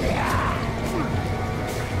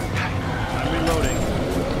 I'm reloading.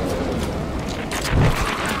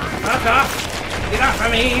 Fuck off. Get up. off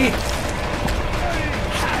of me!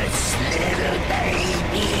 Hush, little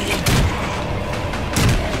baby.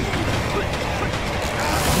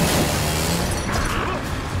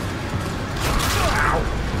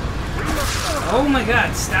 Oh my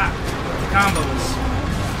god, stop. The combos.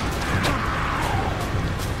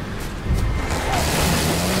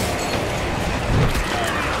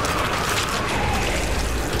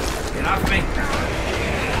 Get off me.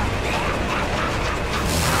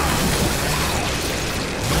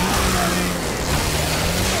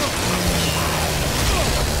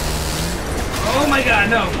 Oh my god,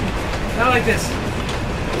 no. Not like this.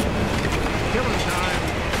 Killing time.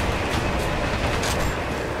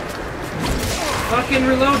 Fucking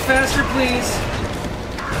reload faster, please.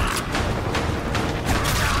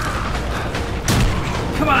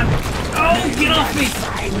 Come on. Oh, get off me.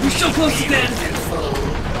 You're so close to dead.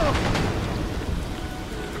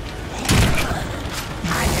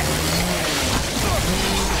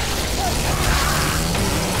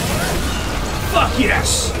 Fuck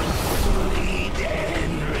yes.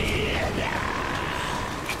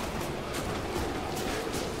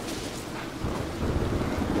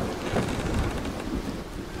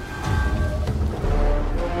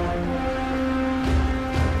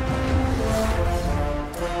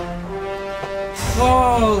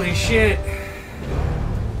 Holy shit.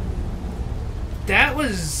 That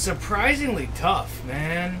was surprisingly tough,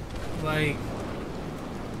 man. Like,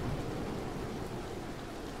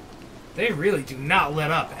 they really do not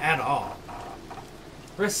let up at all.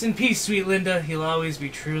 Rest in peace, sweet Linda. You'll always be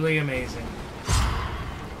truly amazing.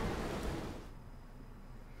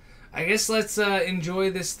 I guess let's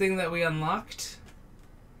enjoy this thing that we unlocked.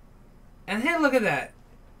 And hey, look at that.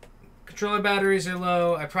 Controller batteries are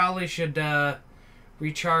low. I probably should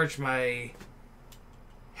recharge my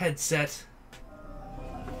headset.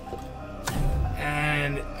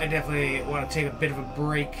 And I definitely want to take a bit of a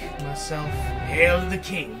break myself. Hail to the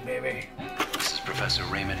king, baby. This is Professor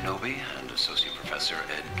Raymond Noby and Associate Professor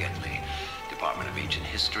Ed Getley, Department of Ancient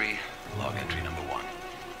History, log entry number 1.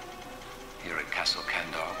 Here at Castle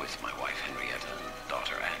Kandar with my wife Henrietta and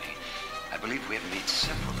daughter Annie, I believe we have made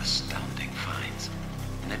several astounding finds.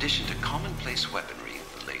 In addition to commonplace weaponry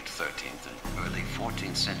of the late 13th and early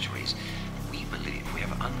 14th centuries, we believe we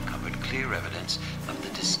have uncovered clear evidence of the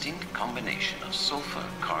distinct combination of sulfur,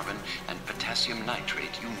 carbon, and potassium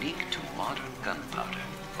nitrate unique to modern gunpowder.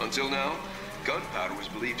 Until now, gunpowder was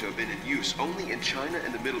believed to have been in use only in China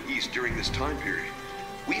and the Middle East during this time period.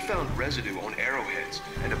 We found residue on arrowheads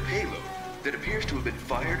and a payload that appears to have been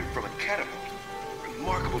fired from a catapult.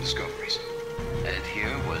 Remarkable discoveries. Ed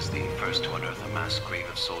here was the first to unearth a mass grave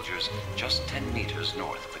of soldiers just 10 meters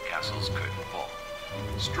north of the castle's curtain wall.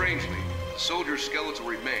 Strangely, the soldiers' skeletal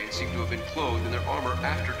remains seem to have been clothed in their armor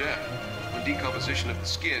after death, when decomposition of the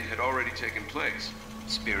skin had already taken place.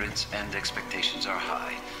 Spirits and expectations are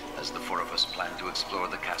high, as the four of us plan to explore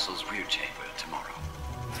the castle's rear chamber tomorrow.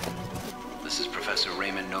 This is Professor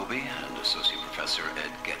Raymond Noby and Associate Professor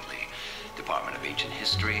Ed Getley, Department of Ancient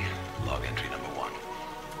History, log entry number 1.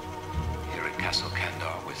 Here at Castle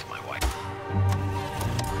Kandar with my wife.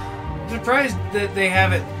 I'm surprised that they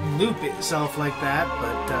have it loop itself like that,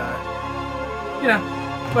 but, you know,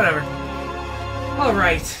 whatever.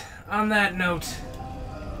 Alright, on that note,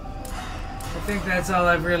 I think that's all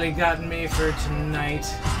I've really gotten me for tonight.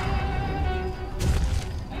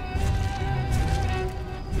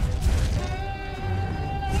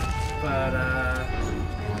 But,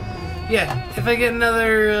 yeah, if I get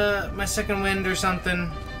another, my second wind or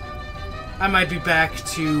something, I might be back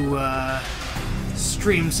to,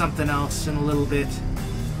 stream something else in a little bit.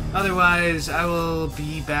 Otherwise, I will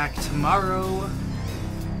be back tomorrow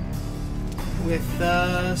with,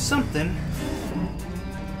 something.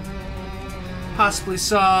 Possibly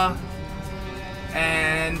Saw,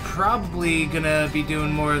 and probably gonna be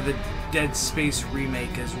doing more of the Dead Space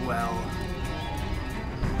remake as well.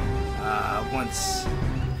 Once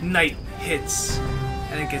night hits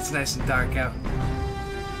and it gets nice and dark out.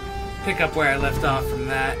 Pick up where I left off from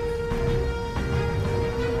that.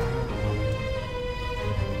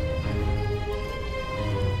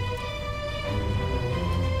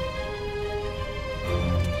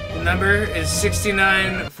 The number is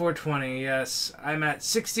 69,420. Yes, I'm at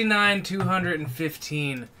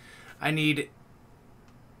 69,215. I need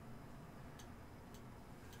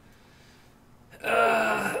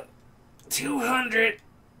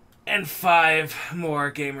 205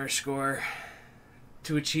 more gamer score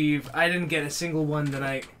to achieve. I didn't get a single one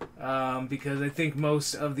tonight because I think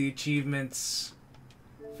most of the achievements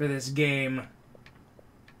for this game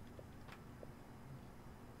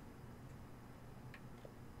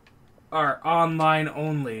are online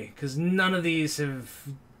only, because none of these have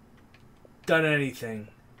done anything.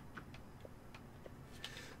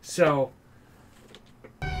 So,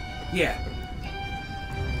 yeah.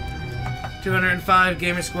 205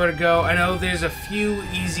 gamer score to go. I know there's a few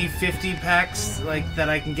easy 50 packs like that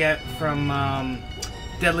I can get from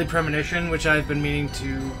Deadly Premonition, which I've been meaning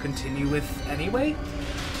to continue with anyway.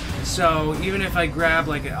 So even if I grab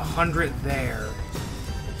like 100 there,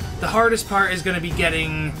 the hardest part is going to be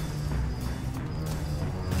getting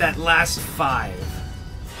that last 5,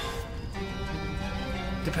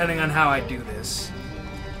 depending on how I do this.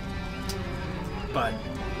 But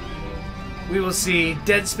we will see.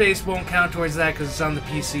 Dead Space won't count towards that because it's on the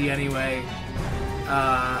PC anyway.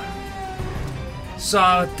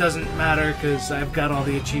 Saw doesn't matter because I've got all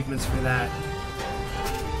the achievements for that.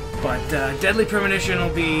 But Deadly Premonition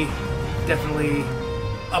will be definitely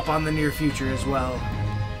up on the near future as well.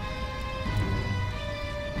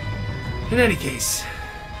 In any case,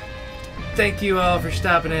 thank you all for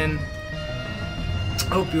stopping in.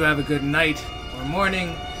 Hope you have a good night or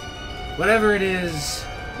morning, whatever it is,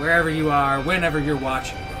 wherever you are, whenever you're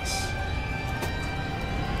watching this.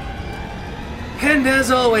 And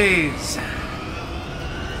as always,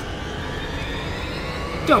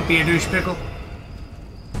 don't be a douche pickle.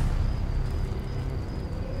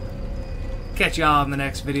 Catch y'all in the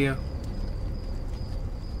next video.